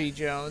Reggie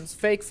Jones,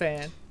 fake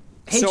fan.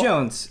 Hey, So-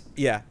 Jones,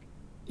 Yeah.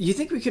 you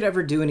think we could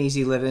ever do an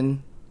Easy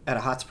Living at a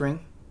hot spring.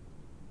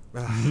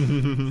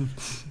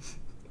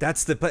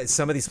 That's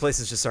some of these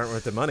places just aren't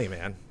worth the money,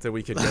 man, that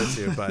we could go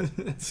to. But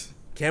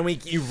can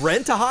you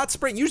rent a hot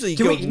spring? Usually you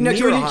go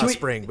near a hot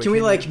spring. Can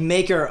we like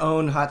make our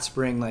own hot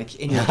spring like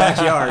in your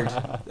backyard?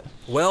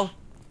 Well,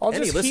 I'll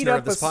any just listener heat up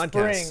of this a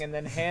podcast spring and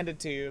then hand it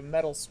to you, a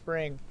metal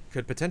spring.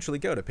 could potentially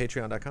go to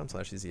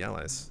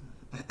patreon.com/easyallies.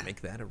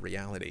 Make that a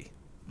reality.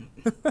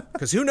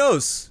 Because who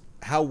knows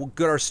how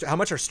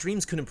much our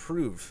streams could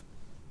improve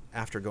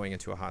after going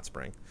into a hot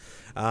spring.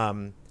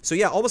 So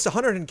yeah, almost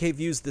 100K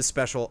views this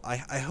special.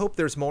 I hope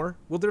there's more.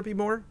 Will there be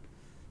more?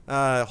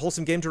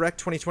 Wholesome Game Direct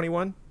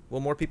 2021. Will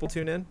more people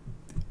tune in?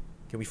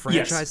 Can we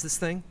franchise this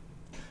thing?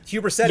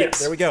 Huber said it.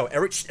 There we go.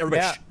 Everybody.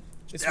 Yeah.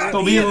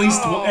 There'll be at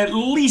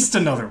least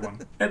another one,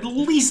 at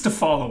least a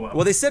follow-up.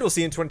 Well, they said we'll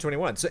see in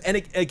 2021. So, and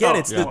again,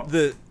 it's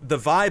the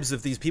vibes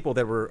of these people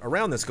that were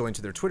around this going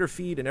to their Twitter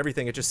feed and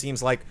everything. It just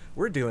seems like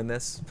we're doing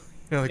this.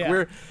 You know,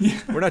 like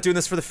we're not doing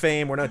this for the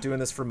fame. We're not doing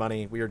this for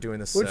money. We are doing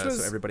this so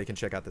everybody can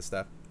check out this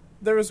stuff.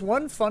 There was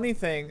one funny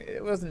thing.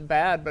 It wasn't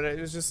bad, but it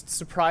was just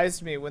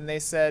surprised me when they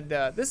said,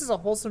 this is a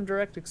Wholesome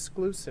Direct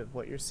exclusive,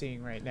 what you're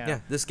seeing right now. Yeah,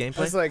 this gameplay,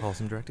 was like,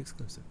 Wholesome Direct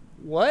exclusive.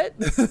 What?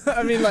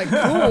 I mean, like,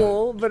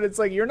 cool, but it's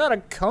like, you're not a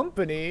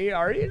company,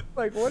 are you?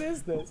 Like, what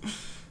is this?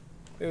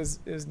 It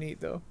was neat,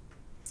 though.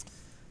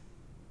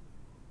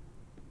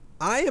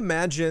 I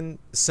imagine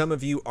some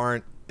of you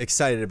aren't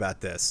excited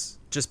about this,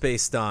 just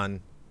based on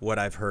what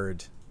I've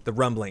heard, the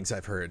rumblings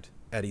I've heard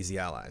at Easy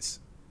Allies.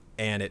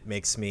 And it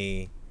makes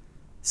me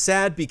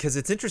sad because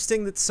it's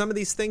interesting that some of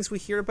these things we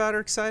hear about are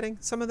exciting.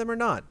 Some of them are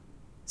not.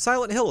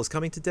 Silent Hill is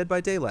coming to Dead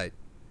by Daylight.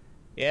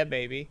 Yeah,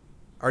 baby.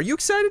 Are you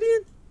excited,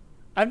 Ian?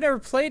 I've never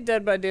played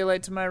Dead by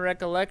Daylight to my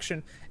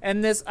recollection.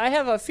 And this, I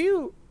have a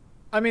few,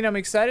 I mean, I'm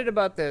excited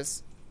about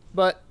this,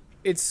 but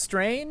it's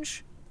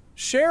strange.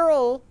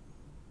 Cheryl,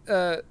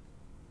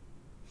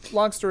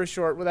 long story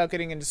short, without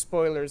getting into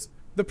spoilers,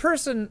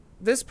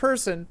 this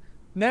person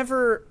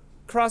never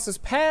crosses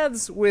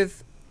paths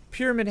with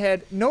Pyramid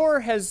Head,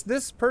 nor has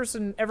this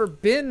person ever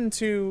been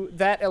to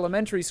that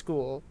elementary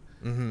school.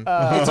 Mm-hmm.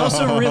 It's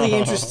also really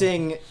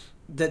interesting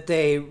that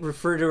they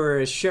refer to her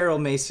as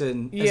Cheryl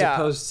Mason as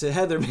opposed to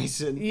Heather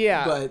Mason.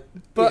 Yeah,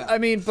 but I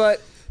mean,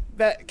 but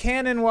that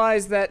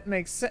canon-wise, that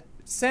makes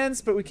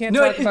sense. But we can't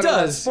talk about it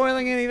without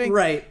spoiling anything.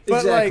 Right?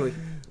 But exactly.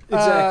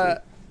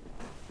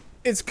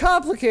 It's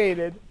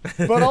complicated,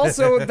 but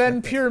also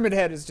then Pyramid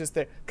Head is just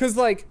there because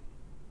like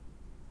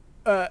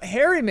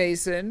Harry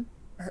Mason,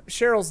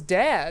 Cheryl's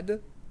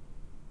dad,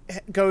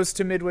 goes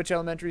to Midwich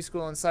Elementary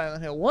School in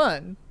Silent Hill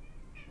 1.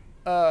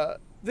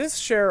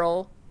 This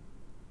Cheryl,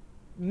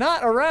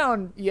 not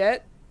around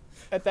yet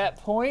at that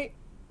point,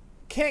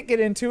 can't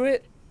get into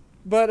it,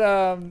 but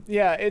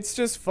yeah, it's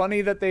just funny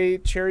that they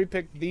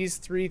cherry-picked these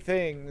three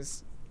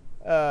things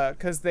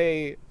because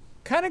they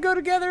kind of go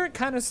together,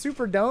 kind of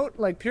super don't.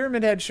 Like,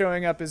 Pyramid Head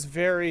showing up is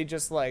very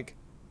just like,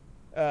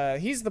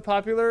 he's the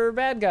popular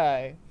bad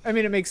guy. I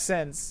mean, it makes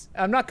sense.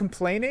 I'm not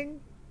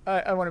complaining.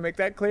 I want to make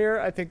that clear.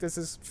 I think this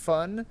is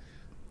fun,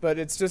 but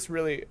it's just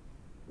really,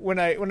 when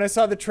I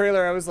saw the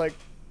trailer, I was like,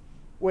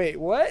 wait,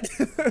 what?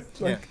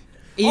 Like,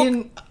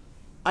 Ian,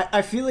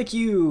 I feel like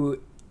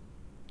you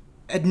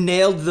had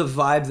nailed the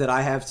vibe that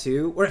I have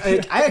too. Where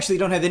I actually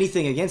don't have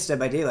anything against Dead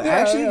by Daylight. I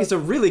actually think it's a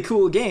really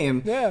cool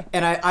game. Yeah.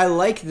 And I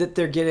like that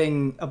they're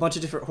getting a bunch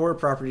of different horror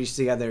properties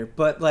together.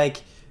 But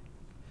like,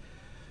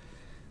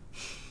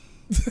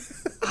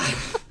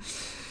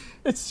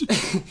 it's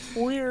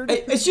weird.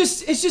 It's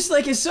just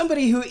like, as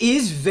somebody who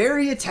is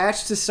very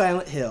attached to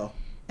Silent Hill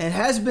and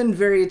has been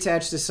very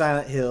attached to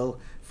Silent Hill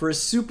for a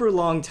super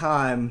long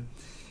time,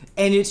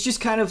 and it's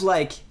just kind of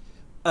like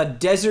a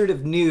desert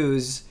of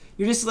news.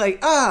 You're just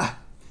like,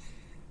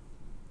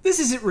 this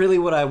isn't really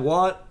what I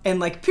want. And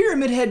like,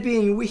 Pyramid Head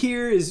being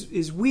here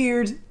is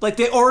weird. Like,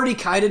 they already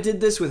kind of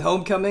did this with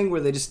Homecoming,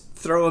 where they just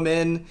throw him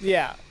in.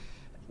 Yeah,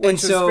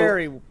 which is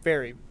very,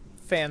 very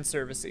fan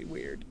servicey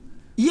weird.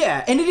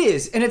 Yeah, and it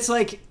is. And it's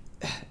like,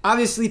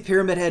 obviously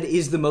Pyramid Head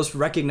is the most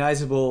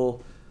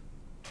recognizable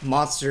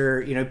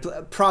monster, you know,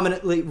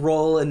 prominently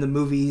role in the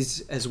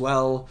movies as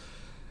well.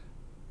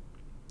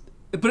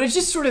 But it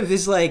just sort of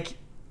is like,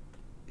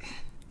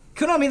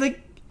 Konami,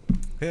 like,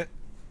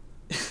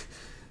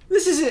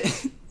 this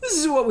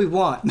is what we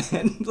want,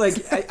 man. Like,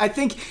 I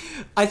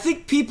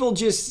think people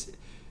just,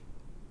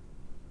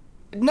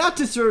 not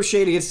to throw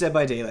shade against Dead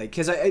by Daylight,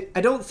 because I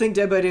don't think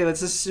Dead by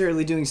Daylight's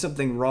necessarily doing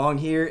something wrong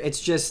here.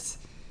 It's just,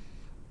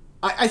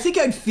 I think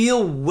I'd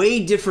feel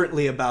way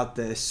differently about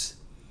this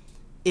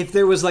if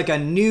there was like a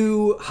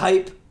new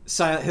hype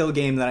Silent Hill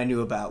game that I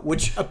knew about,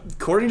 which,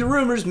 according to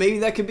rumors, maybe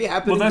that could be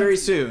happening very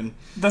soon.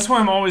 That's why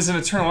I'm always an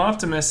eternal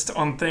optimist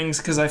on things,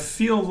 because I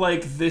feel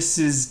like this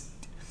is,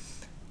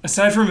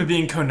 aside from it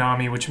being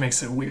Konami, which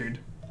makes it weird,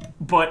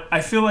 but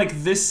I feel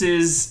like this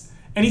is,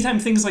 anytime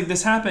things like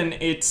this happen,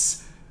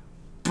 it's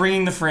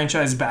bringing the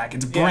franchise back.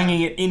 It's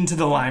bringing it into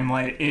the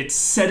limelight. It's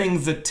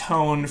setting the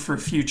tone for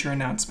future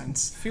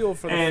announcements. Fuel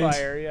for the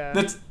fire,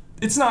 yeah.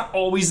 It's not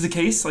always the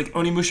case. Like,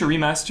 Onimusha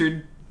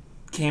Remastered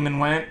came and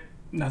went.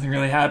 Nothing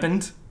really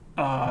happened.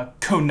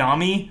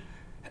 Konami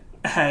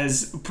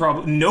has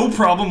no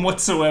problem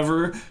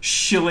whatsoever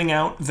shilling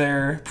out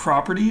their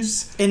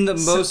properties in the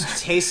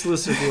most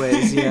tasteless of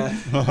ways. Yeah.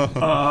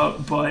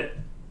 But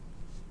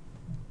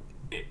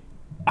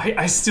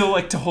I still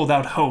like to hold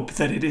out hope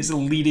that it is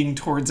leading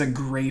towards a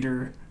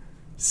greater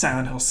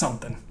Silent Hill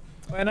something.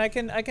 And I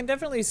can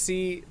definitely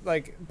see,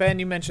 like, Ben,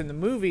 you mentioned the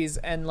movies,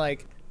 and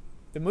like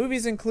the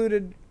movies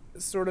included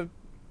sort of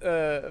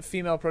a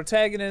female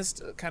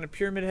protagonist, kind of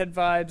Pyramid Head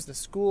vibes, the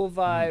school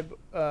vibe,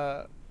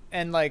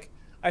 and like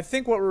I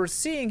think what we're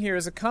seeing here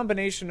is a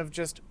combination of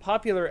just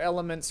popular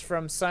elements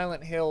from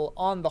Silent Hill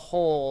on the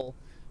whole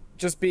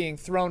just being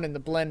thrown in the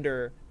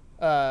blender,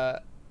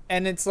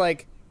 and it's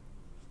like,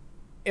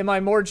 am I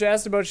more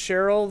jazzed about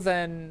Cheryl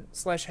than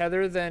 /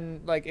 Heather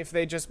than like if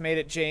they just made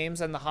it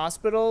James and the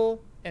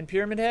hospital and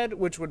Pyramid Head,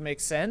 which would make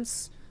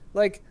sense?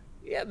 Like,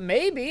 yeah,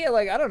 maybe.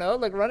 Like, I don't know.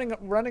 Like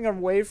running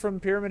away from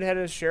Pyramid Head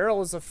as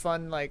Cheryl is a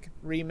fun like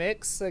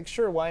remix. Like,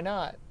 sure, why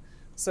not?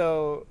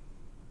 So,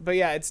 but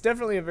yeah, it's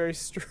definitely a very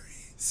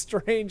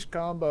strange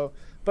combo.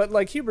 But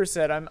like Huber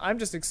said, I'm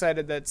just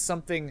excited that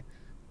something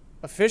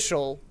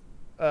official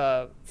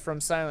from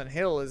Silent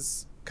Hill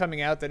is coming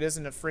out that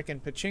isn't a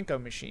freaking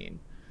pachinko machine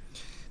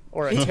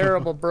or a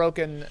terrible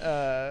broken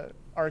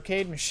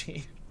arcade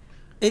machine.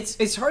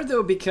 It's hard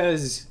though,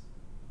 because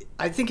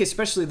I think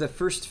especially the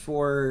first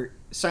 4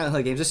 Silent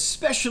Hill games,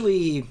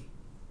 especially,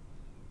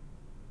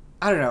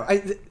 I don't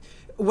know.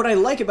 What I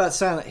like about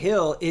Silent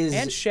Hill is...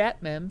 And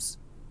Shat Mems.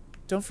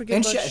 Don't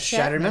forget about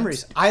Shattered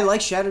Memories. I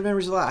like Shattered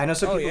Memories a lot. I know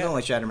some people don't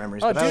like Shattered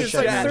Memories, but I like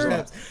Shattered Memories a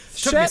lot.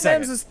 Shat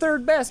Mems is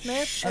third best,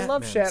 man. I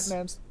love Shat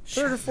Mems.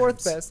 Third or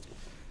fourth best.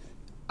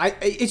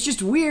 It's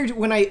just weird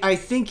when I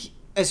think,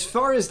 as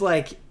far as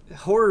like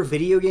horror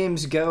video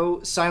games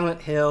go,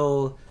 Silent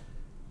Hill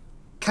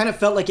kind of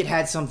felt like it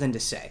had something to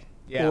say.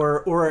 Yeah.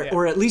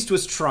 Or at least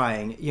was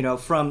trying, you know,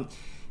 from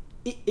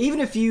even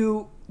if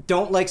you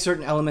don't like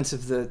certain elements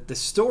of the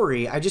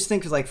story, I just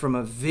think like from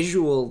a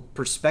visual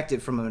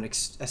perspective, from an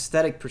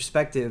aesthetic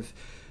perspective,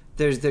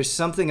 there's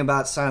something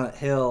about Silent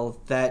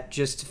Hill that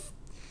just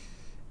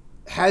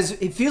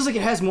it feels like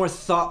it has more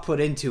thought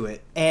put into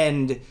it.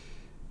 And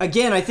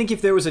again, I think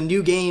if there was a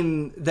new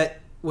game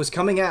that was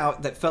coming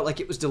out that felt like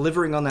it was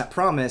delivering on that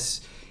promise,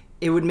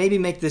 it would maybe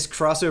make this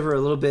crossover a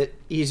little bit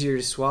easier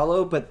to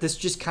swallow, but this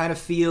just kind of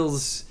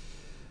feels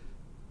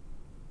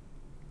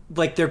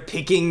like they're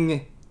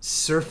picking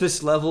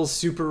surface level,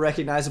 super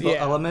recognizable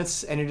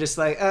elements, and you're just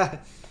like,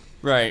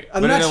 Right.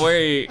 But in a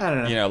way, I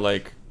don't know. You know,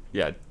 like,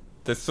 yeah,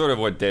 that's sort of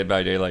what Dead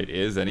by Daylight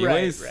is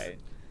anyways.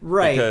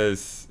 Right.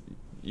 Because,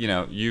 you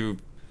know,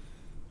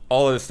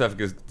 all of this stuff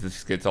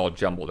just gets all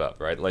jumbled up,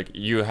 right? Like,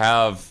 you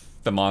have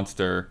the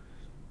monster,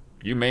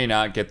 you may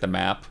not get the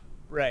map.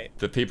 Right.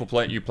 The people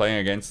you playing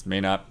against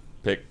may not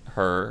pick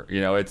her. You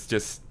know, it's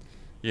just,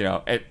 you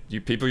know,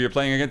 people you're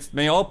playing against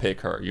may all pick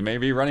her. You may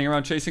be running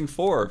around chasing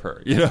 4 of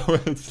her. You know,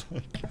 it's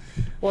like,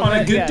 well, on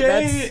a good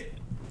day,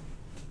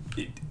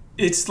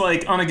 it's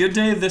like on a good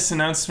day, this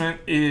announcement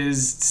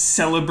is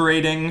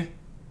celebrating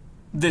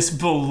this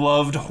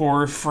beloved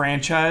horror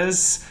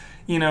franchise.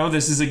 You know,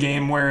 this is a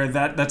game where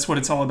that's what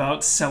it's all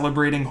about,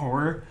 celebrating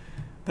horror.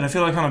 But I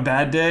feel like on a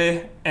bad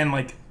day, and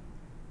like,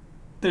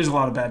 there's a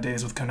lot of bad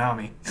days with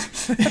Konami.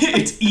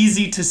 It's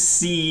easy to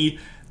see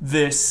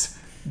this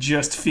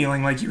just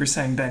feeling like you were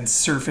saying, Ben,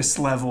 surface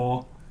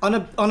level. On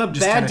a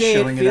bad day,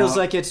 it feels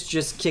like it's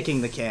just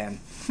kicking the can.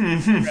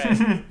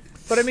 Right.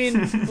 But I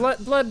mean,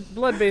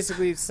 Blood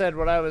basically said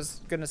what I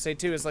was gonna say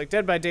too. Is like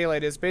Dead by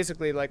Daylight is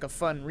basically like a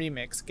fun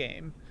remix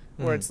game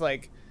where it's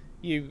like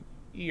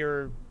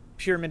you're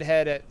Pyramid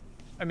Head at.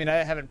 I mean,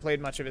 I haven't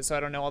played much of it, so I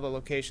don't know all the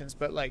locations,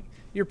 but like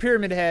your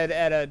Pyramid Head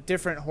at a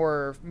different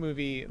horror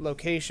movie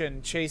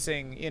location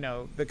chasing, you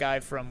know, the guy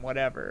from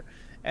whatever.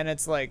 And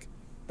it's like,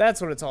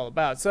 that's what it's all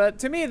about. So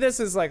to me, this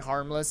is like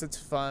harmless. It's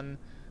fun.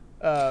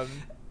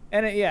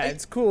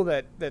 It's cool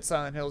that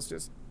Silent Hill's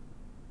just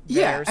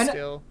there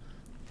still.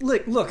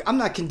 Look, I'm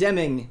not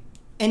condemning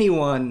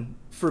anyone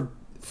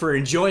for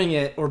enjoying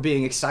it or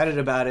being excited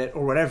about it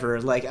or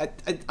whatever. Like,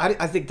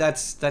 I think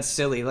that's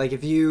silly. Like,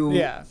 if you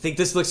think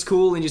this looks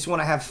cool and you just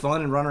want to have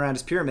fun and run around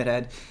as Pyramid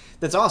Head,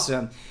 that's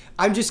awesome.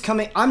 I'm just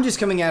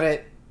coming at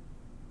it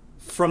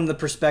from the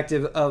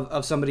perspective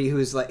of somebody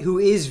who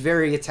is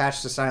very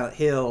attached to Silent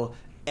Hill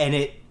and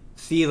it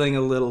feeling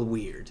a little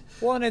weird.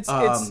 Well, and it's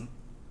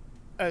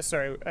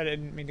sorry, I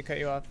didn't mean to cut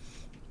you off.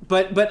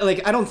 But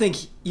like, I don't think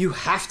you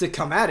have to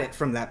come at it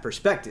from that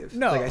perspective.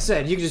 No. Like I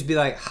said, you can just be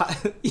like,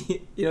 you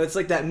know, it's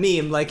like that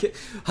meme, like,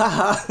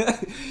 haha,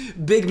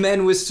 big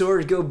men with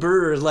swords go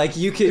brr. Like,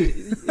 you could,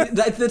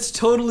 that's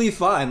totally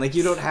fine. Like,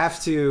 you don't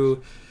have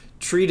to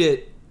treat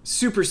it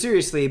super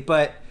seriously.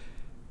 But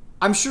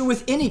I'm sure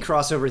with any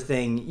crossover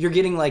thing, you're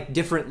getting like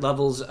different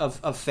levels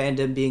of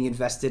fandom being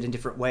invested in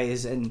different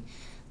ways, and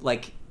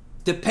like,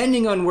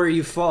 depending on where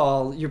you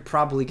fall, you're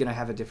probably going to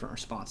have a different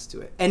response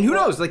to it. And who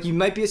knows? Like, you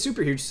might be a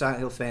super huge Silent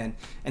Hill fan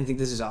and think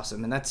this is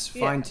awesome, and that's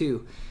fine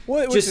too.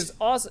 Well, which is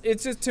awesome.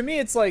 It's just, to me,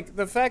 it's like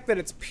the fact that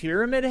it's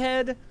Pyramid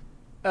Head,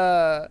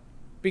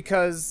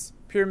 because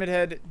Pyramid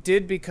Head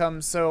did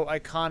become so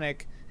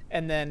iconic,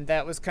 and then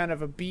that was kind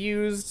of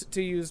abused,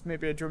 to use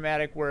maybe a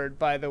dramatic word,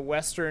 by the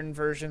Western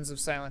versions of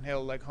Silent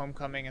Hill, like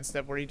Homecoming and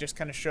stuff, where he just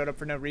kind of showed up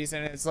for no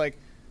reason. And it's like,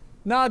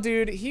 nah,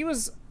 dude, he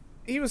was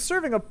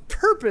serving a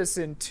purpose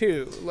in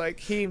 2.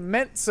 Like, he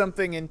meant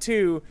something in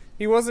 2.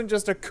 He wasn't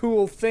just a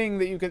cool thing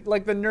that you could,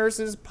 like, the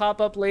nurses pop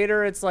up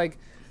later. It's like,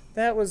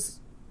 that was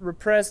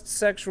repressed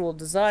sexual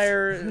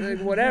desire,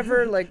 like,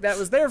 whatever. Like, that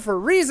was there for a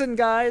reason,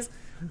 guys.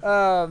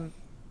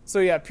 So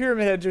yeah,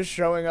 Pyramid Head just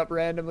showing up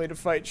randomly to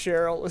fight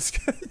Cheryl is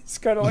it's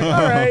kind of like,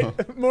 all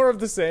right, more of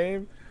the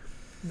same.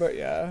 But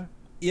yeah.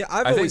 Yeah,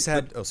 I've always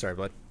had... Oh, sorry,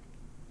 bud.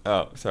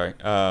 Oh, sorry.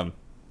 But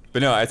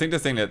no, I think the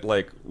thing that,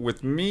 like,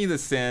 with me that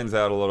stands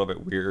out a little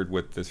bit weird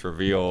with this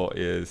reveal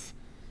is,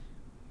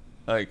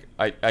 like,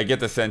 I get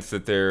the sense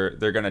that they're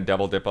going to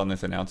double dip on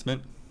this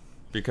announcement,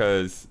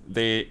 because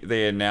they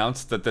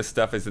announced that this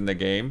stuff is in the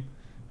game,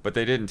 but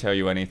they didn't tell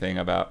you anything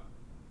about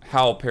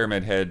how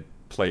Pyramid Head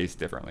plays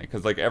differently,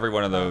 because like every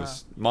one of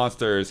those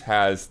monsters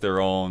has their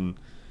own,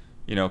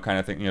 you know, kind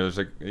of thing. You know, there's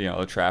like, you know,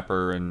 a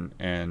trapper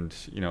and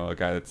you know, a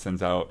guy that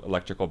sends out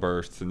electrical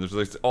bursts, and there's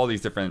like all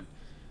these different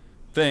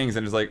things,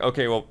 and it's like,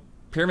 okay, well,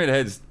 Pyramid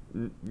Head's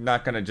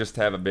not gonna just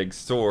have a big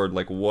sword.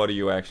 Like, what are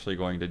you actually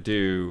going to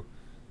do,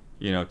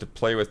 you know, to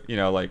play with, you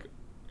know, like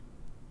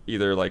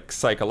either like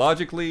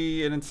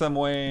psychologically in some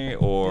way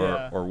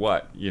or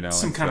what, you know,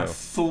 some kind of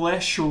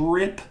flesh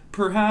rip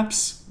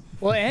perhaps.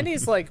 Well,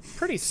 Andy's like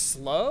pretty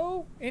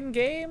slow in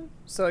game,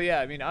 so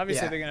yeah, I mean,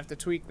 obviously they're gonna have to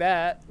tweak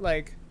that.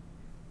 Like,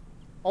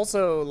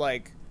 also,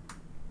 like,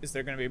 is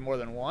there gonna be more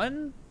than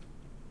one?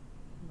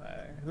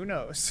 Who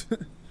knows?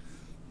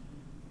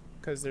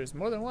 Because there's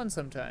more than one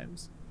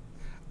sometimes.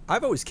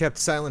 I've always kept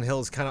Silent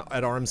Hills kind of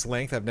at arm's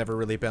length. I've never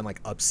really been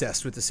like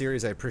obsessed with the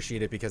series. I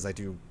appreciate it because I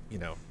do, you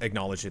know,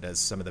 acknowledge it as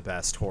some of the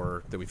best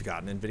horror that we've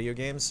gotten in video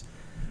games.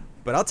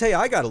 But I'll tell you,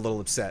 I got a little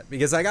upset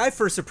because like I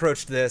first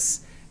approached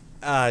this.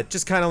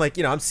 Just kind of like,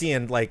 you know, I'm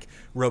seeing like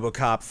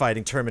RoboCop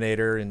fighting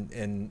Terminator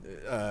and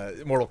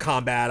Mortal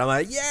Kombat. I'm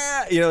like,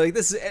 yeah, you know, like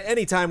this is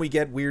anytime we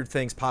get weird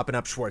things popping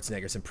up,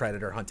 Schwarzenegger's and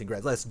Predator hunting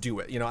Grad, let's do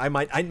it. You know, I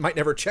might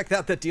never check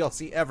out that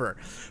DLC ever,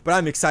 but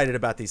I'm excited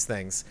about these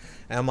things.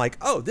 And I'm like,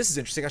 oh, this is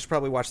interesting. I should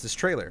probably watch this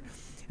trailer.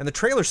 And the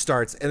trailer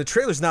starts, and the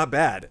trailer's not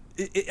bad.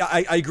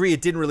 I agree,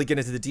 it didn't really get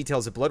into the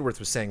details that Bloodworth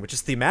was saying, but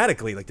just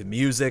thematically, like the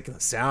music, and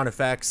the sound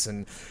effects,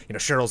 and, you know,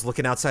 Cheryl's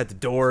looking outside the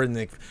door, and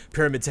the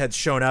Pyramid's head's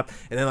showing up,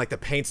 and then, like, the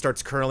paint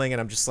starts curling,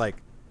 and I'm just like,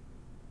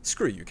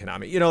 screw you,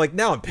 Konami. You know, like,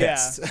 now I'm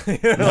pissed. Yeah.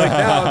 You know,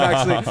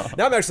 like,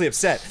 now I'm actually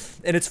upset.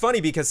 And it's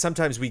funny because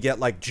sometimes we get,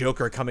 like,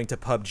 Joker coming to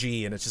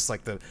PUBG, and it's just,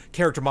 like, the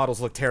character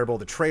models look terrible,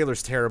 the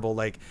trailer's terrible,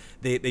 like,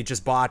 they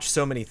just botch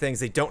so many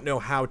things. They don't know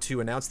how to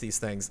announce these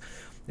things.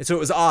 And so it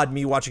was odd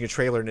me watching a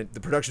trailer and the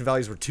production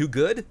values were too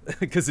good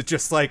because it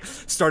just like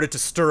started to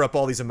stir up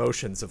all these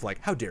emotions of like,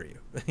 how dare you?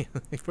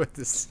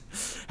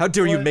 How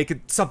dare you make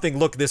something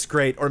look this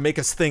great or make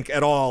us think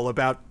at all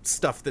about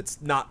stuff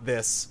that's not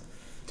this?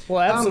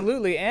 Well,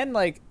 absolutely. And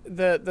like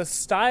the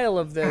style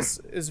of this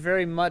is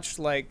very much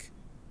like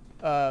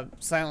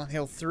Silent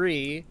Hill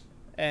 3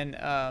 and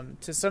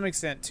to some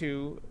extent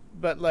 2,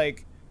 but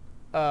like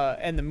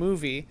and the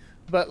movie,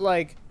 but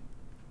like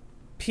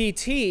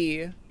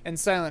PT and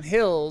Silent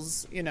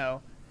Hills, you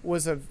know,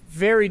 was a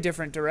very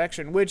different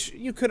direction, which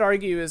you could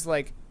argue is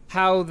like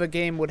how the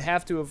game would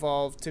have to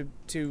evolve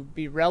to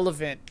be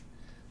relevant,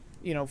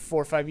 you know,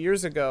 4 or 5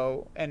 years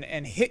ago and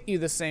hit you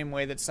the same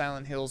way that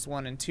Silent Hills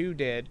 1 and 2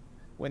 did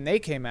when they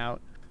came out.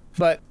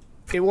 But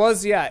it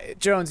was, yeah,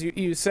 Jones,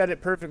 you said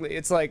it perfectly.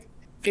 It's like,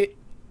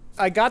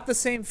 I got the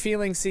same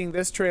feeling seeing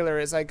this trailer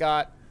as I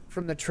got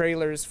from the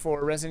trailers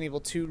for Resident Evil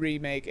 2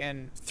 Remake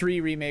and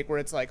 3 Remake, where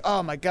it's like,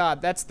 oh my God,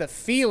 that's the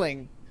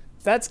feeling.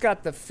 That's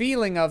got the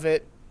feeling of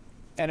it,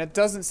 and it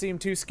doesn't seem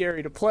too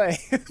scary to play.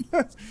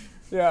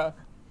 Yeah.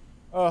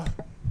 Oh,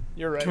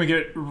 you're right. Can we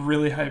get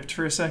really hyped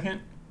for a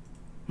second?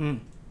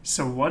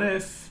 So what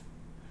if,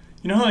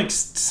 you know, like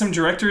some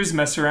directors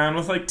mess around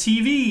with like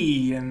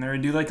TV and they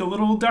do like a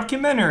little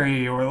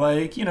documentary or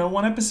like, you know,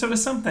 one episode of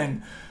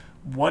something.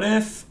 What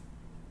if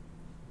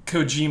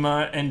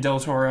Kojima and Del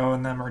Toro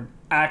and them are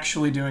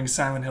actually doing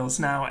Silent Hills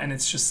now and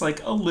it's just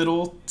like a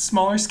little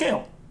smaller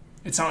scale?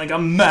 It's not like a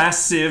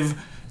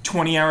massive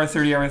 20-hour,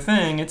 30-hour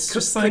thing. It's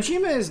just like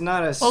Kojima is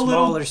not a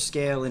smaller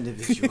scale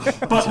individual.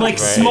 But like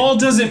small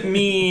doesn't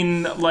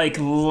mean like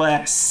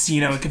less.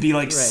 You know, it could be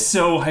like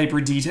so hyper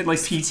detailed. Like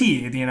PT,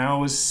 you know,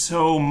 was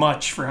so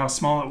much for how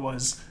small it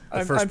was.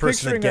 The first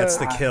person that gets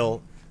the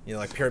kill, you know,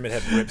 like Pyramid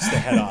Head rips the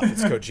head off.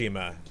 It's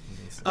Kojima.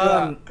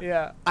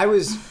 Yeah. I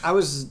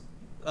was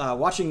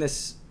watching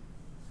this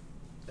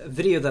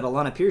video that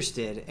Alana Pierce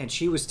did, and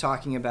she was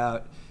talking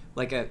about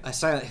like a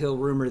Silent Hill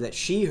rumor that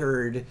she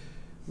heard,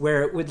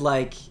 where it would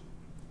like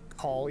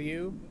call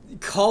you,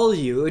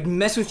 it would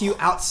mess with you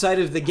outside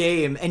of the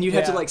game, and you'd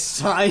have to like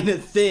sign a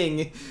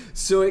thing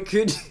so it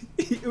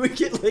would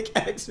get like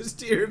access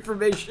to your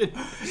information.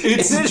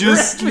 It's and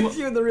just with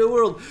you in the real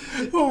world.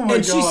 Oh my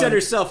and God. She said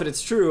herself, and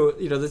it's true.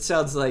 You know, that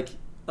sounds like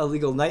a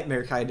legal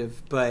nightmare kind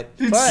of, but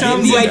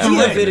sounds the like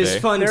idea of a it is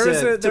game. fun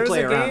to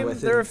play around game,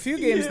 with. there are a few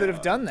games that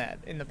have done that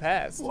in the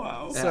past.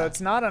 Wow. So it's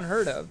not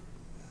unheard of.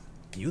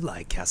 You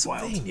like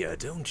Castlevania,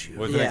 don't you?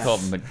 Wasn't it called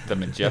the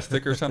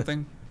Majestic or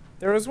something?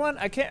 There was one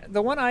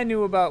the one I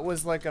knew about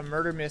was like a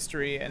murder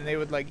mystery, and they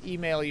would like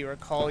email you or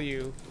call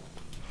you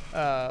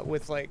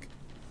with like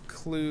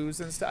clues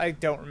and stuff. I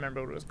don't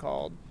remember what it was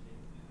called.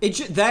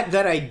 That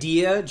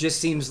idea just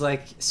seems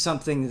like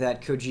something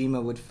that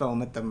Kojima would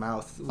foam at the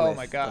mouth with. Oh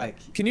my god.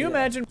 Like, Can you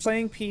imagine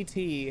playing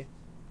PT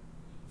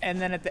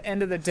and then at the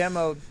end of the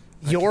demo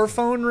your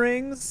phone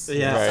rings?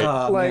 Yeah. Right.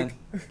 Oh, Like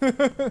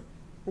man.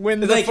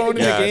 when the Like- phone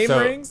in Yeah, the game so-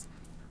 rings?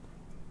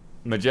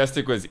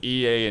 Majestic was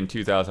EA in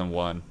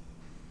 2001.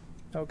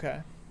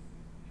 Okay.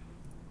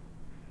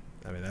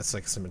 I mean, that's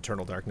like some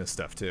Eternal Darkness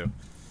stuff too.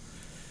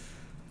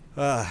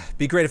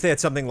 Be great if they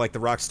had something like the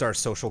Rockstar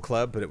Social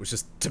Club, but it was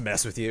just to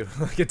mess with you.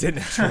 Like it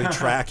didn't actually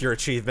track your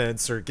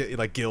achievements or get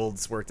like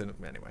guilds worked in it.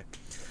 Anyway,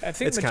 I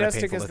think It's kinda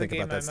Majestic painful is to the think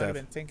game I about might that have stuff.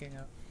 been thinking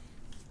of.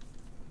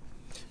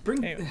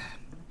 Bring Anyway.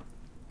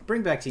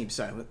 back Team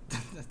Silent.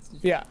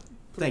 Yeah.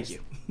 Thank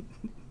you.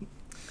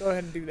 Go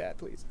ahead and do that,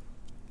 please.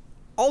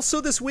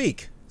 also this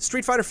week,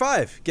 Street Fighter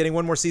V getting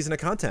one more season of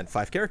content,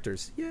 5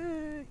 characters.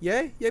 Yay!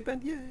 Yay! Yay,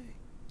 Ben! Yay!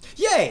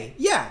 Yay!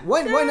 Yeah.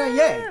 Why not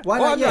yay? Why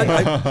Well, not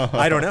yay?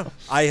 I don't know.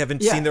 I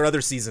haven't Yeah. seen their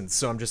other seasons,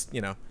 so I'm just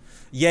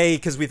yay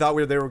because we thought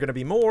there were going to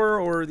be more,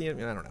 or I don't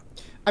know.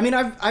 I mean,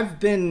 I've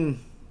been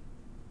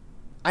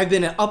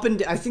up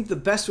and I think the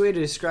best way to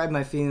describe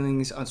my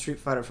feelings on Street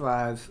Fighter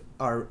V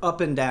are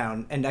up and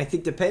down, and I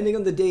think depending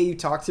on the day you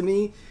talk to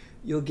me,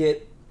 you'll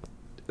get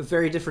a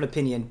very different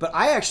opinion. But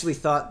I actually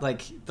thought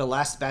like the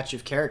last batch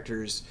of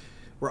characters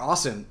were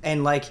awesome,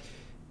 and like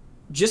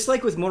just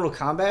like with Mortal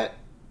Kombat,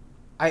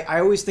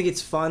 I always think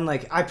it's fun.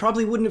 Like I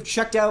probably wouldn't have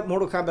checked out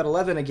Mortal Kombat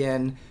 11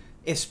 again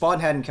if Spawn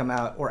hadn't come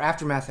out or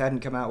Aftermath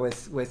hadn't come out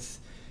with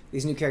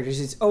these new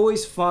characters. It's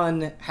always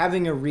fun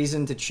having a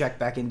reason to check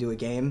back into a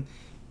game,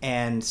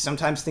 and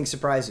sometimes things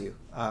surprise you,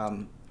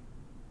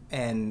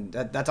 and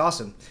that's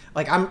awesome.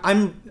 Like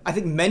I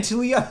think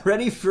mentally I'm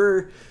ready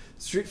for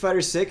Street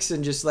Fighter 6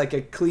 and just like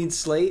a clean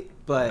slate,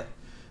 but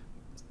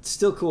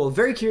still cool.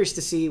 Very curious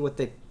to see what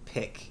they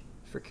pick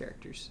for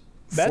characters.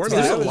 That's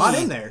There's why a lot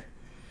in there.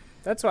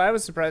 That's why I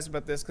was surprised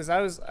about this, because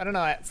I don't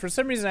know, for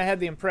some reason I had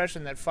the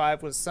impression that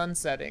 5 was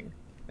sunsetting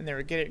and they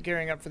were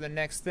gearing up for the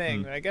next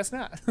thing, but I guess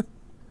not.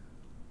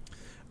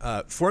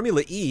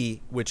 Formula E,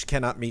 which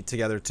cannot meet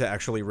together to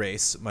actually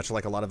race, much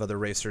like a lot of other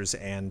racers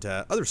and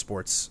other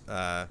sports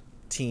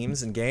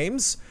teams and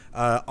games,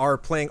 are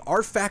playing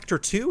R Factor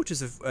 2, which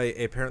is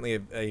apparently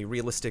a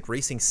realistic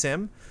racing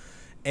sim.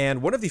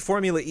 And one of the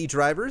Formula E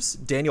drivers,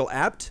 Daniel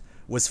Abt,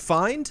 was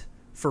fined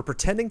for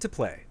pretending to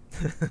play.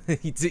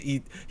 he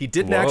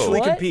didn't actually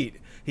What? compete.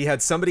 He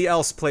had somebody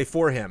else play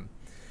for him.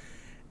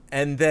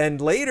 And then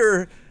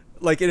later,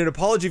 like in an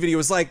apology video,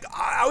 was like,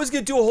 I was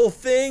gonna do a whole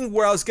thing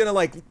where I was gonna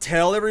like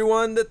tell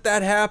everyone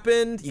that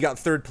happened. He got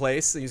 3rd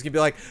place, and he was gonna be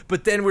like,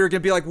 but then we were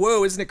gonna be like,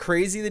 whoa, isn't it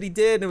crazy that he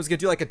did? And it was gonna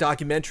do like a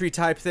documentary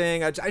type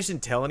thing. I just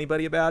didn't tell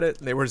anybody about it.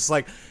 And they were just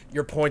like,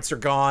 your points are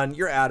gone.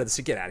 You're out of this.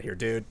 Get out of here,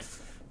 dude.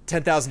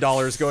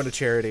 $10,000 going to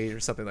charity or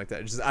something like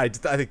that. I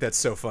think that's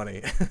so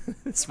funny.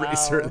 It's pretty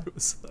certain it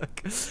was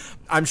like,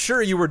 I'm sure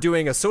you were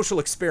doing a social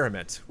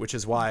experiment, which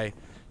is why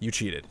you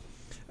cheated.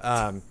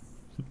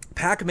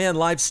 Pac-Man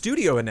Live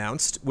Studio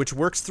announced, which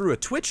works through a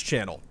Twitch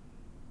channel.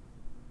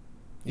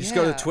 You just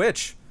go to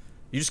Twitch.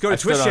 You just go to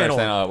Twitch still don't channel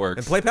understand how it works.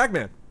 and play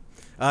Pac-Man.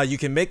 You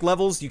can make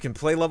levels. You can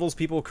play levels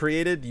people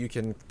created. You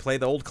can play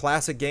the old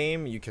classic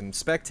game. You can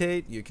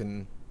spectate. You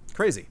can...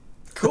 Crazy.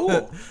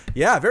 Cool.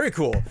 Yeah, very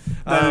cool.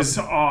 That is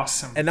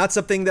awesome. And not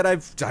something that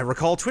I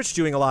recall Twitch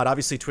doing a lot.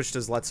 Obviously, Twitch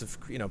does lots of,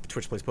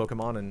 Twitch plays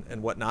Pokemon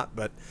and whatnot,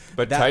 but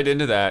tied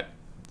into that,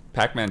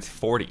 Pac-Man's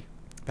 40.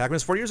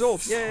 Pac-Man's 40 years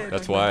old. Yay.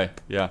 That's why,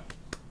 yeah.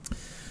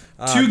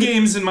 2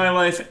 games in my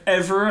life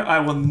ever. I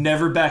will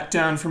never back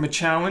down from a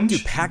challenge.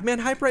 Dude, Pac-Man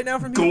hype right now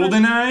from you?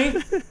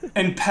 GoldenEye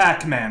and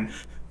Pac-Man.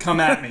 Come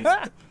at me.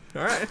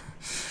 All right.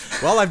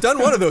 Well, I've done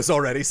one of those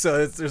already,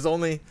 so there's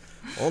only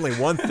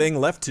one thing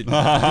left to do.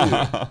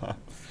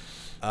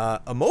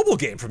 A mobile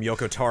game from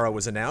Yoko Taro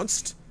was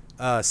announced.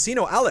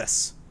 Sino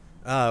Alice,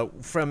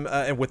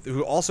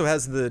 who also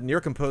has the near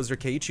composer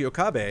Keiichi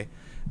Okabe,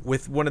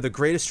 with one of the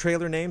greatest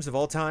trailer names of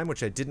all time,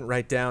 which I didn't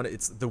write down.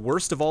 It's The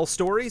Worst of All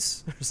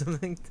Stories or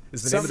something.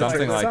 Is the name of the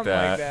Something trailer? like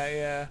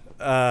that.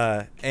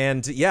 Yeah.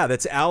 And yeah,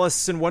 that's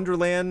Alice in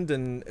Wonderland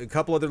and a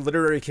couple other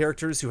literary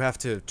characters who have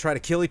to try to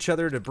kill each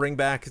other to bring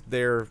back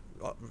their,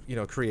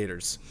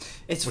 creators.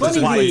 It's Which is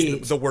funny why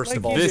it's the worst Like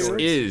of all you This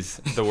stories.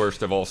 is the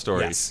worst of all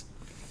stories.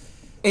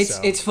 Yes.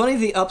 It's funny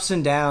the ups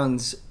and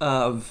downs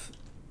of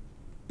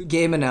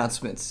game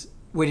announcements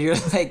when you're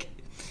like,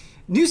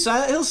 new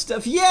Silent Hill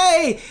stuff,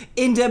 yay!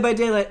 In Dead by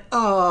Daylight,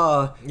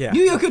 oh. Yeah.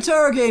 New Yoko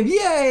Taro game,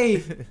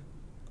 yay!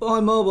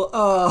 On mobile,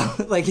 oh.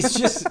 Like it's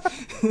just,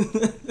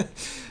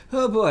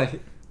 oh boy.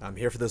 I'm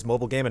here for those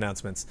mobile game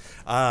announcements.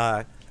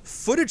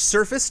 Footage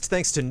surfaced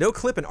thanks to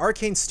NoClip and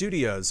Arcane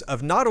Studios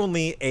of not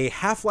only a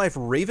Half-Life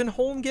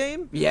Ravenholm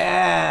game,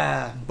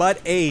 Yeah.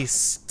 but a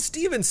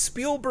Steven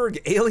Spielberg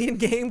alien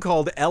game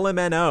called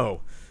LMNO,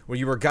 where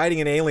you were guiding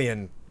an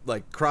alien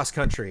like cross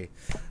country.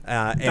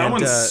 That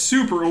one's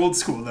super old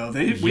school though.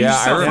 We Yeah,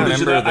 just saw I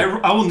footage of remember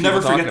that. I will people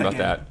never forget talking that about game.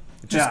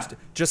 that.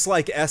 Just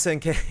like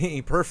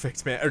SNK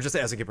Perfect, man, or just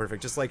SNK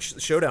Perfect, just like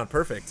Showdown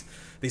Perfect.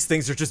 These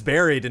things are just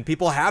buried, and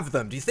people have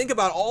them. Do you think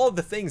about all of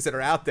the things that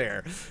are out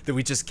there that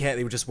we just can't,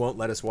 they just won't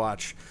let us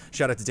watch?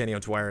 Shout out to Danny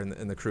O'Dwyer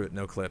and the crew at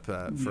NoClip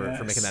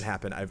for making that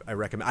happen. I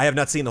recommend. I have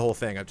not seen the whole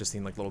thing. I've just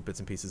seen like little bits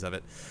and pieces of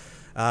it.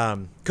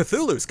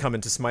 Cthulhu's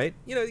coming to Smite.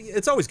 You know,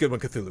 it's always good when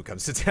Cthulhu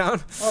comes to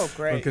town. Oh,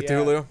 great! When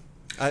Cthulhu.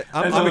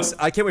 Yeah.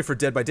 I can't wait for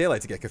Dead by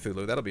Daylight to get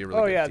Cthulhu. That'll be a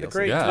really good yeah, DLC. the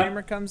great Yeah.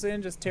 gamer comes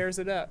in, just tears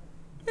it up.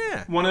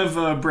 Yeah. One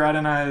of Brad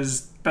and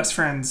I's best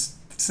friends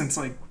since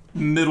like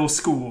middle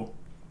school.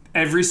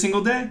 Every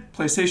single day,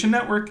 PlayStation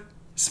Network,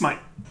 Smite.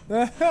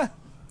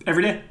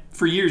 Every day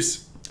for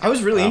years. I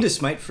was really into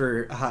Smite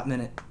for a hot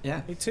minute.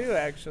 Yeah. Me too,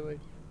 actually.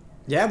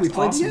 Yeah, we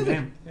played Awesome together.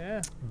 game.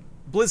 Yeah.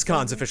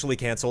 BlizzCon's officially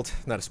canceled.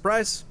 Not a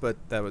surprise, but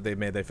they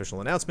made the official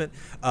announcement.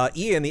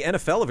 EA and the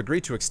NFL have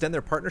agreed to extend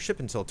their partnership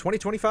until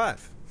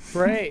 2025,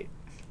 Great.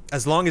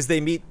 as long as they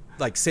meet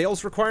like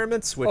sales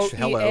requirements. Which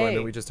I EA.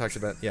 know we just talked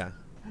about. Yeah,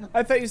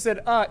 I thought you said,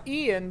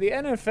 Ian, the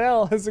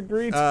NFL has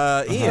agreed to...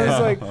 I Ian, was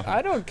like,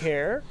 I don't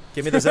care.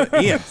 give me those.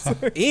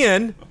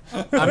 Ian,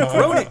 I'm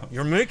groaning.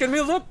 You're making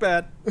me look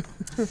bad.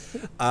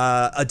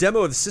 A demo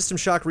of the System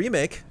Shock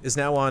remake is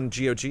now on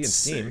GOG and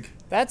Steam. Sick.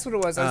 That's what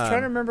it was. I was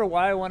trying to remember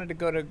why I wanted to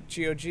go to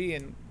GOG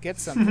and get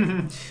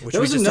something. Which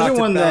There we was just another talked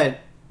one about.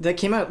 that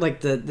came out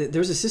like there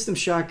was a System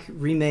Shock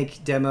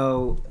remake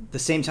demo the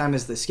same time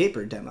as the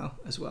Skatebird demo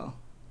as well.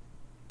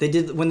 They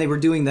did when they were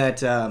doing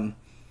that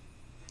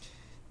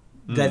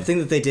that thing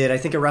that they did. I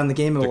think around the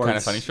Game The Awards. Kind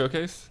of Funny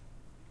showcase.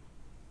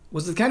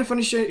 Was it the Kind of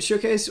Funny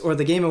showcase or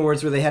the Game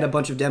Awards where they had a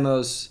bunch of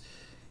demos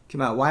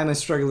come out? Why am I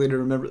struggling to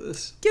remember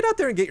this? Get out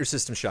there and get your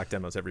System Shock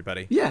demos,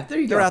 everybody. Yeah, there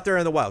you go. They're out there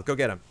in the wild. Go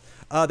get them.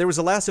 There was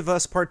a Last of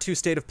Us Part 2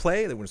 State of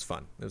Play. That was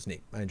fun. It was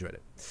neat. I enjoyed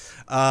it.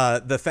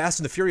 The Fast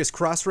and the Furious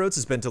Crossroads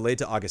has been delayed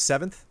to August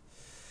 7th.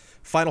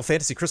 Final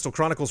Fantasy Crystal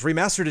Chronicles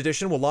Remastered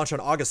Edition will launch on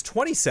August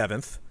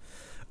 27th.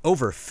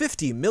 Over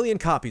 50 million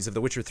copies of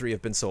The Witcher 3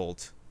 have been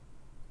sold.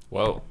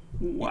 Whoa.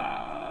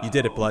 Wow. You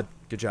did it, Blood.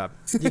 Good job.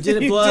 You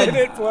did it, Blood. You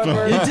did it,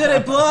 Bloodworth. You did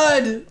it,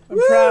 Blood. I'm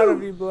proud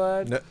of you,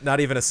 Blood. No,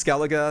 not even a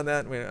Skellige on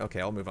that? Okay,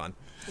 I'll move on.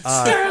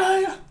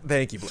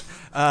 Thank you,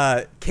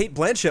 Blood. Kate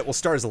Blanchett will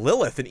star as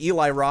Lilith in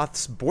Eli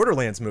Roth's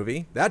Borderlands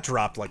movie. That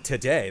dropped like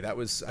today.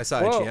 I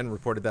saw Whoa. IGN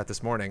reported that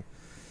this morning.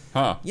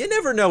 Huh. You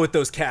never know with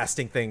those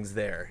casting things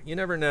there. You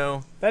never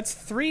know. That's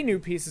 3 new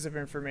pieces of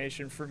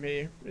information for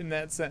me in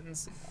that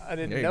sentence. I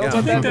didn't There you know go. about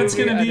I that think that's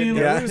movie. gonna I be didn't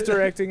know like- who was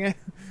directing it.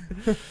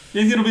 You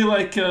think it'll be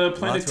like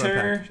Planet Lots to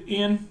Terror,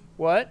 Ian?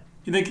 What?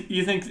 You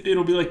think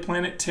it'll be like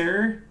Planet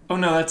Terror? Oh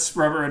no, that's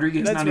Robert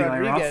Rodriguez, That's not Eli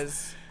Roth.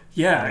 Rodriguez.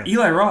 Yeah,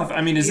 Eli Roth.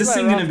 I mean, is this Eli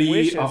thing going to Roth be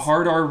wishes. a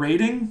hard R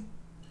rating?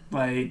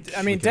 Like, I mean, We can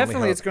only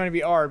definitely hope. it's going to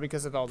be R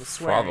because of all the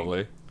swearing.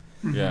 Probably.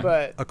 Yeah.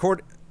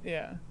 But,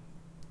 yeah.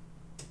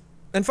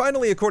 And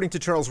finally, according to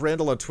Charles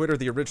Randall on Twitter,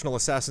 the original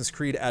Assassin's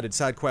Creed added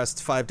side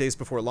quests 5 days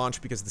before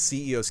launch because the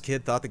CEO's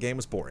kid thought the game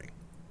was boring.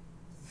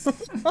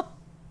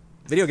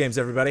 Video games,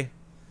 everybody.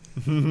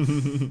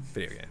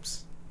 Video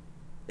games.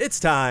 It's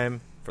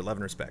time for Love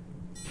and Respect.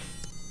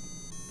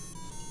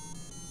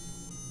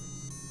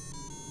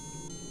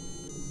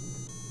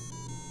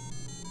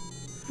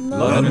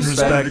 Love and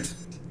respect.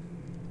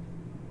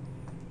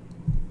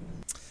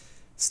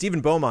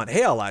 Stephen Beaumont,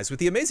 hey allies, with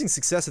the amazing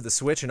success of the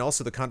Switch and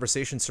also the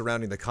conversation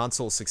surrounding the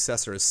console's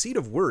successor, a seed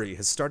of worry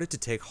has started to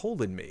take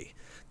hold in me.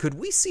 Could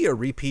we see a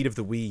repeat of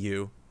the Wii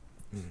U?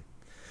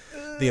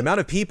 The amount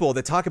of people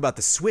that talk about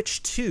the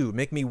Switch 2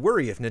 make me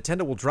worry if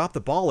Nintendo will drop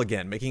the ball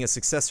again, making a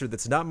successor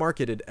that's not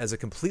marketed as a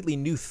completely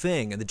new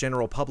thing and the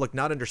general public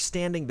not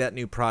understanding that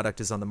new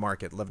product is on the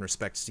market. Love and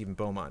respect, Stephen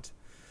Beaumont.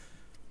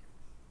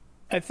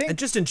 I think... And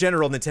just in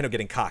general, Nintendo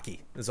getting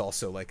cocky is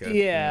also like a...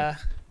 Yeah.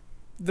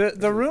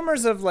 The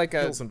rumors of like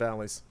a hills and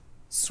valleys.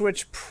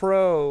 Switch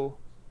Pro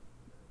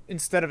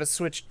instead of a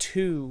Switch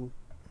 2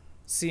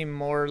 seem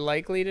more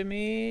likely to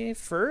me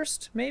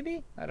first,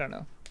 maybe? I don't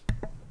know.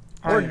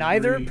 Or I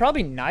neither. agree.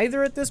 Probably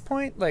neither at this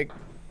point. Like,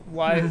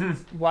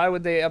 why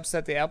would they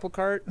upset the apple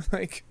cart?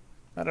 Like,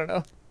 I don't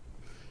know.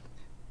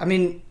 I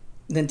mean,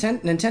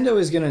 Nintendo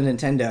is going to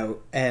Nintendo,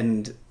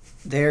 and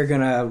they're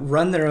going to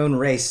run their own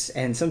race,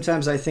 and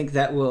sometimes I think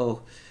that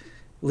will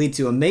lead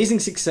to amazing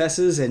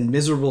successes and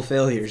miserable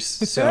failures.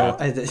 So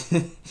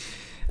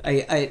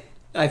I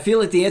feel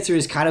like the answer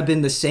has kind of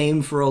been the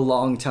same for a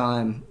long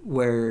time,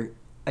 where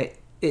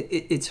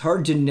it's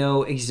hard to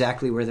know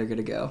exactly where they're going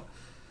to go.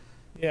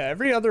 Yeah,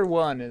 every other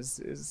one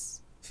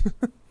is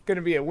going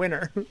to be a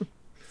winner.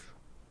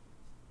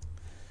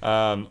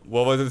 Well,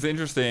 what was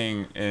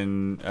interesting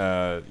in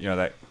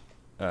that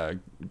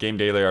Game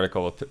Daily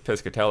article with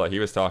Piscatella, he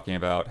was talking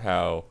about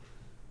how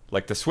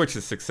like the Switch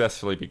has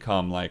successfully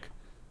become like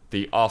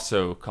the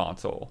also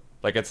console,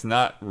 Like, it's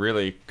not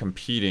really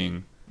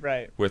competing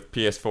Right. with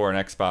PS4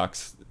 and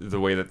Xbox the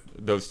way that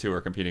those two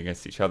are competing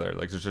against each other.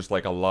 Like, there's just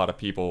like a lot of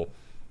people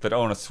that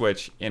own a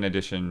Switch in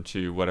addition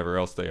to whatever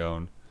else they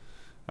own.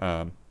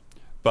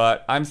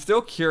 But I'm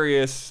still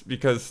curious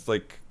because,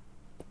 like,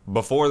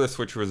 before the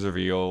Switch was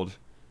revealed,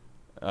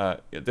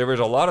 there was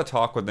a lot of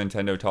talk with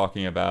Nintendo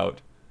talking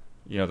about,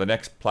 you know, the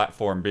next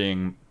platform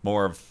being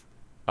more of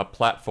a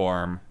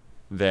platform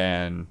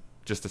than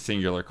just a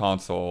singular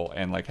console,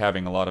 and like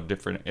having a lot of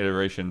different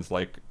iterations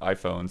like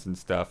iPhones and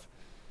stuff.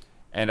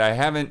 And I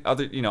haven't,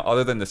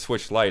 other than the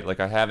Switch Lite, like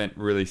I haven't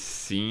really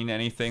seen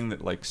anything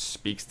that like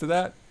speaks to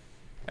that.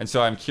 And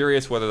so I'm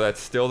curious whether that's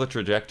still the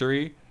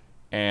trajectory,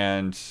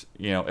 and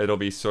you know, it'll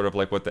be sort of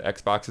like what the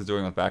Xbox is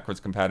doing with backwards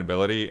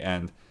compatibility,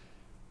 and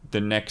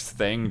the next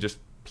thing just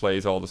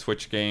plays all the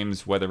Switch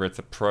games, whether it's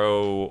a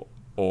Pro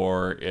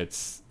or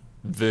it's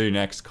the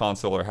next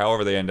console or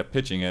however they end up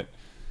pitching it.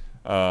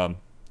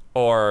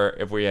 Or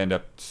if we end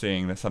up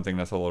seeing something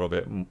that's a little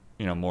bit,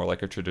 you know, more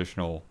like a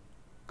traditional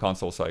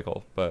console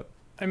cycle. But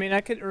I mean,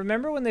 I could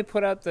remember when they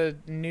put out the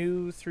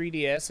new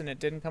 3DS and it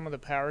didn't come with a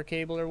power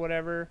cable or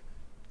whatever.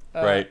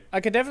 Right.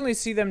 I could definitely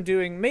see them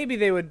doing, maybe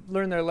they would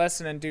learn their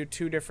lesson and do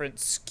 2 different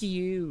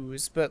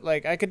SKUs, but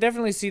like I could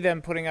definitely see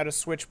them putting out a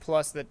Switch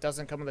Plus that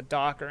doesn't come with a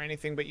dock or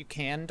anything, but you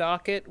can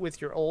dock it with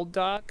your old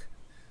dock.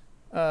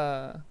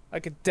 I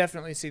could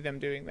definitely see them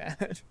doing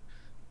that.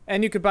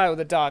 And you could buy it with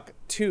a dock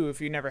too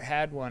if you never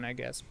had one, I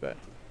guess, but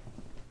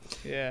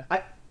yeah.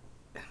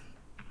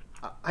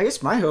 I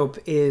guess my hope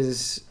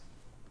is,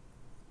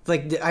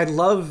 like, I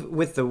love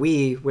with the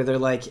Wii where they're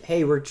like, hey,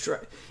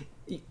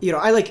 you know,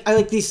 I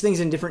like these things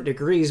in different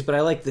degrees, but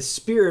I like the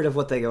spirit of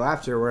what they go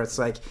after, where it's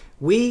like,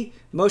 Wii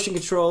motion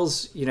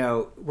controls, you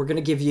know, we're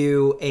going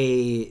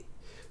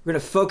to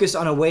focus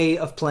on a way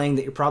of playing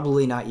that you're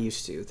probably not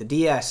used to. The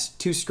DS,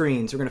 2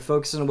 screens, we're going to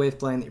focus on a way of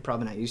playing that you're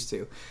probably not used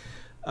to.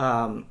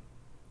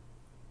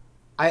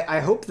 I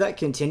hope that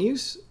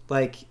continues.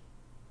 Like,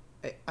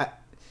 I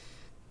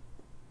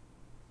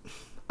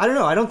don't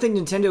know. I don't think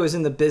Nintendo is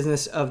in the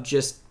business of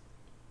just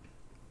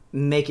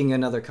making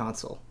another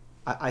console.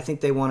 I think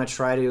they want to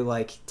try to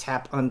like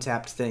tap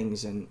untapped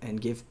things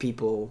and give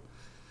people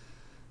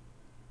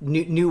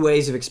new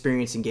ways of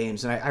experiencing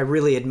games. And I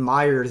really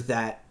admire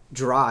that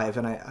drive,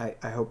 and I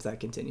hope that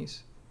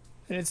continues.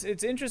 And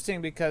it's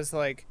interesting because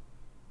like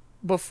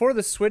before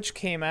the Switch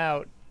came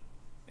out,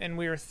 and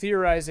we were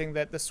theorizing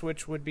that the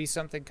Switch would be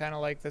something kind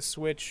of like the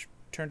Switch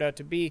turned out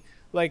to be,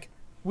 like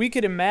we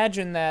could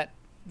imagine that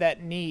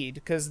need,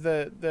 because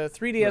the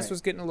 3DS Right.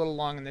 was getting a little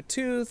long in the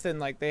tooth,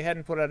 and like they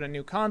hadn't put out a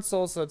new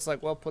console, so it's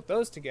like, well, put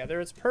those together,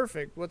 it's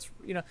perfect.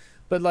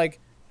 But like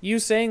you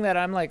saying that,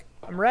 I'm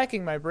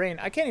racking my brain.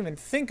 I can't even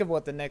think of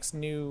what the next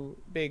new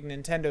big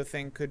Nintendo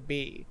thing could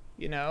be,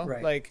 you know?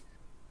 Right. Like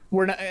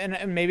we're not,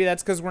 and maybe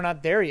that's because we're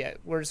not there yet.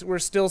 We're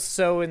still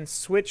so in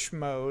Switch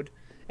mode,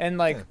 and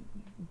like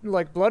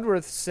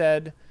Bloodworth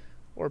said,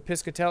 or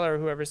Piscatella or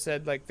whoever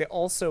said, like the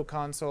also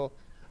console,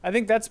 I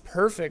think that's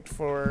perfect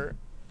for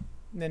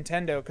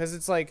Nintendo, because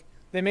it's like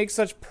they make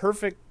such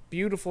perfect,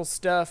 beautiful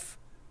stuff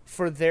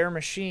for their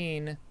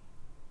machine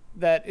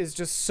that is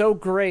just so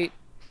great,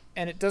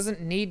 and it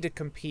doesn't need to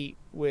compete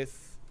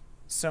with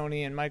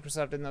Sony and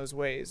Microsoft in those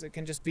ways. It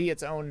can just be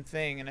its own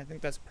thing, and I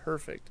think that's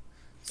perfect.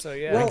 So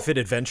yeah, Ring Fit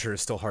Adventure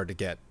is still hard to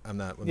get. I'm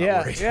not worried.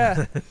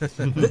 Yeah.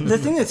 The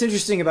thing that's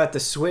interesting about the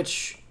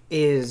Switch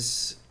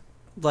is,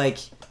 like,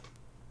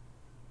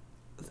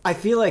 I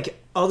feel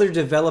like other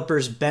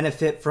developers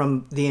benefit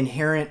from the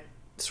inherent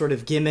sort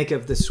of gimmick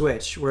of the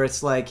Switch, where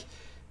it's like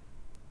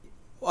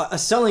a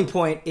selling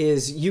point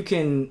is you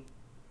can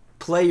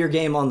play your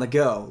game on the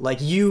go.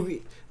 Like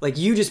you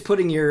just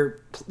putting your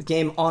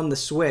game on the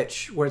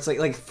Switch, where it's like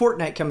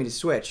Fortnite coming to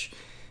Switch.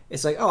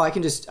 It's like, oh, I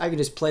can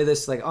just play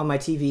this like on my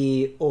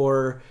TV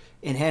or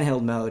in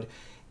handheld mode.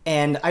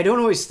 And I don't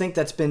always think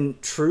that's been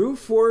true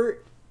for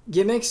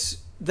gimmicks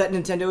that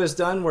Nintendo has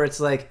done, where it's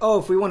like, oh,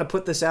 if we want to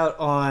put this out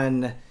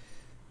on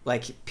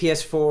like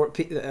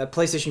PS4,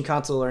 PlayStation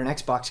console, or an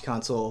Xbox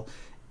console,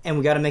 and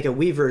we got to make a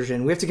Wii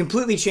version, we have to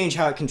completely change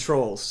how it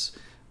controls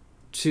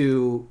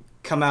to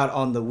come out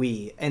on the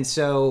Wii. And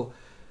so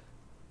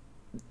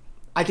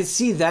I could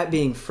see that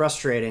being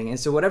frustrating. And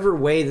so whatever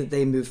way that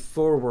they move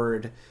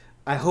forward,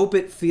 I hope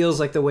it feels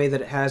like the way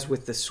that it has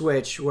with the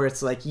Switch, where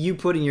it's like you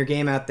putting your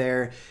game out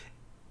there,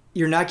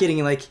 you're not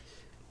getting like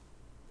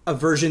a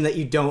version that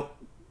you don't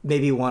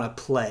maybe want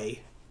to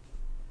play.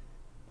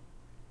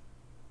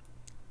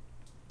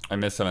 I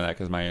missed some of that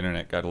because my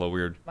internet got a little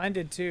weird. Mine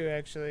did too,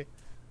 actually,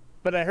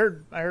 but I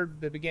heard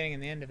the beginning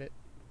and the end of it.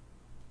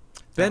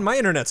 Ben, my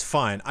internet's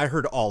fine. I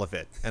heard all of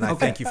it, and I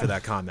thank you for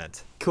that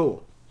comment.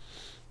 Cool.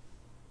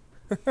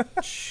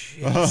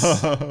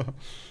 Jeez.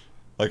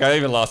 Like, I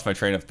even lost my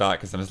train of thought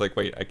because I was like,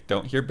 wait, I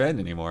don't hear Ben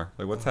anymore.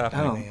 Like, what's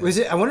happening? Oh, was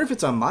it? I wonder if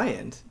it's on my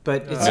end,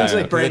 but it I seems don't know,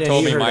 like 'cause Brandon, it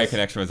told you me heard my us.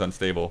 connection was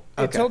unstable.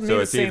 It told me So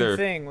the it's same either-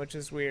 thing, which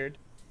is weird.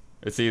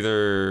 It's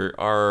either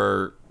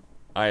our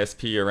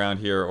ISP around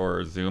here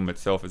or Zoom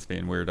itself is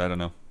being weird. I don't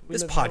know. We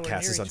This live nowhere podcast near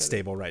is each other.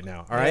 unstable right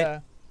now. All right. Yeah.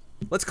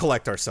 let's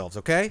collect ourselves,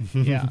 okay?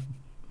 Yeah.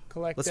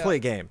 Collect. Let's play a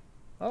game.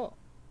 Oh.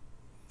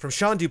 From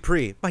Sean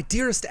Dupree, my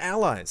dearest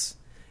allies.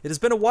 It has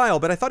been a while,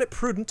 but I thought it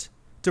prudent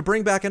to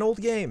bring back an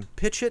old game.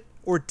 Pitch it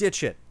or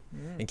ditch it.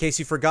 In case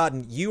you've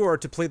forgotten, you are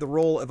to play the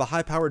role of a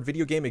high-powered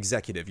video game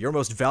executive. Your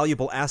most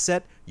valuable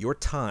asset, your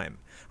time.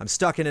 I'm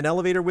stuck in an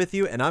elevator with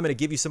you, and I'm going to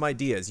give you some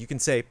ideas. You can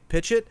say,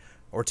 pitch it,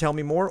 or tell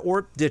me more,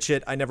 or ditch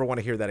it. I never want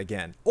to hear that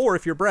again. Or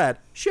if you're Brad,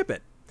 ship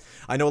it.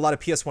 I know a lot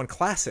of PS1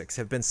 classics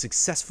have been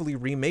successfully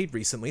remade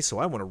recently, so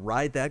I want to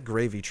ride that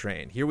gravy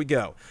train. Here we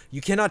go.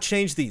 You cannot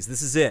change these.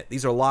 This is it.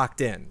 These are locked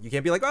in. You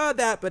can't be like, oh,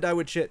 that, but I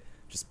would shit.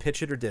 Just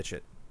pitch it or ditch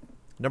it.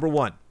 Number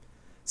 1,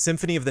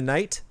 Symphony of the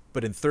Night,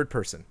 but in third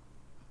person.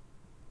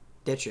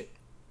 Ditch it.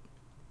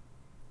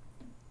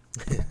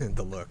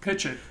 The look.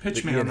 Pitch it.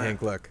 Pitch The me Ian on that.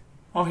 Hank look.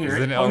 I'll hear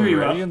Is it. it I'll hear you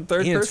already out. in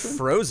third Ian's person?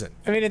 frozen.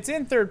 I mean, it's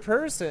in third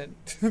person,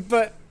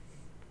 but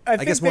I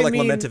think guess more they like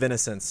mean, Lament of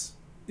Innocence.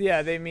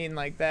 Yeah, they mean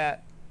like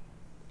that.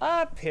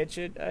 Pitch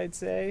it, I'd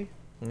say.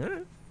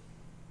 Alright.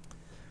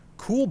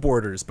 Cool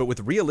Borders, but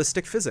with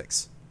realistic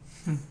physics.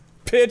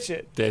 Pitch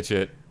it. Ditch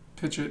it.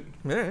 Pitch it.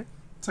 Alright.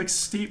 It's like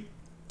steep.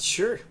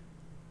 Sure.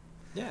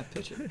 Yeah,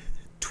 pitch it.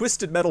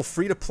 Twisted Metal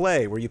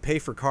free-to-play, where you pay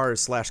for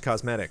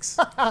cars/cosmetics.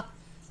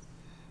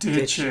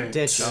 Ditch it.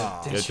 Ditch it.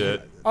 Aw. Ditch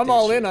it. I'm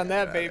all in on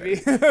that, baby.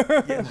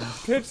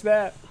 Pitch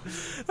that.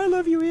 I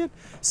love you, Ian.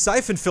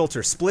 Siphon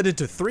Filter, split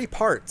into 3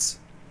 parts.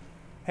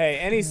 Hey,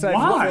 any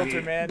siphon Why?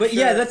 filter, man. But sure.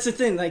 yeah, that's the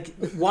thing. Like,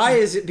 why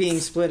is it being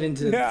split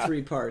into Yeah.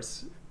 3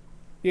 parts?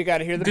 You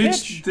gotta hear the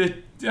pitch.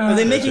 Are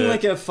they making it.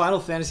 like a Final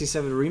Fantasy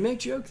VII remake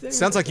joke there?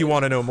 Sounds like you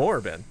want to know more,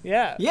 Ben.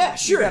 Yeah. Yeah, You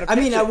sure. gotta I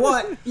mean, pitch I it.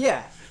 want.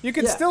 Yeah. You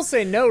can yeah. still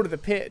say no to the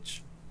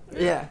pitch.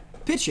 Yeah.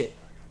 Pitch it.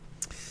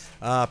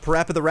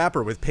 Parappa the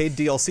Rapper with paid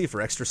DLC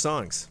for extra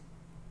songs.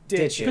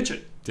 Ditch it. Pitch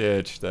it.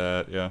 Ditch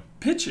that, yeah.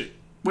 Pitch it.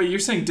 Wait, you're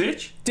saying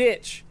ditch?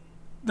 Ditch.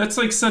 That's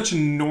like such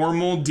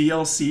normal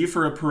DLC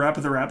for a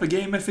Parappa the Rappa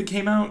game if it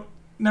came out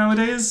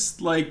nowadays.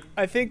 Like,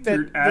 I think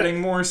you're that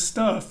adding more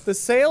stuff. the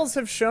sales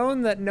have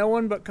shown that no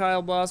one but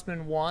Kyle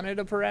Bossman wanted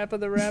a Parappa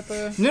the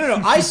Rappa. No.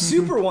 I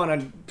super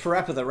wanted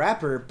Parappa the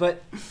Rapper,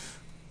 but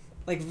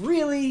like,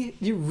 really,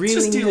 you really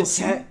just need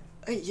DLC.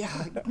 to.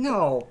 Yeah.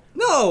 No.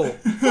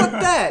 Fuck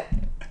that.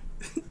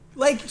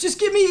 Like, just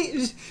give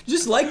me,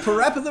 just like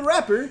Parappa the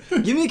Rapper,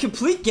 give me a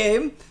complete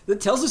game that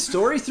tells a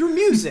story through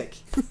music.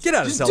 Get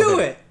out of Just this do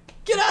elevator. it.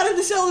 Get out of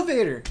this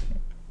elevator.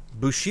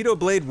 Bushido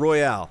Blade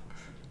Royale.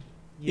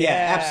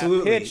 Yeah,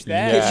 absolutely. Pitch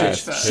that.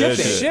 Yes, Pitch Ship pitch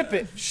it. Ship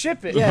it.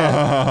 Ship it.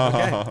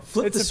 Yeah.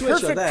 Flip It's the a switch on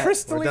perfect that.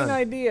 crystalline done.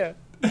 idea.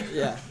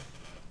 Yeah.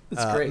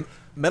 It's great.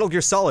 Metal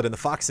Gear Solid in the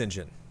Fox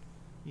engine.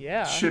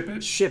 Yeah. Ship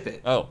it. Ship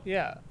it. Oh,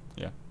 Yeah.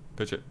 yeah.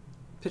 Pitch it.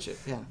 Pitch it.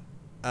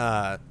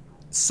 Yeah.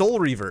 Soul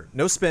Reaver.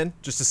 No spin,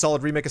 just a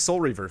solid remake of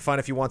Soul Reaver. Fine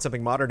if you want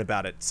something modern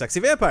about it. Sexy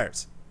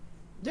vampires.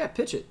 Yeah,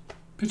 pitch it.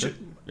 Pitch it.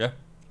 Yeah.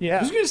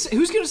 Yeah.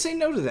 Who's gonna say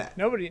no to that?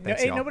 Nobody.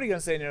 Thanks, ain't y'all. nobody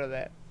gonna say no to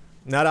that.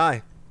 Not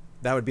I.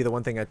 That would be the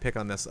one thing I'd pick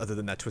on this, other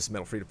than that Twisted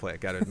Metal free-to-play, I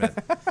gotta admit.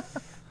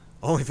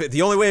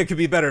 The only way it could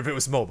be better if it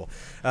was mobile.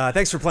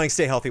 Thanks for playing.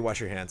 Stay healthy.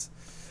 Wash your hands.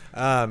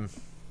 I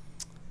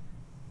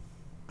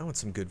want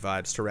some good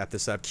vibes to wrap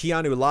this up.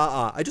 Keanu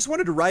La'a. I just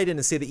wanted to write in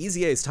and say the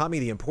Easy A's taught me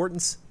the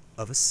importance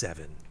of a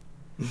 7.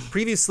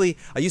 Previously,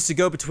 I used to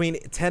go between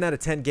 10 out of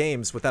 10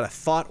 games without a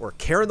thought or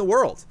care in the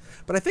world.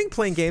 But I think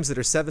playing games that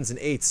are 7s and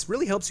 8s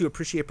really helps you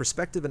appreciate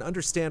perspective and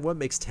understand what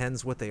makes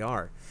 10s what they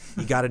are.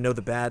 You gotta know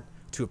the bad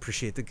to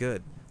appreciate the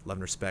good. Love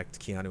and respect,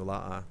 Keanu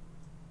La'a.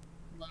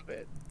 Love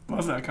it.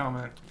 Love that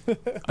comment.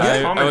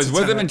 I was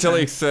with him Comments until at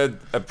he 10. said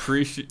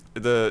appreciate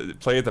the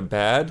play the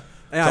bad.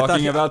 Yeah, I thought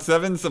talking he- about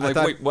 7s. I'm I like,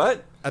 thought- wait,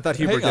 what? I thought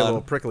Hubert Hang get a on.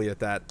 little prickly at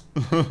that.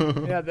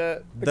 Yeah.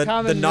 The The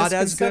common not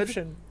as good?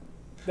 misconception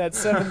that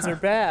 7s are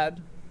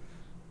bad,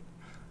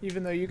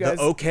 even though you guys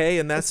The okay,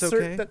 and that's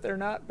assert okay. that they're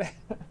not bad.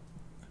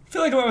 I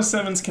feel like a lot of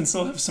 7s can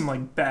still have some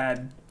like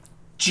bad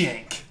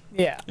jank.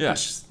 Yeah. Yeah.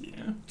 Which,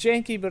 yeah.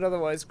 Janky, but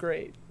otherwise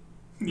great.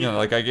 You know,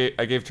 like I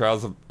gave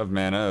Trials of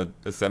Mana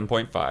a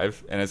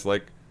 7.5, and it's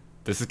like,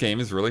 this game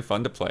is really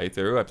fun to play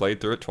through. I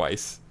played through it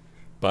twice,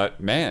 but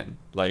man,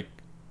 like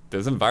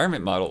those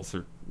environment models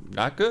are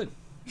not good.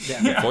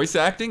 Yeah. Voice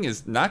acting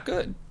is not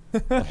good.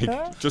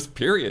 Like, just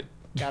period.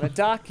 Gotta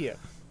dock you.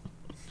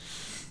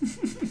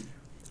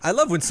 I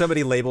love when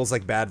somebody labels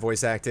like bad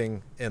voice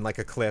acting in like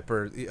a clip,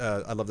 or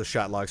I love the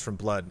shot logs from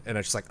Blood, and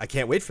I'm just like, I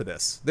can't wait for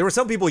this. There were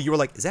some people you were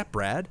like, is that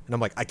Brad? And I'm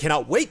like, I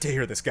cannot wait to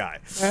hear this guy.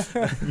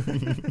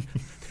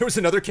 There was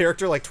another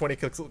character like 20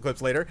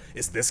 clips later.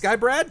 Is this guy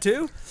Brad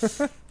too?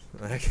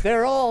 Like,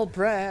 They're all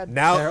Brad.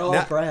 now, They're all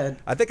now- Brad.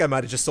 I think I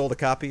might have just sold a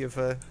copy of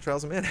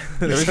Trials of Mana.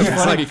 It was just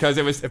funny because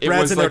it was If it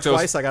Brad's was in there like those,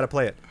 twice, I gotta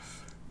play it.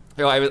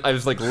 you know, I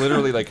was like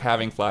literally like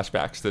having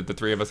flashbacks to the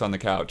three of us on the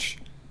couch.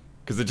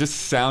 Because it just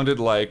sounded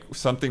like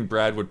something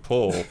Brad would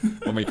pull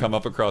when we come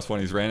up across one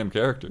of these random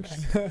characters.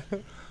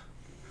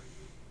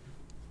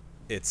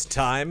 It's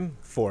time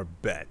for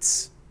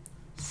bets.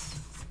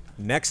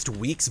 Next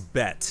week's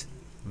bet.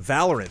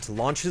 Valorant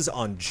launches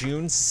on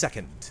June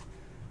 2nd.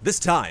 This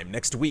time,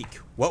 next week,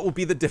 what will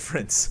be the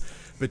difference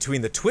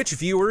between the Twitch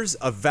viewers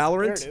of There it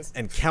Valorant is.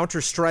 and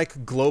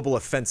Counter-Strike Global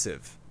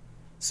Offensive.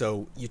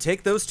 So you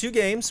take those two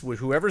games, with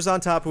whoever's on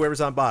top,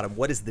 whoever's on bottom.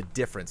 What is the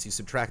difference? You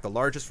subtract the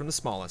largest from the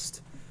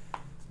smallest.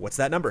 What's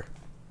that number?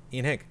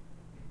 Ian Hank.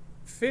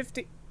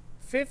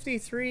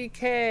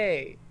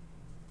 53K.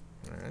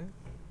 All right.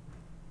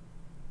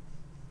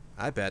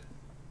 I bet.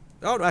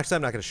 Oh, no, actually,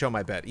 I'm not going to show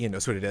my bet. Ian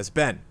knows what it is.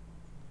 Ben.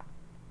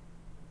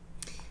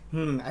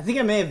 I think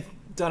I may have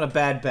done a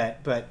bad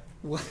bet, but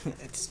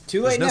it's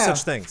too late There's no now.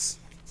 such things.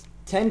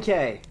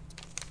 10K.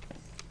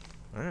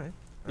 All right.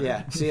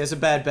 Yeah, see, that's a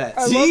bad bet.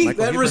 I See, love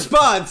that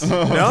response.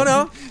 No,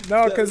 no.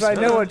 No, because I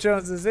know what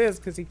Jones's is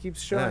because he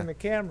keeps showing Yeah. the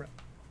camera.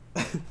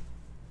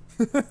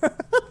 Michael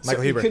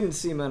You Huber. couldn't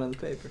see mine on the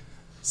paper.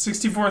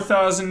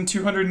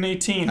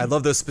 64,218. I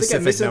love those I think I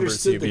specific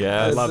numbers, misunderstood Hubie.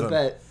 Yeah, I the love them.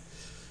 bet.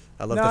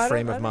 I love No, the I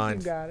frame don't- of I think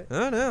mind. you got it.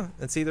 Oh, no.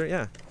 It's either,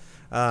 yeah.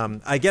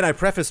 Again, I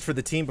prefaced for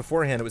the team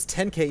beforehand. It was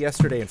 10K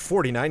yesterday and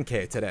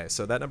 49K today.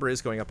 So that number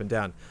is going up and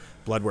down.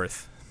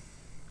 Bloodworth.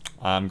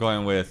 I'm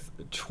going with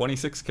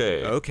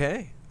 26K.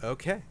 Okay.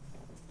 Okay.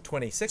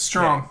 26.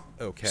 Strong.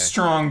 Okay.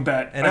 Strong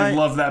bet. And I I-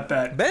 love that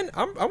bet. Ben,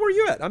 I'm where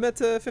you at? I'm at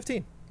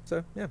 15.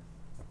 So, yeah.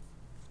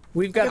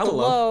 We've got got the the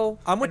low.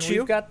 I'm with and you.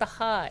 We've got the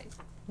high.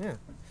 Yeah.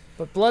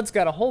 But Blood's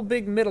got a whole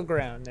big middle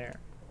ground there.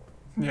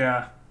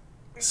 Yeah.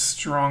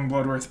 Strong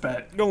Bloodworth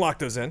bet. Gonna lock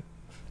those in.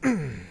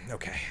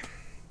 Okay.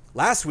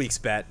 Last week's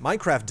bet,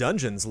 Minecraft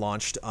Dungeons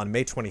launched on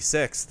May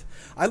 26th.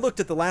 I looked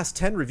at the last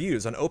 10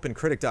 reviews on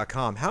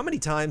opencritic.com. How many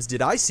times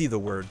did I see the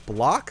word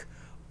block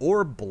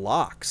or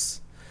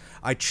blocks?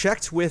 I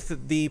checked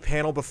with the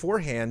panel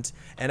beforehand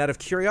and out of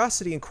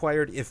curiosity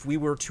inquired if we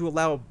were to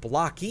allow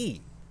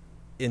blocky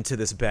into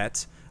this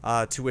bet,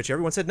 to which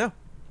everyone said no.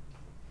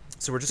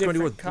 So we're just going to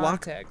go with Different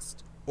block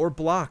context. or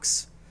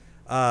blocks.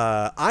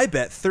 I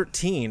bet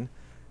 13.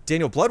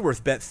 Daniel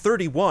Bloodworth bet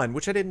 31,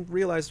 which I didn't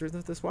realize there's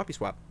the swappy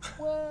swap.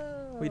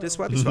 Whoa. We did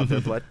swappy swap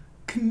there, Blood.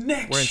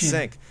 Connection. We're in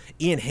sync.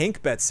 Ian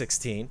Hank bet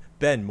 16.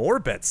 Ben Moore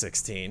bet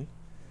 16.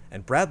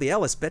 And Bradley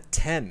Ellis bet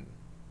 10.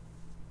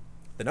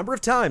 The number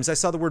of times I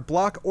saw the word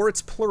block or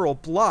its plural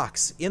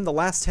blocks in the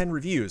last 10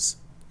 reviews.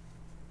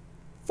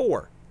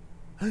 4.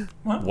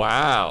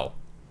 Wow.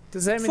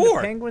 Does that mean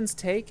 4. the Penguins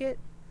take it?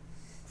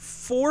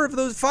 5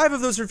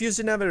 of those reviews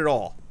didn't have it at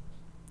all.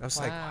 I was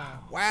like,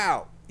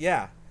 wow.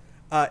 Yeah.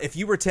 If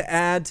you were to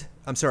add,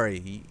 I'm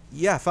sorry,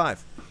 yeah,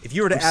 5. If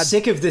you were to I'm add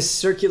sick of this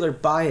circular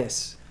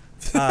bias.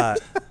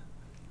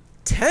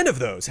 10 of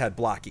those had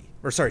blocky,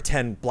 or sorry,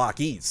 10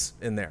 blockies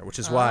in there, which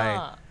is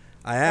why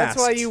I asked.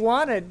 That's why you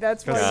wanted.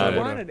 That's why Got you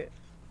it. wanted it.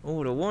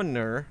 Oh, the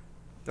wonder.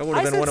 That would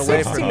I have been said one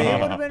away 16. from It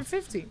me. would have been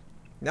 15.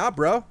 Nah,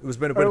 bro. It would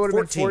have Or it been would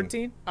have 14. been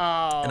 14.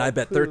 Oh, And I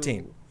bet poo.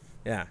 13.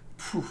 Yeah.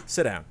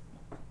 Sit down.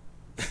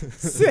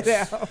 Sit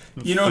down.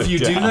 You know, if you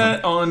do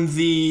that on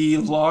the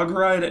log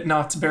ride at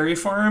Knott's Berry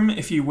Farm,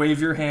 if you wave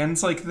your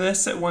hands like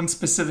this at one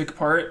specific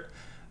part,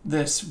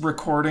 this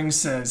recording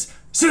says,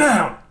 "Sit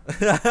down!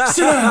 Sit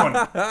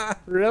down!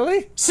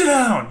 Really? Sit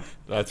down!"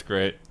 That's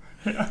great.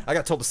 I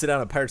got told to sit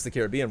down on Pirates of the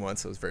Caribbean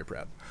once. I was very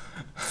proud.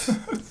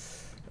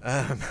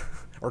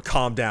 Or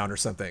calm down or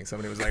something.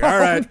 Somebody was like, all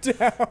right,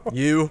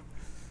 you.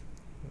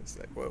 It's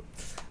like, whoa.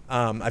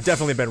 I've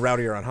definitely been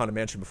rowdier on Haunted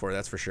Mansion before,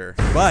 that's for sure.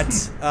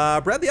 But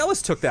Bradley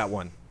Ellis took that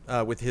one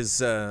with his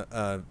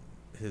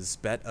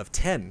bet of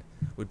 10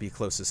 would be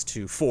closest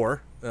to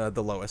 4,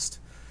 the lowest.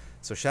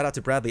 So shout out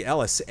to Bradley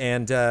Ellis.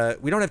 And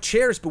we don't have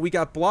chairs, but we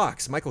got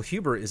blocks. Michael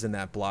Huber is in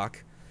that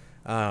block.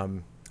 I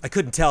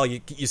couldn't tell, you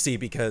see,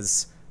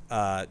 because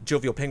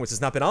Jovial Penguins has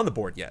not been on the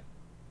board yet.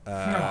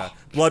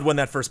 Blood won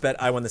that first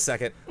bet. I won the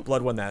second.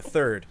 Blood won that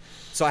third.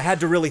 So I had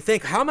to really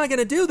think, how am I going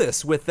to do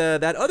this with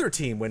that other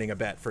team winning a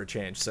bet for a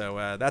change?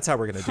 So that's how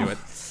we're going to do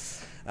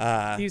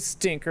it. You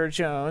stinker,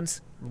 Jones.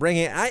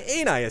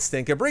 Ain't I a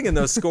stinker? Bringing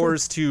those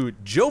scores to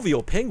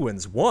Jovial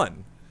Penguins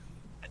 1.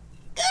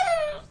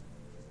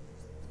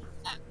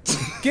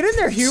 Get in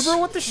there, Huber.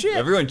 What the shit?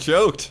 Everyone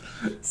choked.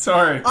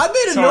 Sorry. I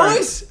made a Sorry.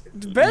 noise.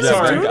 Ben's Yeah,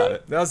 Sorry. doing got it.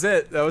 it. That was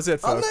it. That was it,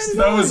 folks.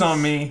 That was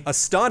on me.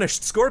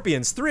 Astonished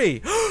Scorpions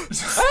 3.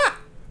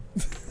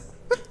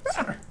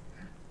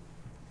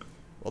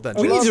 Well done,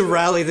 We Joe. need to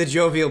rally the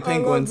jovial I love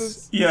penguins.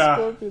 this Yeah.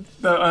 Scorpions.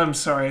 I'm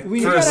sorry.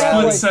 We For a gotta have,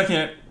 split like-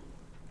 second,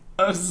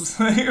 I was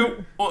like,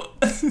 what?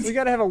 We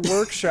gotta have a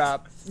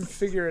workshop and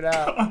figure it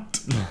out.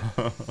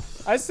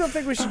 I still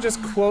think we should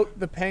just quote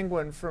the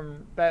Penguin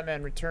from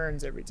Batman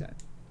Returns every time.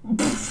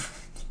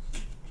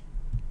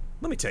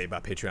 Let me tell you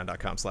about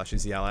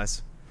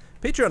patreon.com/easyallies.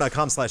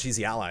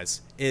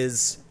 Patreon.com/easyallies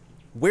is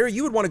where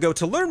you would want to go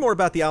to learn more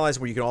about the allies,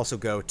 where you can also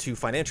go to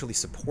financially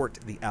support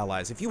the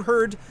allies. If you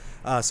heard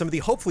some of the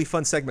hopefully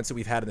fun segments that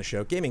we've had in the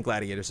show, Gaming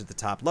Gladiators at the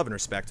top, Love and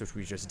Respect, which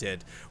we just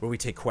did, where we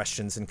take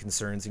questions and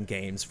concerns and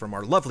games from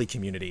our lovely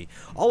community.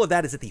 All of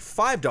that is at the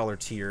 $5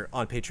 tier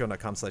on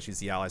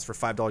patreon.com/easyallies. For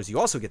 $5, you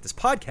also get this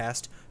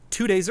podcast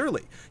 2 days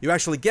early. You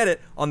actually get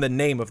it on the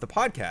name of the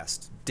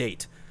podcast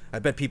date. I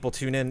bet people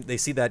tune in, they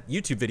see that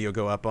YouTube video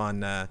go up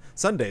on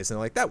Sundays, and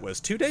they're like, that was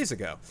 2 days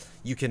ago.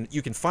 You can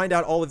find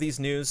out all of these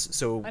news,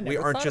 so I we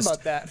never aren't thought just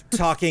about that.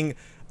 talking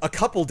a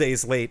couple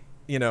days late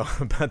you know,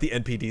 about the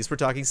NPDs. We're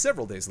talking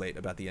several days late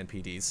about the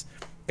NPDs.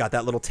 Got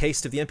that little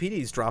taste of the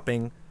NPDs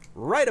dropping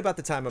right about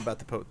the time I'm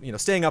about to you know,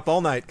 staying up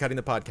all night cutting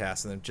the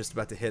podcast, and then just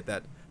about to hit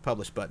that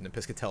publish button, and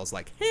Piscatel's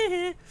like,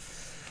 heh.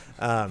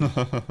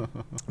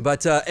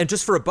 But and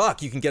just for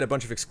 $1, you can get a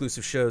bunch of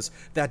exclusive shows.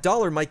 That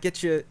 $1 might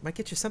get you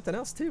something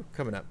else too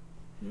coming up.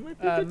 Might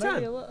be a good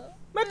time.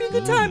 Might be a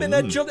good time in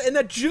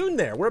that June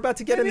there. We're about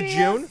to get into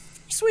June.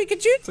 First week of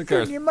June. It's like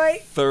our you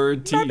might.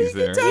 third tease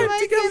there.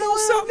 To get a little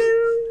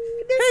something.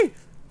 Hey,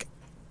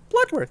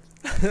 Bloodworth.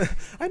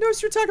 I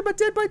noticed you're talking about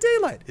Dead by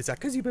Daylight. Is that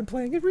because you've been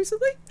playing it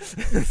recently?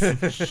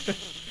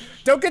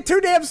 Don't get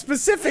too damn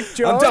specific,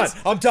 Jones.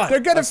 I'm done. They're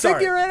gonna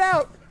figure it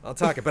out. I'll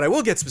talk it, but I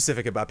will get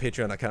specific about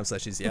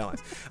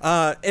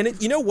patreon.com/easyallies.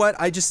 And you know what?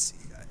 I just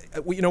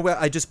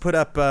put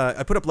up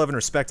love and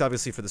respect,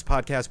 obviously, for this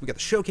podcast. We got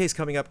the showcase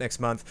coming up next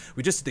month.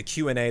 We just did the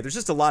Q&A. There's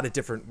just a lot of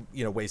different,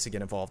 you know, ways to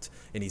get involved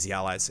in Easy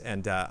Allies,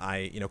 and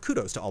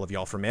kudos to all of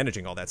y'all for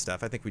managing all that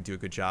stuff. I think we do a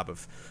good job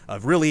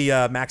of really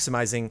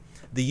maximizing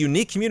the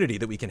unique community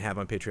that we can have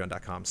on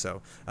patreon.com.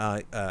 So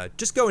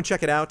just go and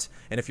check it out.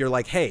 And if you're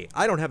like, hey,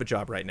 I don't have a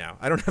job right now,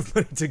 I don't have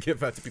money to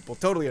give out to people,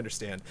 totally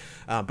understand.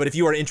 But if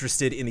you are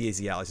interested in the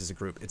Easy Allies as a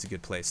group, it's a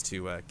good place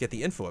to get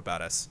the info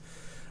about us.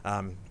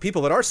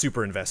 People that are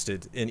super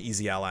invested in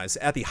Easy Allies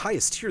at the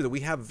highest tier that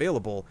we have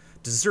available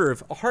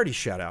deserve a hearty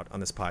shout out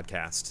on this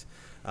podcast.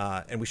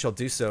 And we shall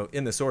do so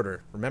in this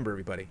order. Remember,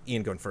 everybody,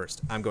 Ian going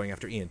first. I'm going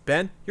after Ian.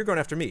 Ben, you're going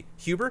after me.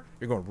 Huber,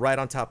 you're going right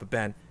on top of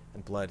Ben.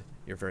 And Blood,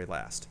 you're very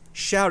last.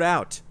 Shout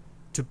out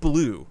to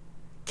Blue,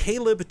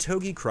 Caleb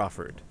Togi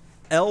Crawford,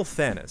 L.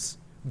 Thanis,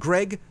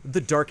 Greg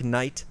the Dark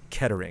Knight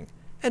Kettering,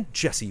 and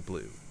Jesse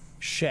Blue.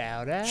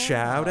 Shout out.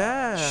 Shout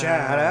out.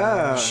 Shout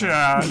out.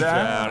 Shout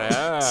Shout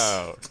out.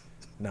 out.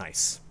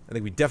 Nice. I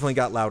think we definitely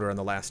got louder on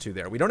the last two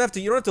there. You don't have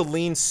to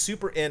lean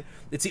super in.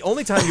 It's the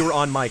only time you were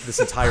on mic this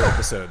entire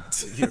episode.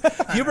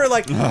 You were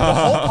like the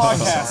whole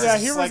podcast. Yeah,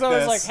 he was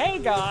always like, "Hey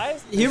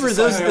guys." Huber,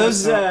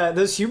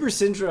 those Huber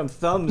syndrome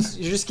thumbs,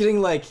 you're just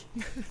getting like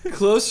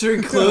closer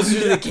and closer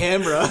to the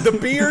camera.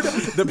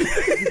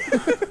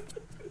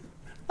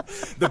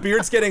 The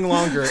beard's getting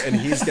longer and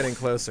he's getting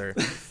closer.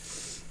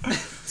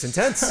 It's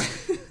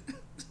intense.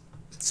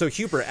 So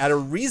Huber, at a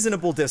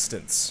reasonable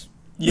distance.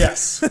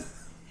 Yes.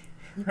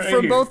 Right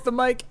From here. both the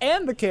mic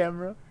and the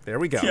camera. There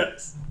we go.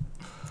 Yes.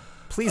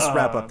 Please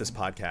wrap up this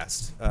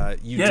podcast.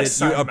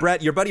 Yes,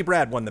 your buddy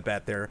Brad won the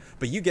bet there,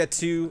 but you get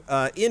to,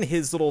 in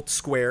his little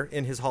square,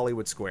 in his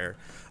Hollywood square,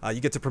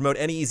 you get to promote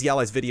any Easy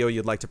Allies video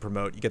you'd like to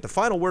promote. You get the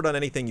final word on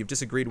anything you've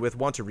disagreed with,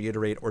 want to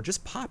reiterate, or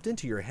just popped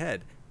into your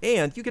head.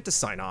 And you get to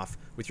sign off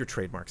with your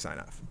trademark sign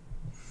off.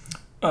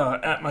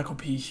 At Michael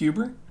P.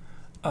 Huber.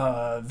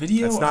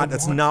 Video.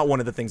 That's not one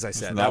of the things I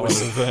said. That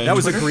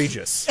was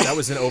egregious. That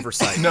was an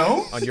oversight.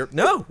 No?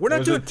 We're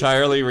not doing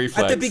entirely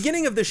reflex. At the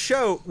beginning of the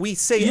show, we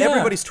say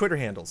everybody's Twitter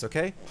handles,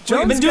 okay?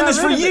 I've been doing this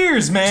for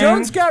years, man.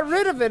 Jones got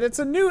rid of it. It's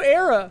a new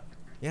era.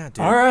 Yeah,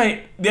 dude. All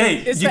right. Hey,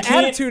 It's the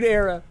attitude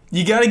era.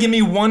 You got to give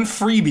me one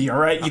freebie, all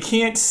right? You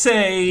can't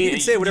say... You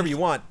can say whatever you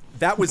want.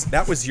 That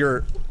was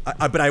your...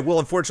 but I will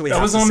unfortunately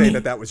have to say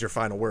that was your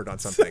final word on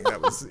something. That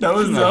was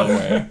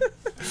my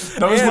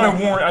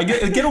warning. I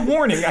get a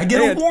warning. I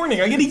get a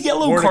warning. I get a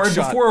yellow card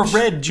before a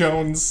red,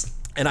 Jones.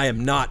 And I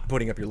am not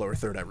putting up your lower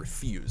third. I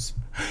refuse.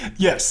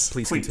 Yes.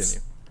 Please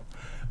continue.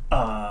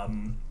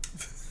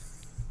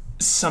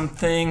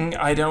 Something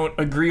I don't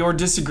agree or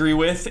disagree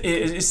with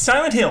is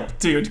Silent Hill.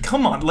 Dude,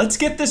 come on. Let's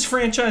get this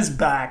franchise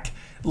back.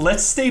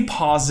 Let's stay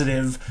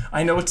positive.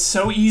 I know it's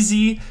so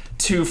easy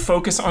to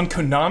focus on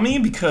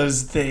Konami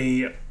because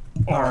they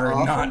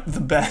are not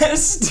the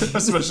best,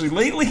 especially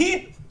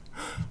lately.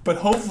 But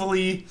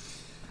hopefully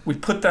we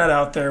put that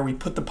out there. We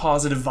put the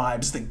positive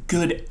vibes, the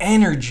good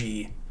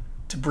energy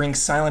to bring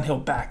Silent Hill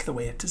back the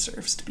way it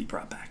deserves to be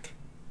brought back.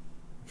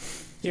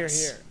 Here,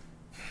 here.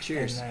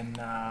 Cheers. And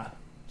then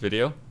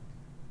Video?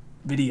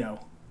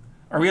 video.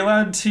 Are we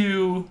allowed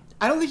to...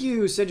 I don't think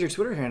you said your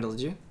Twitter handle,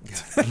 did you?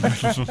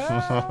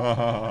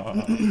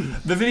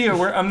 The video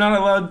where I'm not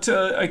allowed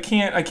to... I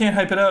can't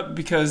hype it up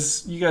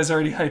because you guys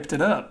already hyped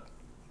it up.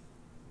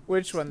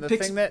 Which one? The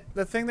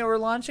thing that we're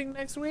launching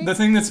next week? The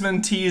thing that's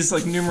been teased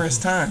like numerous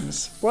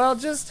times. Well,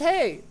 just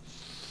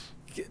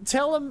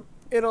tell them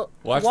it'll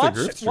watch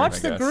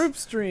the group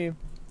stream.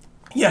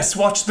 Yes,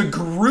 watch the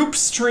group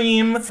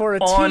stream For a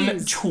on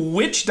tease.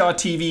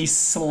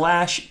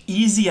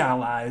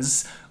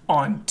 twitch.tv/EasyAllies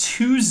on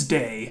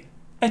Tuesday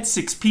at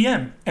 6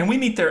 p.m. And we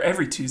meet there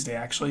every Tuesday,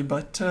 actually,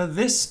 but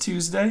this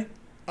Tuesday...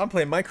 I'm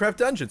playing Minecraft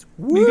Dungeons.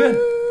 Be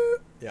good.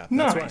 Yeah,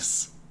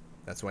 Nice.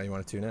 That's why you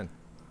want to tune in.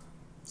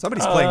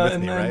 Somebody's playing with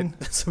and me, then-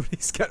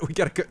 right? We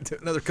got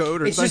another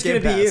code, or It's not just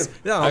Game gonna be Pass. you.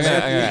 No, I'm gonna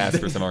ask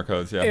for some more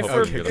codes. Yeah, If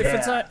hopefully we're, we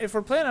get it. if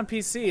we're playing on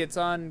PC, it's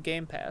on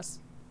Game Pass.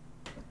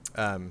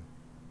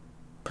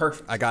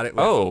 Perfect. I got it.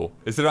 Oh,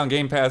 is it on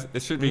Game Pass?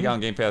 It should be on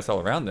Game Pass all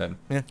around then.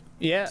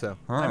 Yeah. So,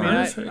 I mean,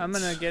 Perfect. I'm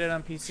gonna get it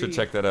on PC. Should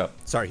check that out.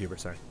 sorry, Huber.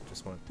 Sorry,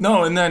 just one.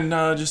 No, and then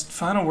just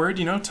final word,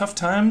 tough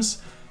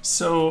times.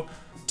 So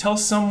tell You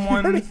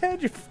someone... already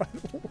had your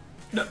final.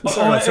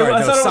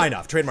 Sign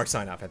off. Trademark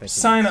sign off. I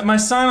think. My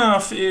sign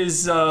off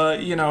is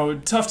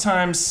tough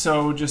times.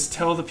 So just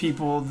tell the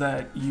people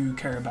that you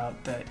care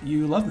about that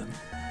you love them.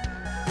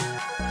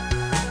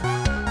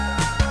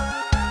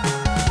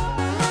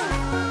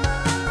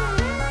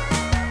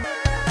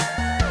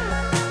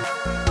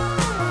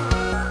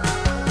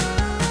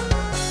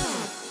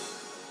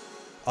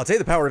 I'll tell you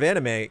the power of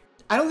anime.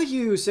 I don't think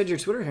you said your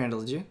Twitter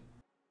handle, did you?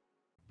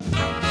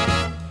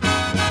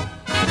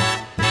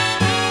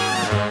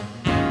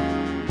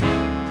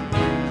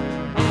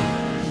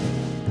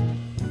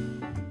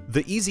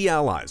 The Easy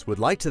Allies would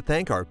like to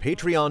thank our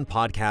Patreon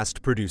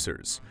podcast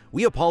producers.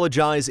 We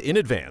apologize in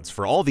advance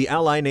for all the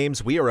ally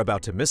names we are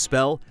about to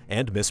misspell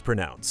and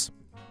mispronounce.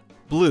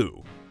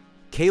 Blue,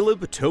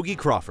 Caleb Togi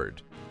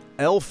Crawford,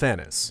 L.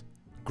 Fanis,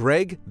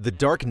 Greg the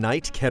Dark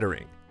Knight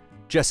Kettering,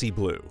 Jesse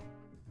Blue,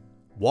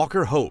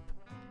 Walker Hope,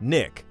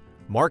 Nick,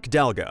 Mark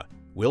Dalga,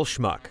 Will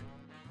Schmuck,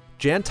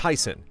 Jan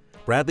Tyson,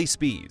 Bradley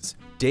Spees,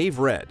 Dave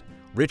Red,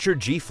 Richard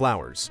G.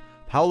 Flowers,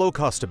 Paolo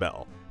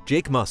Costabel,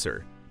 Jake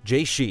Musser,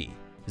 Jay Shee,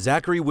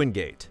 Zachary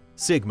Wingate,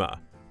 Sigma,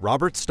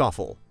 Robert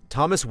Stoffel,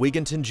 Thomas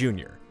Wigginton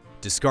Jr.,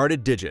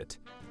 Discarded Digit,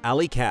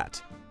 Ali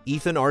Cat,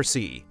 Ethan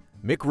R.C.,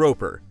 Mick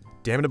Roper,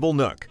 Damnable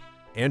Nook,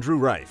 Andrew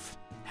Reif,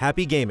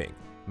 Happy Gaming,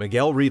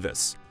 Miguel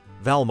Rivas,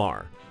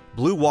 Valmar,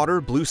 Blue Water,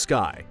 Blue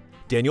Sky,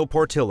 Daniel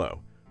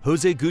Portillo,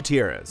 Jose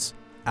Gutierrez,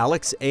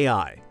 Alex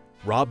AI,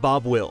 Rob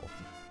Bob Will,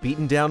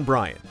 Beaten Down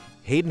Brian,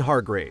 Hayden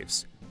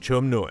Hargraves,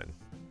 Chom Nguyen,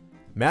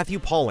 Matthew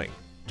Pauling,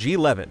 G.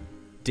 Levin,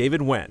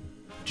 David Wen,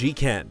 G.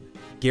 Ken,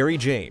 Gary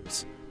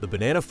James, The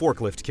Banana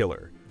Forklift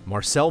Killer,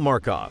 Marcel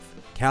Markov,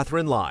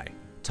 Catherine Lai,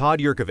 Todd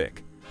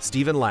Yurkovic,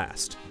 Stephen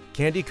Last,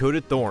 Candy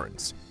Coated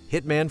Thorns,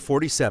 Hitman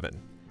 47,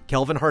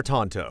 Kelvin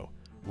Hartanto,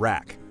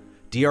 Rack,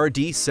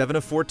 DRD 7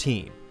 of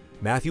 14,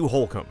 Matthew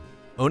Holcomb,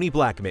 Oni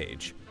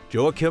Blackmage,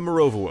 Joachim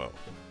Morovuo,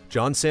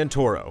 John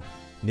Santoro,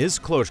 Niz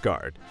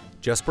Kloshgard,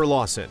 Jesper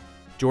Lawson,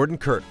 Jordan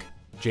Kirk,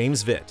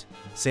 James Vitt,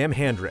 Sam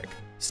Handrick,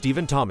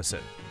 Stephen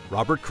Thomason,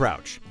 Robert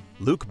Crouch,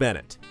 Luke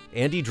Bennett,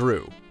 Andy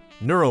Drew,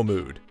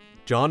 Neuromood,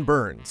 John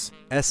Burns,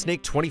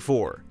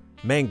 S-Snake24,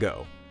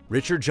 Mango,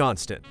 Richard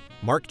Johnston,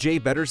 Mark J.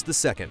 Betters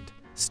II,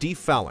 Steve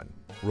Fallon,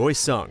 Roy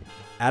Sung,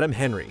 Adam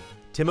Henry,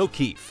 Tim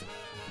O'Keefe,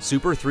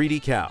 Super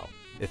 3D Cow,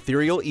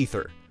 Ethereal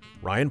Ether,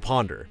 Ryan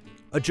Ponder,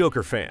 A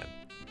Joker Fan,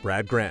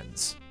 Brad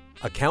Grenz.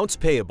 Accounts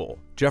Payable,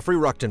 Jeffrey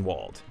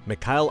Ruchtenwald,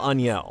 Mikhail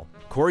Aniel,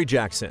 Corey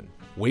Jackson,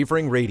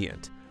 Wavering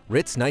Radiant,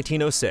 Ritz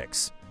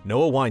 1906,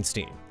 Noah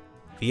Weinstein,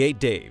 V8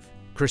 Dave,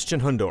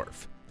 Christian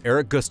Hundorf,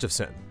 Eric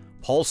Gustafson,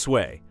 Paul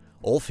Sway,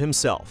 Ulf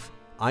himself,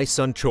 I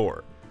Sun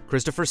Chor,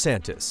 Christopher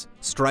Santis,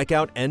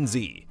 Strikeout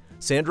NZ,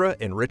 Sandra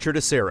and Richard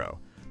Acero,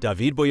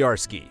 David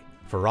Boyarski,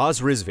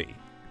 Faraz Rizvi,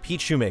 Pete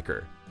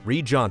Shoemaker,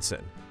 Reed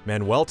Johnson,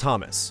 Manuel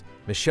Thomas,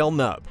 Michelle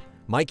Nubb,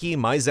 Mikey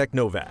Mizek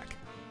Novak,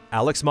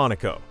 Alex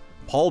Monaco,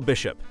 Paul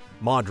Bishop,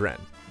 Modren,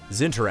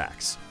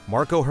 Zinterax,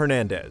 Marco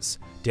Hernandez,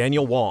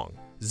 Daniel Wong,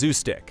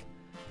 Zoostic,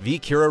 V.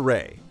 Kira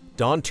Ray,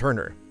 Don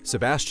Turner,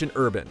 Sebastian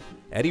Urban,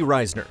 Eddie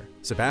Reisner,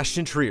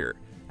 Sebastian Trier,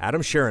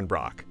 Adam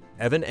Sharonbrock,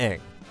 Evan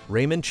Eng,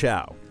 Raymond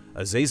Chow,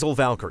 Azazel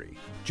Valkyrie,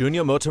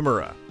 Junya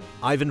Motomura,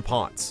 Ivan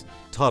Ponce,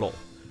 Tuttle,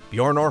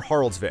 Bjarnar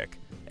Haraldsvik,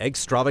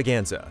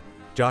 Extravaganza,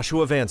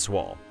 Joshua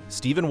Vanswall,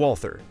 Stephen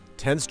Walther,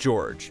 Tense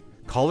George,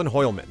 Colin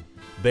Hoylman,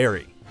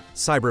 Barry,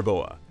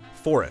 Cyberboa,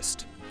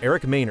 Forrest,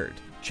 Eric Maynard,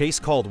 Chase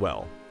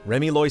Caldwell,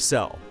 Remy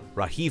Loisel,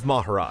 Rahiv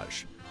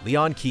Maharaj,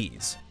 Leon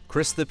Keys,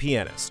 Chris the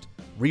Pianist,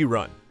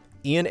 Rerun,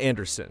 Ian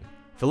Anderson,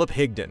 Philip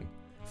Higdon,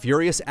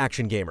 Furious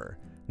Action Gamer,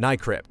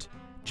 Nycrypt,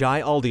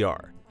 Jai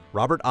Aldiar,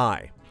 Robert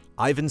I,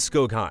 Ivan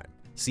Skogheim,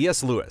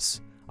 C.S.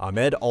 Lewis,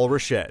 Ahmed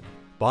Al-Rashed,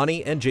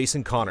 Bonnie and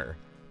Jason Connor,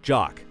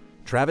 Jock,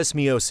 Travis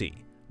Miosi,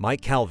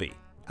 Mike Calvi,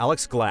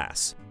 Alex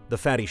Glass, The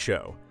Fatty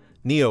Show,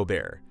 Neo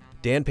Bear,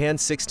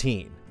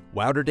 DanPan16,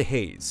 Wouter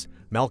DeHaze,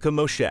 Malcolm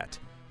Moschette,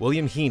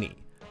 William Heaney,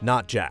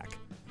 Not Jack,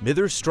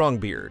 Mithers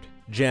Strongbeard,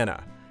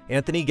 Jana,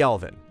 Anthony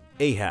Galvin,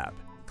 Ahab,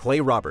 Clay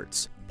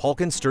Roberts,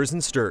 Palkin Stirs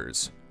and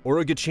Stirs,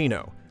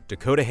 Origachino,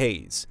 Dakota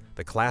Hayes,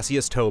 The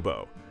Classiest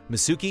Hobo,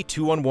 Masuki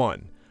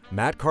 211,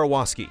 Matt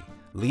Karwoski,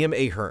 Liam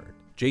Ahern,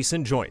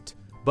 Jason Joint,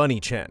 Bunny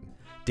Chen,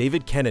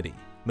 David Kennedy,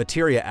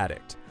 Materia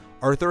Addict,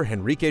 Arthur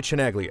Henrique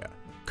Chinaglia,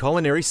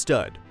 Culinary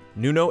Stud,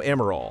 Nuno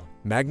Amaral,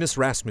 Magnus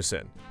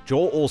Rasmussen,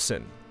 Joel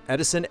Olson,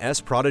 Edison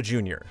S. Prada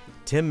Jr.,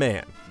 Tim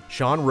Mann,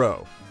 Sean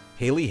Rowe,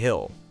 Haley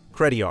Hill,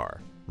 Crediar,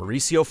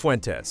 Mauricio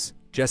Fuentes,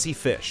 Jesse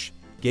Fish,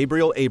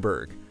 Gabriel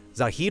Aberg,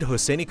 Zahid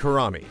Hosseini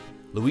Karami,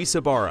 Luis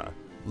Ibarra,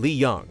 Lee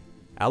Young,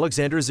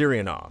 Alexander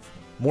Zirianov,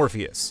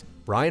 Morpheus,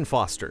 Brian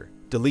Foster,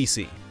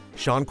 Delisi,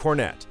 Sean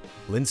Cornett,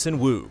 Linson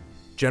Wu,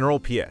 General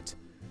Piet,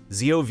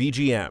 Zio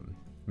VGM,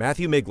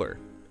 Matthew Migler,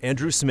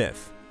 Andrew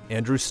Smith,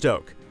 Andrew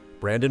Stoke,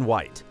 Brandon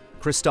White,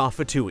 Christophe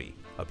Fatui,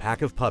 A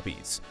Pack of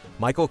Puppies,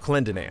 Michael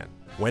Clendenan,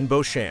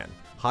 Wenbo Shan,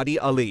 Hadi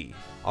Ali,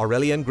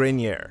 Aurelien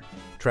Grenier,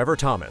 Trevor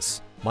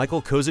Thomas,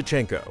 Michael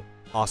Kozachenko,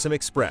 Awesome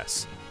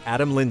Express,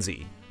 Adam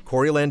Lindsay,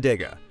 Corey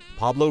Landega,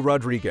 Pablo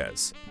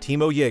Rodriguez,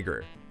 Timo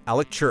Yeager,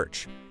 Alec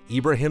Church,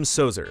 Ibrahim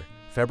Sozer,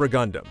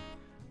 Febragundum,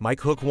 Mike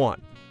Hook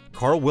 1,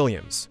 Carl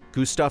Williams,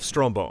 Gustav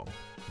Strombohm,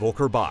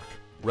 Volker Bach,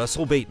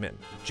 Russell Bateman,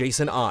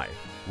 Jason I,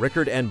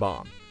 Rickard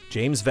Enbaum,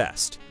 James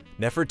Vest,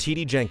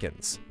 Nefertiti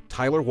Jenkins,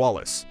 Tyler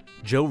Wallace,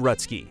 Joe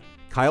Rutsky,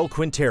 Kyle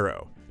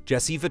Quintero,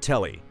 Jesse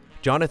Vitelli,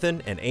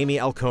 Jonathan and Amy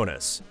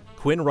Alconas,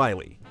 Quinn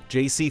Riley,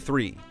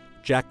 JC3,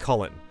 Jack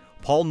Cullen,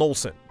 Paul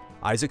Nolson,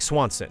 Isaac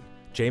Swanson,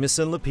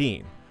 Jameson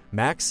Lapine,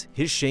 Max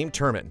His Shame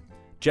Turman,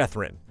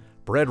 Jethrin,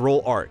 Bread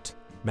Roll Art,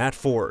 Matt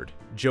Ford,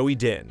 Joey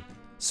Din,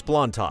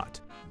 Splontot,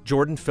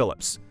 Jordan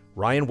Phillips,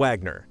 Ryan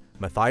Wagner,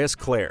 Matthias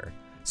Clare,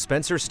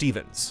 Spencer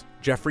Stevens,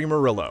 Jeffrey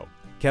Murillo,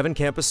 Kevin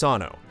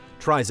Camposano,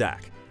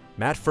 Trizac,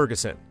 Matt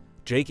Ferguson,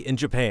 Jake in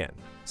Japan,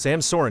 Sam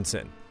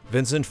Sorensen,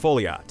 Vincent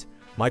Foliot,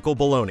 Michael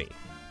Baloney,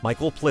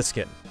 Michael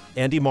Pliskin,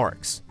 Andy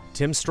Marks,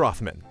 Tim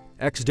Strothman,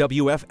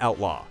 XWF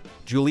Outlaw,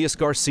 Julius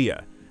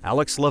Garcia,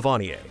 Alex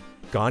Lavanier,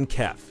 Gon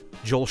Kef,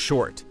 Joel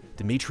Short,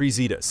 Dimitri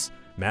Zetas,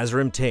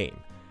 Mazrim Tane,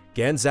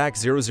 Ganzak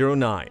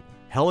 009,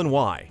 Helen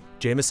Y,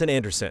 Jamison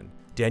Anderson,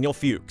 Daniel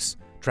Fuchs,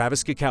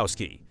 Travis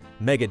Kikowski,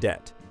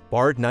 Megadet,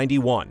 Bard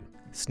 91,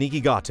 Sneaky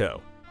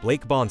Gato,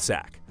 Blake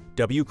Bonsack,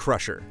 W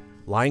Crusher,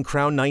 Lion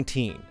Crown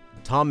 19,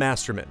 Tom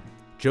Masterman,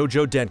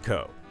 Jojo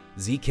Denko,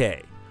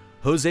 ZK,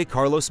 Jose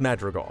Carlos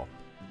Madrigal,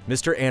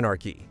 Mr.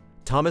 Anarchy,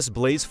 Thomas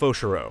Blaze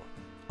Fauchereau,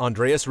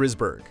 Andreas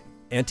Risberg,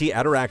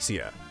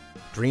 Anti-Ataraxia,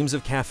 Dreams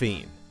of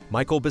Caffeine,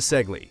 Michael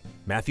Bisegli,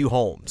 Matthew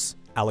Holmes,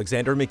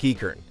 Alexander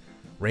McEachern,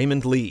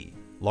 Raymond Lee,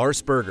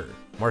 Lars Berger,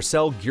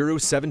 Marcel Guru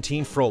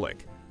 17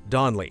 Froelich,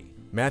 Donley,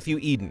 Matthew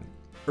Eden,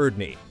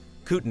 Erdney,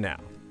 Kootenau,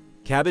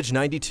 Cabbage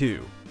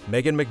 92,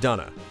 Megan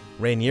McDonough,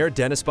 Rainier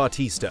Dennis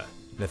Bautista,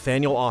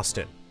 Nathaniel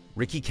Austin,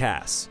 Ricky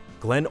Cass,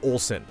 Glenn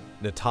Olson,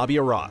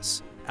 Natabia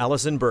Ross,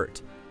 Allison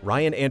Burt,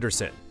 Ryan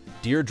Anderson,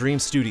 Dear Dream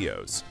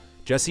Studios,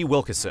 Jesse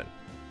Wilkeson,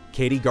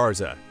 Katie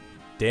Garza,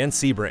 Dan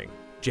Sebring,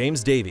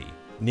 James Davey,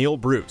 Neil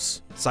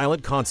Bruce,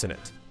 Silent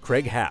Consonant,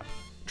 Craig Happ,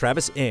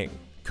 Travis Ing,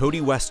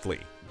 Cody Westley,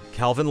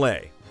 Calvin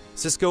Lay,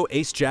 Cisco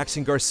Ace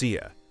Jackson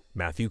Garcia,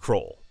 Matthew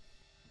Kroll.